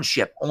the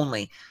township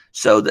only.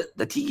 So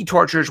the tiki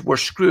torturers were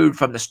screwed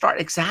from the start.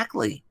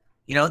 Exactly.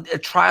 You know, a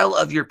trial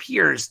of your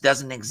peers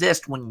doesn't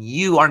exist when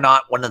you are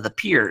not one of the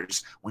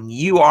peers, when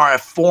you are a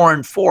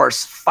foreign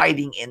force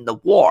fighting in the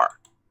war.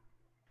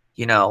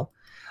 You know,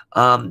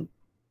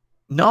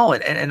 no,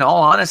 and in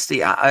all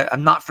honesty,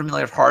 I'm not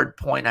familiar with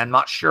Hardpoint. I'm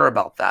not sure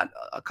about that,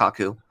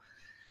 Kaku.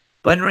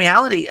 But in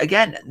reality,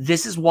 again,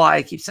 this is why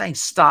I keep saying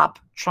stop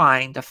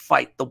trying to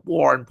fight the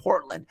war in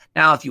Portland.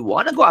 Now, if you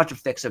want to go after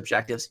fixed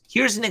objectives,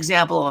 here's an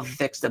example of a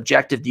fixed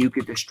objective that you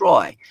could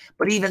destroy.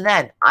 But even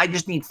then, I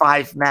just need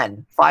 5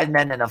 men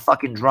and a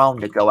fucking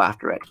drone to go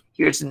after it.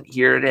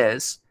 Here it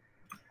is.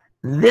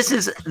 This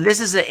is an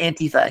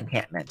Antifa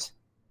encampment.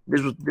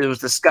 This was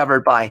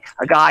discovered by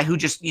a guy who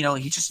just, you know,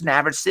 he's just an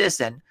average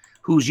citizen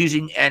who's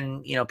using,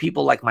 and, you know,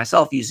 people like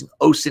myself using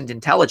OSINT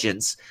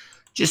intelligence.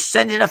 Just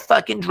send in a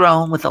fucking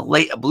drone with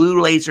a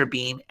blue laser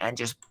beam and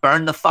just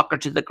burn the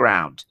fucker to the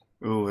ground.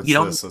 Ooh, you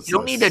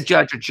don't need a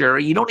judge or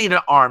jury. You don't need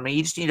an army.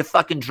 You just need a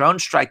fucking drone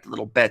strike the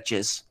little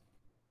bitches.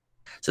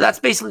 So that's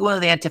basically one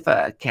of the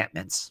Antifa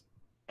encampments.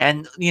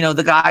 And, you know,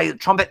 the guy,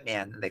 Trumpet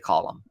Man, they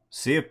call him.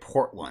 See it,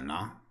 Portland,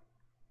 huh?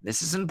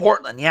 This is in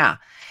Portland, yeah.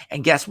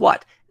 And guess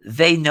what?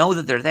 They know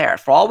that they're there.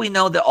 For all we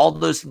know, that all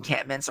those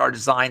encampments are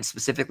designed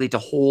specifically to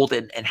hold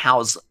and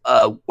house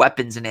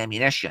weapons and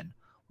ammunition.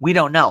 We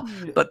don't know.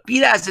 But be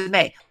that as it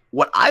may,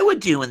 what I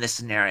would do in this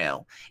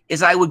scenario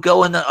is I would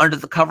go under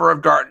the cover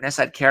of darkness.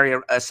 I'd carry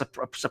a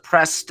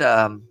suppressed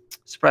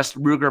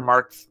Ruger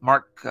Mark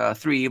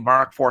III,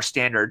 Mark IV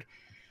standard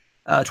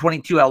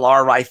 22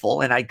 LR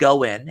rifle, and I'd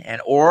go in,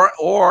 and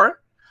or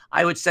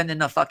I would send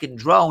in a fucking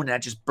drone and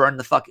I'd just burn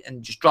the fucking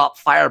and just drop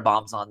fire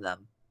bombs on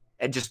them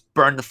and just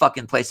burn the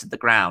fucking place to the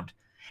ground.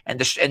 And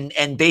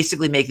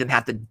basically make them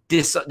have to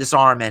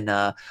disarm, and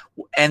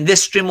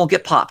this stream will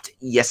get popped.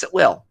 Yes, it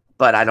will.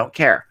 But I don't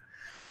care,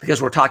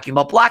 because we're talking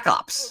about Black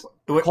Ops,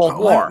 Cold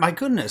War. My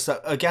goodness,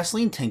 a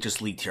gasoline tank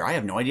just leaked here. I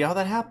have no idea how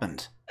that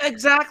happened.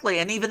 Exactly,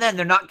 and even then,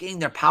 they're not getting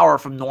their power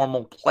from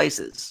normal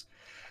places.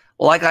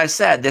 Well, like I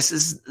said, this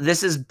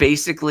is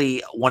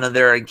basically one of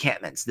their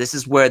encampments. This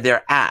is where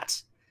they're at,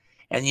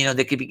 and you know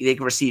they could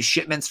receive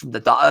shipments from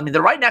the dock. I mean,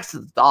 they're right next to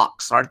the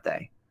docks, aren't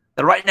they?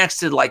 They're right next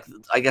to, like,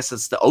 I guess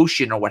it's the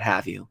ocean or what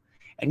have you.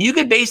 And you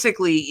could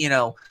basically, you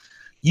know,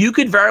 you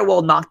could very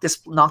well knock this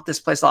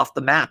place off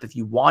the map if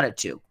you wanted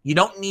to. You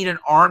don't need an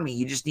army.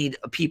 You just need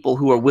people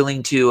who are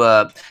willing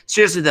to.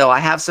 Seriously though, I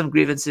have some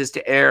grievances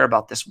to air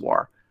about this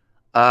war.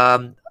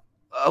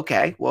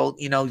 Okay, well,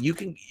 you know, you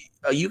can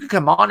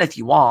come on if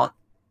you want.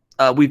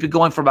 We've been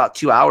going for about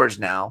 2 hours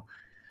now.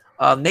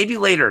 Maybe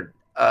later.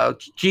 Can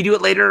you do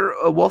it later,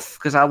 Wolf?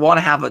 Because I want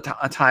to have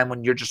a time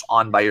when you're just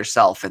on by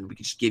yourself, and we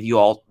can just give you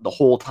all the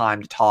whole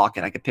time to talk,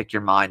 and I can pick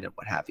your mind and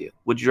what have you.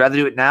 Would you rather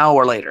do it now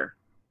or later?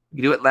 You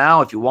can do it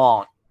now if you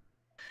want.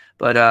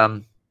 But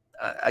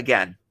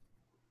again,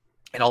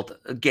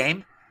 a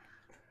game,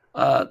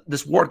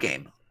 this war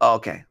game. Oh,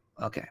 okay,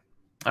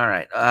 all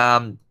right.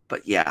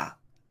 But yeah.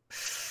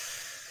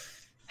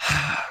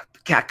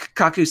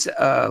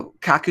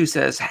 Kaku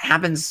says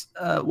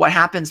what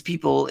happens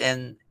people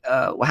in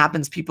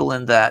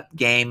that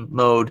game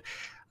mode,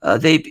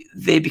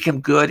 they become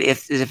good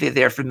if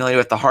they're familiar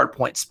with the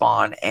hardpoint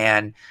spawn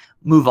and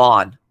move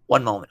on.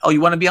 One moment. Oh,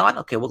 you want to be on?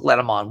 Okay, we'll let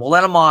them on. We'll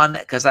let them on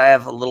because I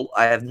have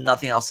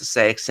nothing else to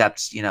say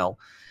except, you know,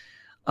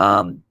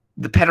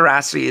 the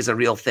pederasty is a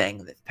real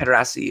thing. The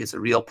pederasty is a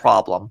real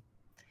problem.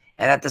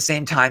 And at the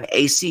same time,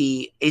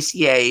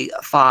 ACA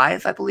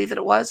 5, I believe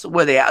it was,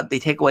 where they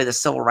take away the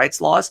civil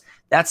rights laws,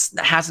 that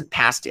hasn't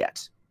passed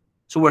yet.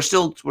 So we're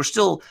still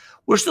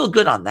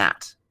good on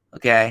that.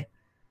 Okay.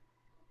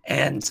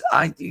 And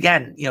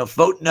again, you know,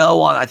 vote no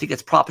on, I think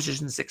it's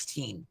Proposition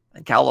 16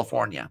 in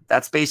California.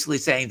 That's basically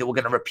saying that we're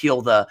going to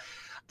repeal the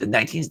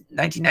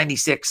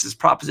 1996 is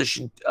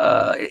Proposition.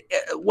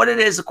 What it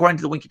is, according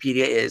to the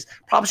Wikipedia, is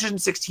Proposition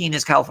 16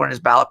 is California's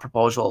ballot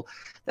proposal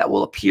that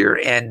will appear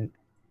in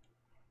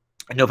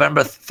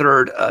November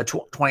 3rd,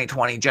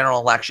 2020 general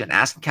election,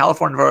 asking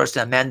California voters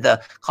to amend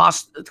the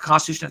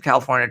Constitution of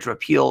California to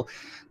repeal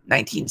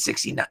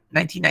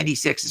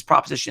 1996 is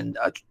Proposition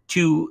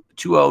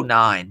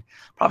 209.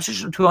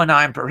 Proposition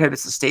 209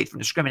 prohibits the state from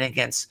discriminating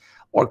against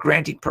or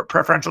granting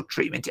preferential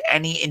treatment to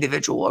any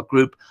individual or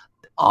group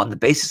on the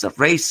basis of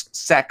race,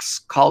 sex,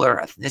 color,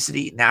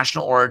 ethnicity,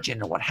 national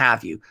origin, or what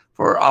have you,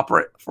 for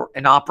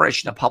an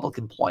operation of public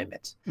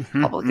employment,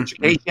 public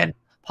education,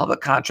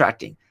 public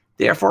contracting.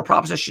 Therefore,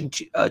 Proposition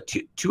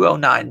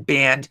 209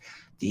 banned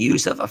the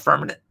use of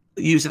affirmative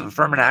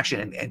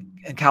action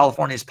in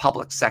California's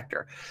public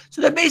sector.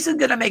 So they're basically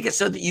going to make it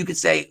so that you could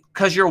say,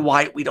 because you're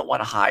white, we don't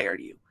want to hire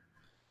you.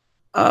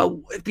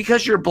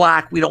 Because you're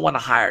black, we don't want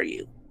to hire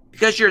you.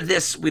 Because you're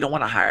this, we don't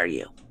want to hire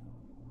you.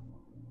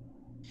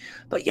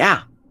 But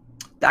yeah,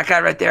 that guy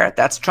right there,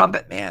 that's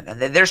Trumpet, man.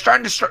 And they're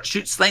starting to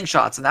shoot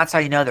slingshots, and that's how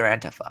you know they're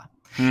Antifa.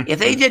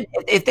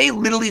 If they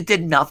literally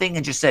did nothing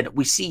and just said,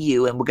 we see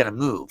you and we're going to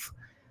move,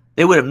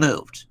 they would have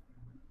moved.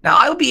 Now,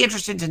 I would be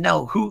interested to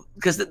know who,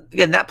 because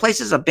again, that place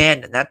is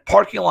abandoned. That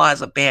parking lot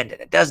is abandoned.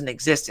 It doesn't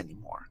exist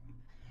anymore.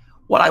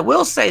 What I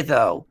will say,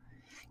 though,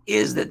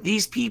 is that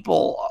these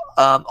people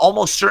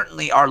almost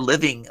certainly are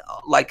living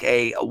like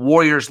a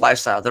warrior's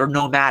lifestyle. They're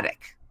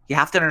nomadic. You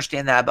have to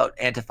understand that about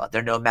Antifa.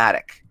 They're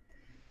nomadic.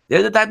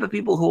 They're the type of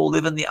people who will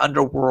live in the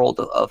underworld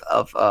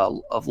of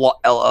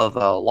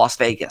Las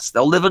Vegas.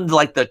 They'll live in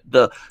like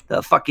the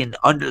fucking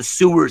under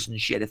sewers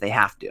and shit if they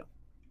have to.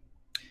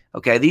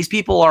 Okay, these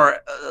people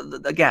are,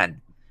 again,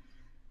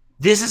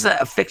 this is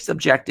a fixed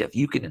objective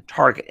you can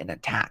target and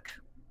attack.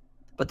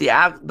 But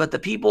the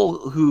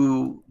people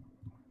who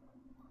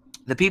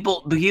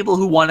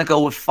want to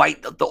go and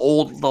fight the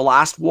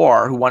last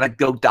war, who want to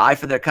go die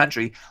for their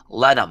country,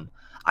 let them.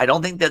 I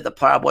don't think that the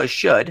Proud Boys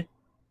should,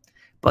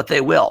 but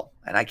they will,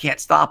 and I can't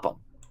stop them.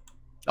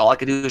 All I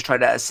can do is try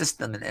to assist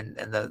them in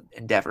the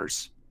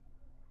endeavors.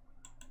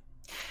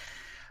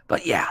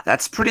 But yeah,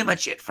 that's pretty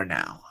much it for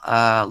now.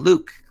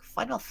 Luke,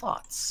 final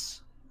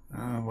thoughts.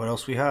 What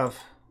else we have?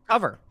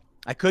 Cover.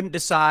 I couldn't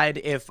decide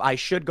if I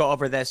should go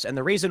over this, and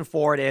the reason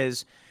for it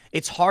is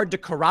it's hard to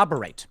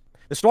corroborate.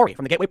 The story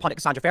from the Gateway pundit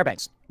Cassandra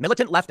Fairbanks.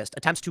 Militant leftist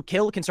attempts to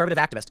kill conservative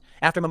activist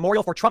after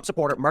memorial for Trump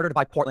supporter murdered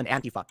by Portland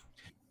Antifa.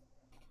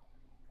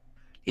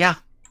 Yeah.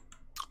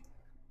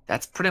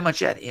 That's pretty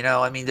much it. You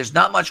know, I mean, there's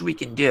not much we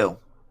can do.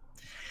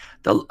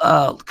 The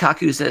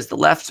Kaku says the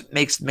left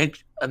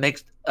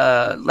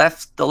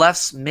the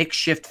left's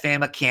makeshift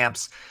FAMA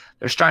camps.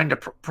 They're starting to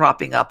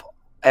propping up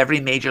every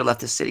major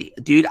leftist city.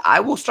 Dude,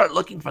 I will start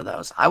looking for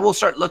those. I will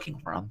start looking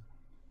for them.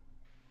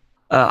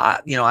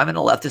 You know, I'm in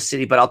a leftist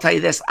city, but I'll tell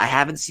you this, I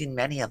haven't seen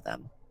many of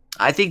them.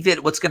 I think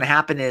that what's going to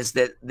happen is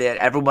that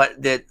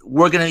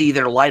we're going to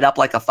either light up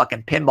like a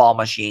fucking pinball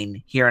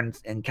machine here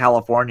in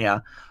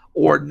California,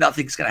 or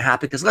nothing's going to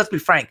happen. Because let's be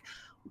frank,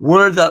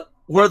 we're the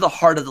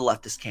heart of the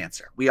leftist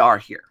cancer. We are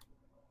here.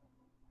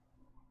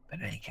 But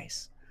in any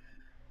case,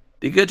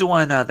 be good to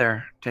one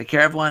another. Take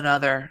care of one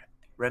another.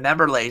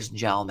 Remember, ladies and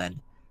gentlemen,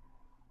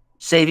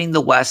 saving the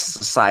West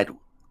is a side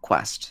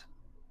quest.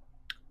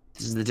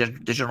 This is the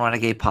Digital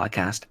Renegade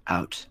podcast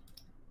out.